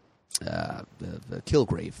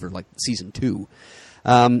Kilgrave for like season 2.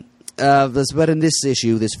 But in this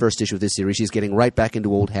first issue of this series, she's getting right back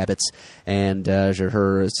into old habits, and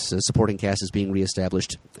her supporting cast is being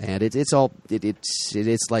reestablished, and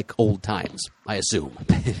it's like old times, I assume.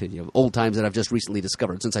 Old times that I've just recently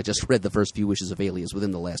discovered since I just read the first few issues of Alias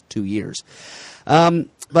within the last 2 years.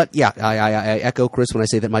 But yeah, I echo Chris when I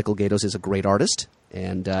say that Michael Gaydos is a great artist.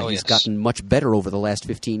 And he's gotten much better over the last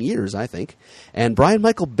 15 years, I think. And Brian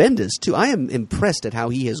Michael Bendis, too. I am impressed at how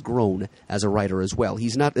he has grown as a writer as well.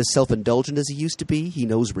 He's not as self-indulgent as he used to be. He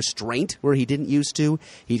knows restraint where he didn't used to.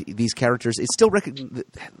 These characters,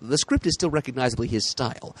 the script is still recognizably his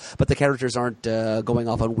style, but the characters aren't going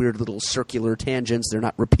off on weird little circular tangents. They're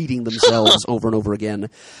not repeating themselves over and over again.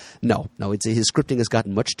 No, his scripting has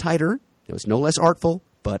gotten much tighter. It's no less artful,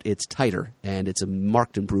 but it's tighter, and it's a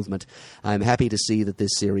marked improvement. I'm happy to see that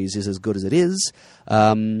this series is as good as it is.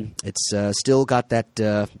 It's still got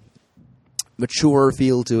that mature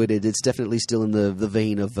feel to it. It's definitely still in the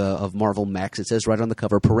vein of Marvel Max. It says right on the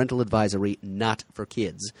cover, parental advisory, not for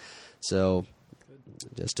kids. So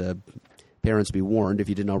just parents be warned, if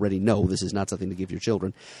you didn't already know, this is not something to give your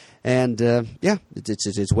children. And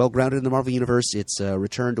it's well grounded in the Marvel Universe. It's a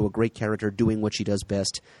return to a great character doing what she does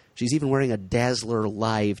best. She's even wearing a Dazzler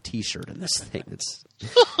Live T-shirt in this thing.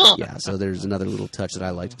 So there's another little touch that I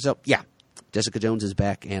liked. So yeah, Jessica Jones is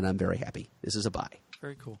back, and I'm very happy. This is a buy.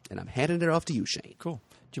 Very cool. And I'm handing it off to you, Shane. Cool.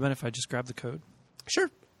 Do you mind if I just grab the code? Sure.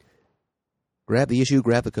 Grab the issue,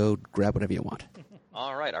 grab the code, grab whatever you want.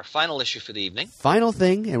 All right, our final issue for the evening. Final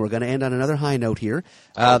thing, and we're going to end on another high note here.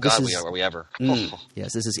 Are we ever?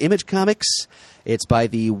 Yes, this is Image Comics. It's by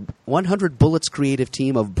the 100 Bullets creative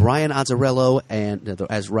team of Brian Azzarello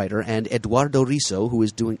as writer, and Eduardo Risso, who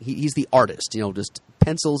is he's the artist. Just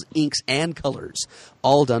pencils, inks, and colors,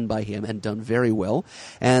 all done by him and done very well.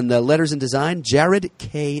 And the letters and design, Jared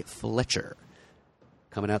K. Fletcher.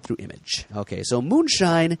 Coming out through Image. Okay, so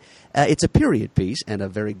Moonshine, it's a period piece and a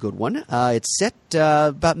very good one. It's set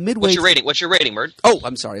about midway. What's your rating, Mert? Oh,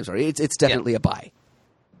 I'm sorry. It's definitely a buy.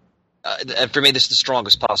 For me, this is the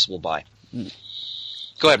strongest possible buy.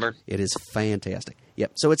 Go ahead, Mert. It is fantastic.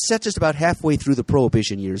 Yep. So it's set just about halfway through the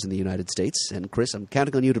Prohibition years in the United States. And Chris, I'm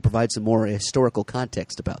counting on you to provide some more historical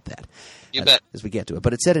context about that. You bet. As we get to it.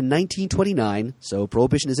 But it's set in 1929, so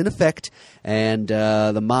Prohibition is in effect, and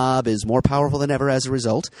the mob is more powerful than ever as a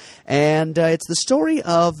result. And it's the story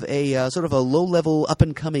of a sort of a low-level,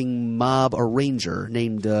 up-and-coming mob arranger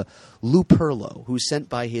named Lou Perlo, who's sent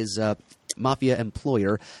by his mafia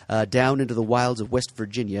employer down into the wilds of West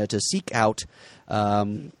Virginia to seek out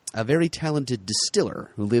a very talented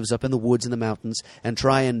distiller who lives up in the woods in the mountains and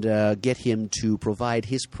try and get him to provide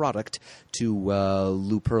his product to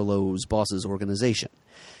Lou Perlo's boss's organization.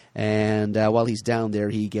 And while he's down there,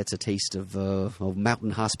 he gets a taste of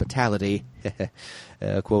mountain hospitality,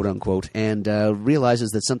 quote unquote, and realizes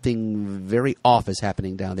that something very off is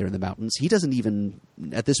happening down there in the mountains. He doesn't even,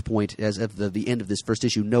 at this point, as of the end of this first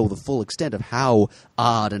issue, know the full extent of how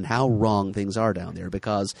odd and how wrong things are down there,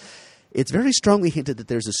 because it's very strongly hinted that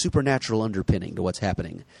there's a supernatural underpinning to what's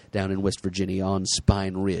happening down in West Virginia on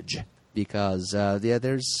Spine Ridge, because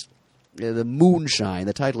there's the Moonshine.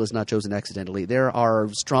 The title is not chosen accidentally. There are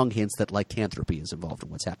strong hints that lycanthropy is involved in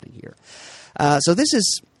what's happening here. So this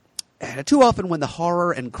is too often when the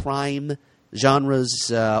horror and crime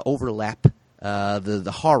genres overlap.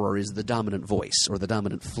 The horror is the dominant voice or the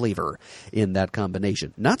dominant flavor in that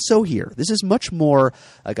combination. Not so here. This is much more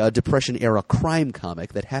like a Depression-era crime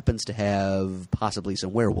comic that happens to have possibly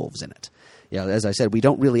some werewolves in it. As I said, we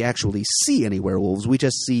don't really actually see any werewolves. We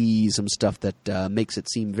just see some stuff that makes it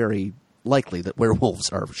seem very likely that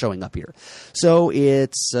werewolves are showing up here. So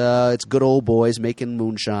it's good old boys making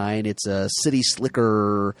moonshine. It's a city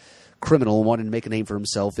slicker criminal wanting to make a name for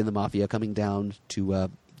himself in the mafia coming down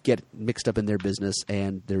to get mixed up in their business,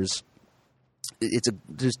 and there's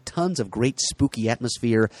tons of great spooky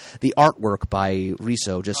atmosphere. The artwork by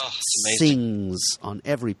Risso just sings on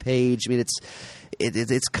every page. I mean,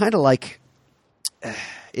 it's kind of like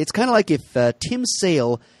it's kind of like if Tim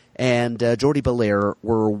Sale and Jordi Belair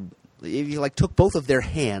were. If you took both of their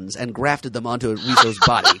hands and grafted them onto Rizzo's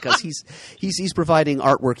body, because he's providing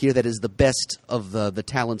artwork here that is the best of the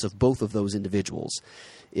talents of both of those individuals.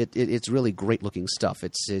 It's really great looking stuff.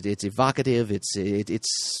 It's evocative.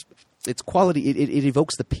 It's quality. It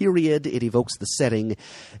evokes the period. It evokes the setting.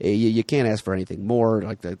 You can't ask for anything more.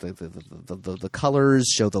 Like the colors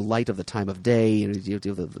show the light of the time of day.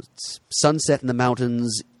 The sunset in the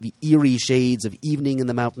mountains, the eerie shades of evening in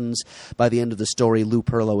the mountains. By the end of the story, Lou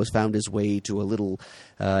Perlo has found his way to a little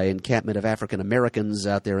encampment of African Americans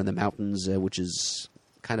out there in the mountains, which is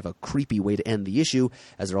kind of a creepy way to end the issue,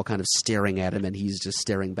 as they're all kind of staring at him, and he's just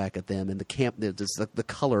staring back at them. And the camp, the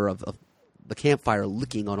color of the campfire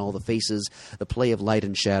licking on all the faces, the play of light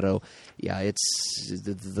and shadow. Yeah, it's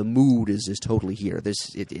the mood is totally here.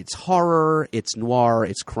 It's horror, it's noir,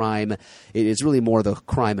 it's crime. It's really more the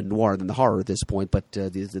crime and noir than the horror at this point. But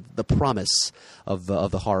the promise of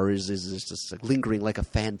the horror is just lingering like a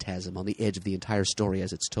phantasm on the edge of the entire story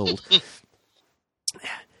as it's told.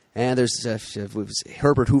 And there's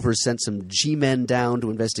Herbert Hoover sent some G-men down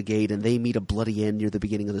to investigate, and they meet a bloody end near the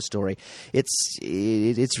beginning of the story.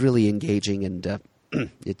 It's really engaging, and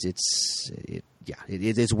it's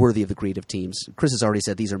worthy of the creative teams. Chris has already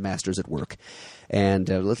said these are masters at work, and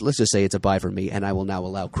let's just say it's a buy for me. And I will now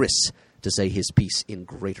allow Chris to say his piece in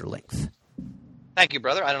greater length. Thank you,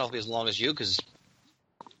 brother. I don't know if it's as long as you, because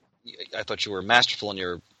I thought you were masterful in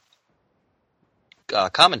your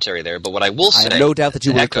commentary there, but what I will say... I have no doubt that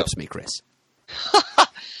you will eclipse me, Chris.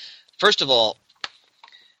 First of all,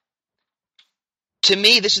 to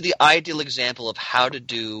me, this is the ideal example of how to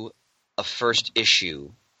do a first issue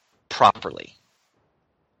properly.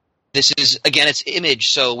 This is, again, it's Image,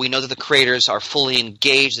 so we know that the creators are fully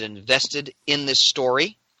engaged and invested in this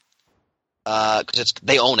story, because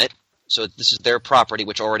they own it, so this is their property,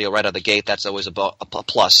 which already right out of the gate, that's always a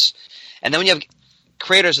plus. And then when you have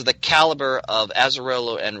creators of the caliber of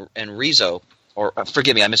Azzarello and Rizzo, or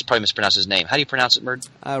forgive me, I probably mispronounced his name. How do you pronounce it, Merd?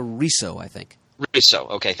 Rizzo, I think. Rizzo.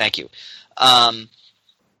 Okay, thank you.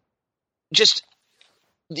 Just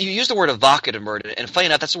you use the word evocative, Merd, and funny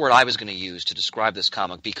enough, that's the word I was going to use to describe this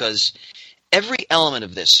comic, because every element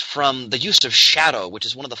of this, from the use of shadow, which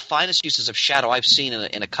is one of the finest uses of shadow I've seen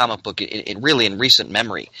in a comic book, really in recent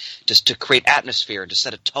memory, just to create atmosphere and to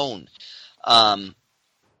set a tone.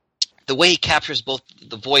 The way he captures both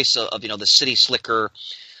the voice of the city slicker,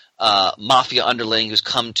 mafia underling who's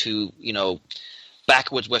come to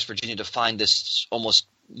backwoods West Virginia to find this almost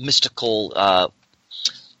mystical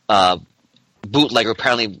bootlegger,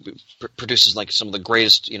 apparently produces like some of the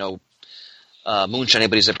greatest moonshine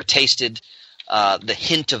anybody's ever tasted. The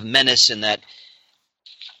hint of menace in that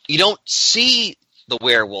you don't see the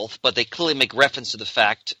werewolf, but they clearly make reference to the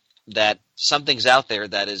fact that something's out there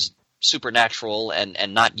that is supernatural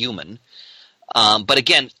and not human. But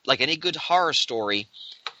again, like any good horror story,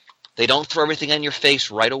 they don't throw everything in your face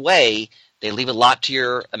right away. They leave a lot to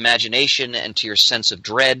your imagination and to your sense of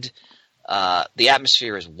dread. The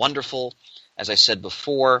atmosphere is wonderful, as I said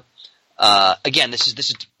before. Again, this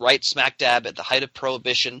is right smack dab at the height of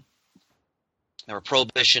Prohibition. There were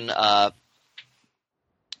Prohibition. The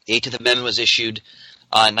 18th Amendment was issued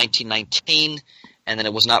in 1919. And then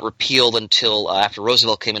it was not repealed until after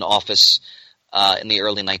Roosevelt came in office in the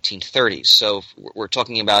early 1930s. So we're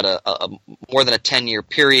talking about a more than a 10-year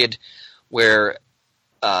period where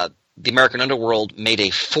the American underworld made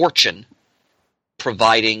a fortune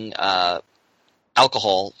providing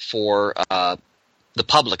alcohol for the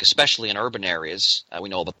public, especially in urban areas. We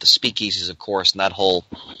know about the speakeasies, of course, and that whole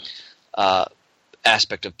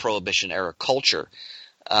aspect of Prohibition-era culture.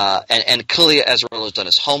 And clearly Azzarello's done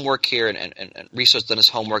his homework here, and Rizzo's done his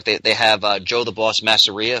homework. They have Joe the Boss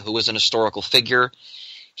Masseria, who is an historical figure.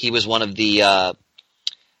 He was one of the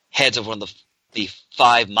heads of one of the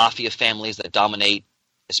 5 mafia families that dominate,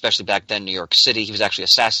 especially back then, New York City. He was actually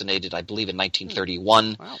assassinated, I believe, in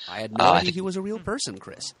 1931. Wow, I had no idea he was a real person,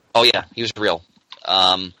 Chris. Oh yeah, he was real.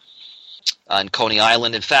 On Coney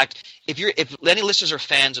Island. In fact, if any listeners are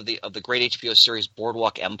fans of the great HBO series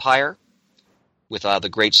Boardwalk Empire, with the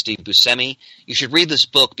great Steve Buscemi, you should read this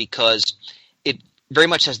book because it very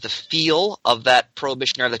much has the feel of that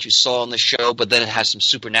Prohibition era that you saw on the show, but then it has some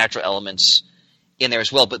supernatural elements in there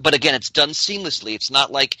as well. But again, it's done seamlessly. It's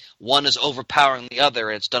not like one is overpowering the other,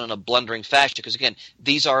 and it's done in a blundering fashion, because again,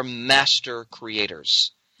 these are master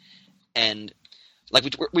creators. And like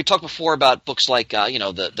we talked before about books like the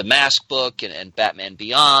M.A.S.K book and Batman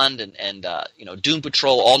Beyond and Doom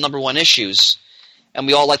Patrol, all #1 issues. And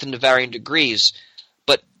we all like them to varying degrees,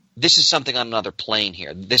 but this is something on another plane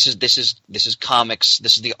here. This is comics.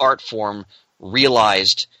 This is the art form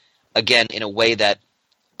realized, again, in a way that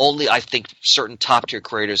only I think certain top-tier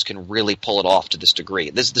creators can really pull it off to this degree.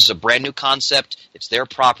 This is a brand-new concept. It's their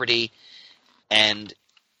property. And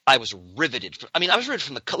I was riveted. I was riveted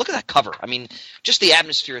from look at that cover. I mean, just the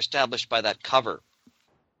atmosphere established by that cover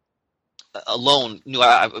alone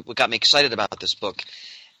what got me excited about this book.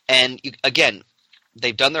 And again,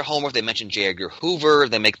 they've done their homework. They mentioned J. Edgar Hoover.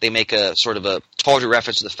 They make a sort of a tawdry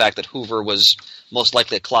reference to the fact that Hoover was most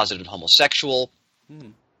likely a closeted homosexual,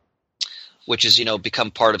 which has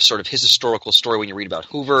become part of sort of his historical story when you read about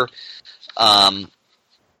Hoover. And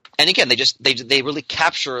again, they really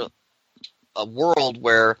capture a world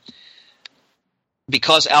where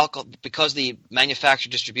because the manufacture,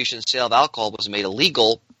 distribution, and sale of alcohol was made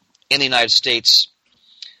illegal in the United States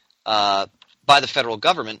by the federal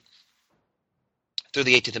government through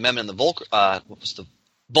the 18th Amendment and the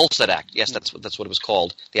Volstead Act. Yes, that's what it was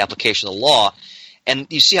called, the application of the law. And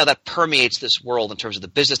you see how that permeates this world in terms of the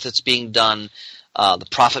business that's being done, the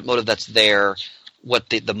profit motive that's there, what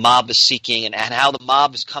the mob is seeking, and how the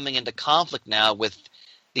mob is coming into conflict now with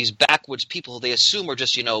these backwoods people who they assume are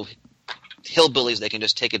just, hillbillies they can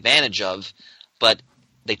just take advantage of. But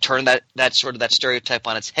they turn that stereotype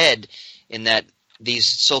on its head in that these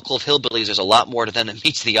so-called hillbillies, there's a lot more to them than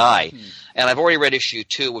meets the eye. And I've already read issue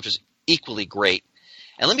 2, which is equally great.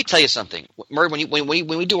 And let me tell you something, Murray, when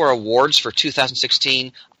we do our awards for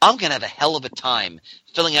 2016, I'm going to have a hell of a time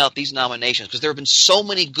filling out these nominations because there have been so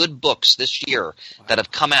many good books this year that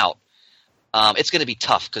have come out. It's going to be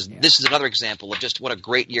tough because this is another example of just what a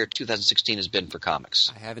great year 2016 has been for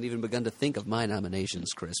comics. I haven't even begun to think of my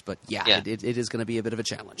nominations, Chris, but it is going to be a bit of a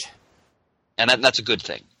challenge. And that's a good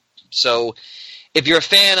thing. So if you're a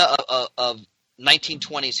fan of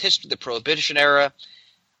 1920s history, the Prohibition era,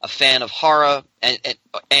 a fan of horror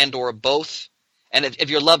and or both, and if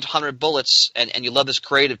you loved 100 Bullets and you love this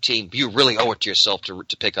creative team, you really owe it to yourself to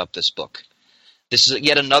pick up this book. This is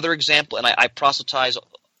yet another example, and I proselytize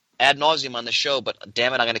ad nauseum on the show, but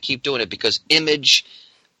damn it, I'm going to keep doing it because Image,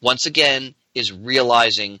 once again, is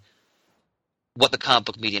realizing what the comic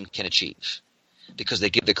book medium can achieve because they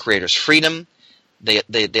give the creators freedom. They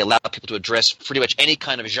allow people to address pretty much any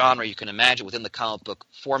kind of genre you can imagine within the comic book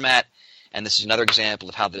format, and this is another example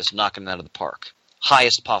of how they're just knocking it out of the park.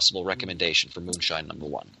 Highest possible recommendation for Moonshine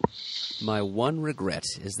 #1. My one regret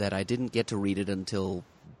is that I didn't get to read it until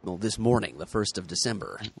this morning, the 1st of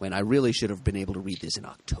December, when I really should have been able to read this in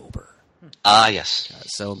October. Yes.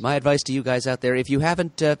 So my advice to you guys out there, if you've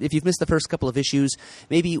missed the first couple of issues,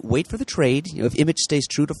 maybe wait for the trade. If Image stays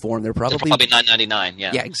true to form, they're probably $9.99.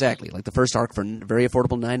 Yeah. Yeah, exactly. Like the first arc for very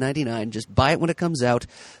affordable $9.99. Just buy it when it comes out,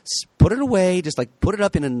 put it away, just like put it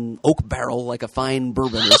up in an oak barrel like a fine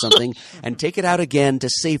bourbon or something, and take it out again to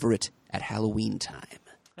savor it at Halloween time.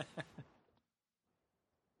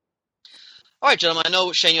 All right, gentlemen, I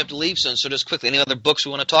know, Shane, you have to leave soon, so just quickly, any other books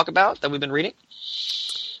we want to talk about that we've been reading?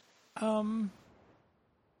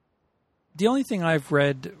 The only thing I've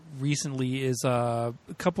read recently is a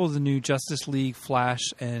couple of the new Justice League, Flash,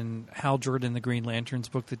 and Hal Jordan, the Green Lanterns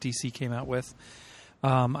book that DC came out with.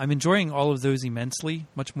 I'm enjoying all of those immensely,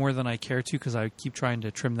 much more than I care to, because I keep trying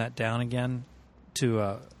to trim that down again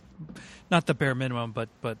to not the bare minimum,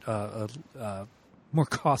 but a more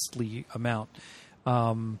costly amount.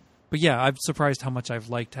 But yeah, I'm surprised how much I've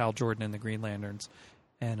liked Hal Jordan and the Green Lanterns,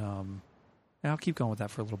 and I'll keep going with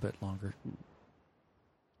that for a little bit longer.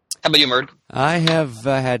 How about you, Murd? I have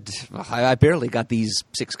I barely got these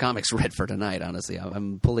 6 comics read for tonight, honestly.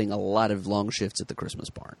 I'm pulling a lot of long shifts at the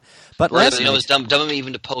Christmas barn. But last night, it's dumb of me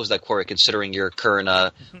even to pose that query considering your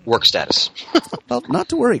current work status. Well, not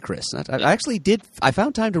to worry, Chris. I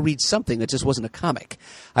found time to read something that just wasn't a comic.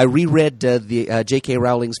 I reread the J.K.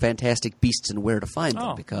 Rowling's Fantastic Beasts and Where to Find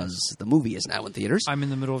Them because the movie is now in theaters. I'm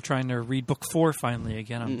in the middle of trying to read book 4 finally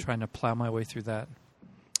again. I'm trying to plow my way through that.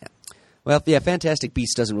 Well, yeah, Fantastic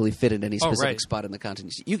Beasts doesn't really fit in any specific spot in the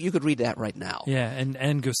content. You could read that right now. Yeah,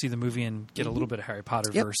 and go see the movie and get a little bit of Harry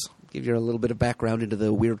Potter verse. Give you a little bit of background into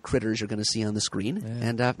the weird critters you're going to see on the screen. Yeah.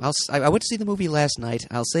 And I went to see the movie last night.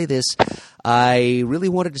 I'll say this. I really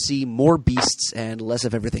wanted to see more beasts and less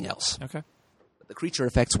of everything else. Okay. The creature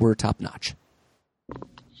effects were top-notch.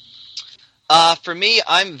 For me,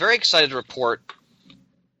 I'm very excited to report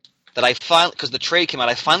that because the trade came out,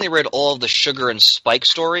 I finally read all of the Sugar and Spike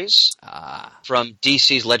stories from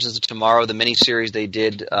DC's Legends of Tomorrow, the miniseries they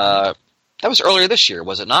did. That was earlier this year,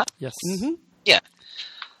 was it not? Yes. Mm-hmm. Yeah.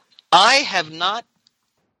 I have not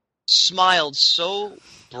smiled so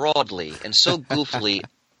broadly and so goofily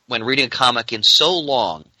when reading a comic in so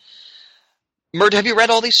long. Murd, have you read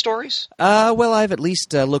all these stories? Well, I've at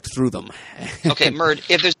least looked through them. Okay, Murd,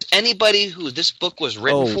 if there's anybody who this book was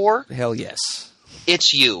written for, hell yes,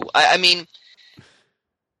 it's you. I mean,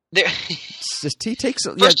 there. He takes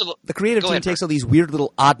First of all, the creative team takes all these weird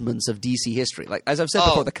little oddments of DC history, like as I've said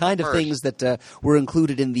before, the kind of Murd. things that were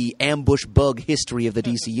included in the ambush bug history of the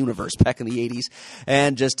DC universe back in the 80s,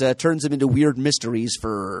 and just turns them into weird mysteries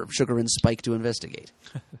for Sugar and Spike to investigate.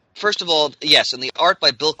 First of all, yes, and the art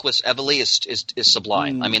by Bilquis Evely is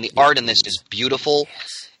sublime. I mean, the art in this is beautiful.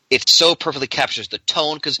 It so perfectly captures the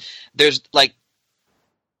tone, because there's, like,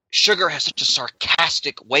 Sugar has such a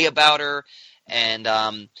sarcastic way about her, and,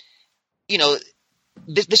 you know,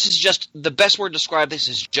 this is just – the best word to describe this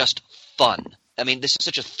is just fun. I mean, this is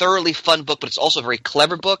such a thoroughly fun book, but it's also a very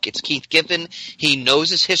clever book. It's Keith Giffen. He knows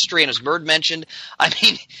his history, and as Murd mentioned, I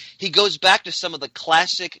mean, he goes back to some of the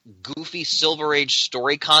classic, goofy Silver Age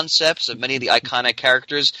story concepts of many of the iconic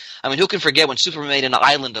characters. I mean, who can forget when Superman made an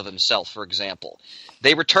island of himself, for example?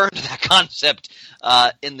 They return to that concept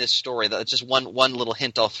in this story. That's just one little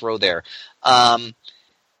hint I'll throw there.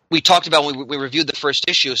 We talked about when we reviewed the first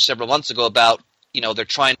issue several months ago about, you know, they're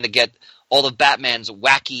trying to get all of Batman's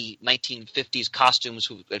wacky 1950s costumes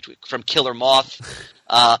from Killer Moth.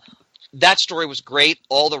 That story was great.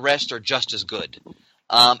 All the rest are just as good.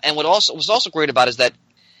 And what was also great about it is that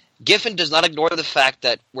Giffen does not ignore the fact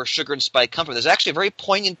that where Sugar and Spike come from. There's actually a very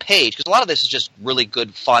poignant page, because a lot of this is just really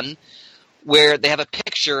good fun, where they have a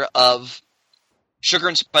picture of Sugar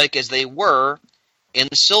and Spike as they were in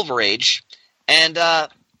the Silver Age. And, oh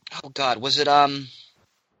God, was it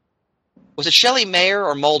Shelley Mayer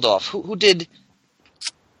or Moldoff? Who did?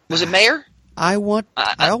 Was it Mayer? I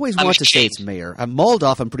always want to say it's Mayer.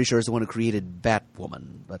 Moldoff, I'm pretty sure, is the one who created Batwoman,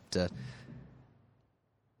 but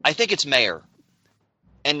I think it's Mayer.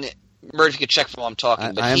 And Murd, if you could check from while I'm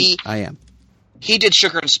talking, I am. He did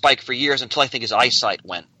Sugar and Spike for years until I think his eyesight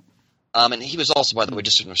went. And he was also, by the way,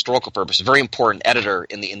 just for historical purpose, a very important editor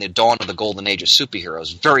in the dawn of the golden age of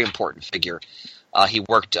superheroes. Very important figure. He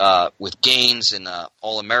worked with Gaines and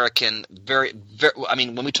All American. Very, very. I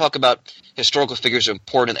mean, when we talk about historical figures are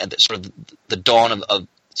important at sort of the dawn of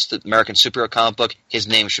the American superhero comic book, his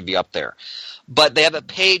name should be up there. But they have a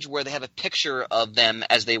page where they have a picture of them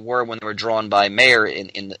as they were when they were drawn by Mayer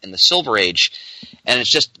in the Silver Age, and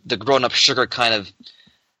it's just the grown-up Sugar kind of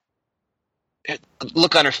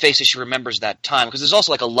look on her face as she remembers that time. Because there's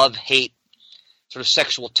also like a love-hate sort of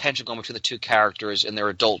sexual tension going between the two characters in their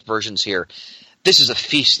adult versions here. This is a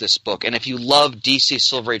feast, this book. And if you love DC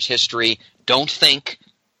Silver Age history, don't think,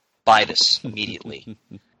 buy this immediately.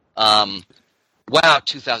 Wow,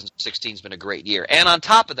 2016 has been a great year. And on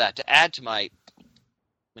top of that, to add to my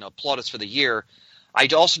plaudits for the year, I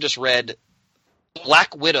also just read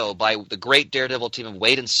Black Widow by the great Daredevil team of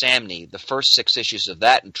Wade and Samney, the first 6 issues of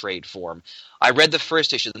that in trade form. I read the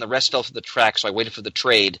first issue, then the rest fell through the tracks, so I waited for the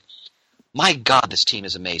trade. My God, this team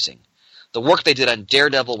is amazing. The work they did on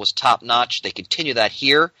Daredevil was top-notch. They continue that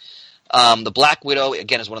here. The Black Widow,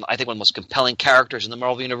 again, is one of the most compelling characters in the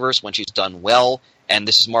Marvel Universe when she's done well. And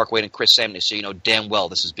this is Mark Waid and Chris Samney, so you know damn well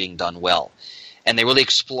this is being done well. And they really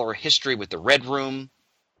explore history with the Red Room,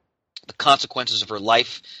 the consequences of her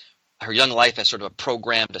life, her young life as sort of a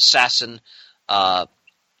programmed assassin for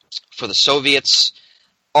the Soviets.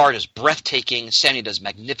 Art is breathtaking. Samney does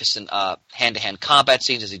magnificent hand-to-hand combat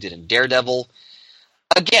scenes as he did in Daredevil.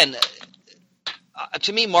 Again,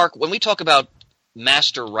 to me, Mark, when we talk about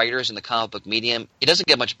master writers in the comic book medium, it doesn't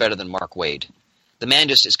get much better than Mark Waid. The man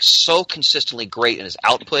just is so consistently great in his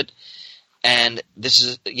output, and this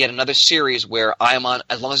is yet another series where I'm on.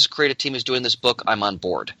 As long as his creative team is doing this book, I'm on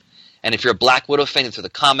board. And if you're a Black Widow fan through the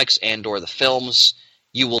comics and or the films,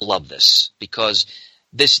 you will love this, because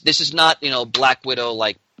this is not Black Widow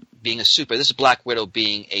like being a super. This is Black Widow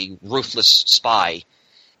being a ruthless spy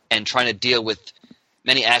and trying to deal with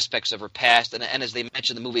many aspects of her past, and as they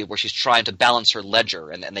mentioned in the movie, where she's trying to balance her ledger,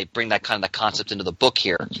 and they bring that kind of concept into the book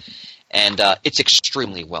here, and it's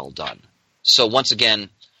extremely well done. So once again,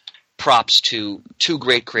 props to 2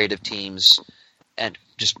 great creative teams, and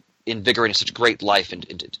just invigorating such great life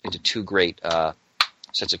into 2 great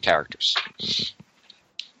sets of characters.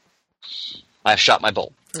 I've shot my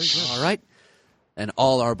bolt. Very good. All right, and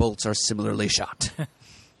all our bolts are similarly shot.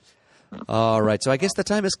 All right, so I guess the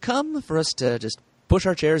time has come for us to just push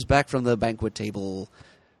our chairs back from the banquet table,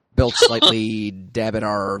 belt slightly, dab at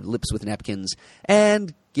our lips with napkins,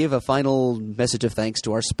 and give a final message of thanks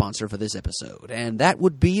to our sponsor for this episode. And that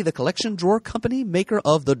would be the Collection Drawer Company, maker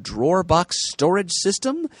of the Drawer Box storage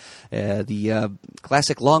system, the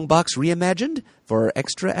classic long box reimagined. For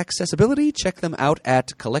extra accessibility, check them out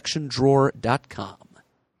at collectiondrawer.com.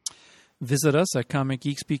 Visit us at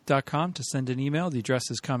comicgeekspeak.com to send an email. The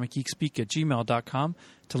address is comicgeekspeak@gmail.com.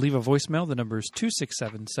 To leave a voicemail, the number is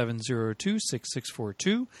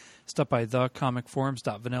 267-702-6642. Stop by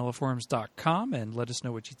thecomicforums.vanillaforums.com and let us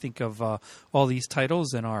know what you think of all these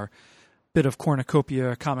titles and our bit of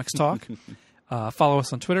Cornucopia comics talk. Follow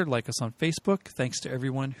us on Twitter, like us on Facebook. Thanks to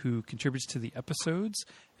everyone who contributes to the episodes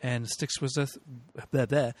and sticks with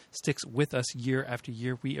us year after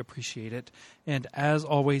year. We appreciate it. And as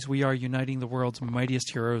always, we are uniting the world's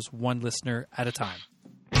mightiest heroes, one listener at a time.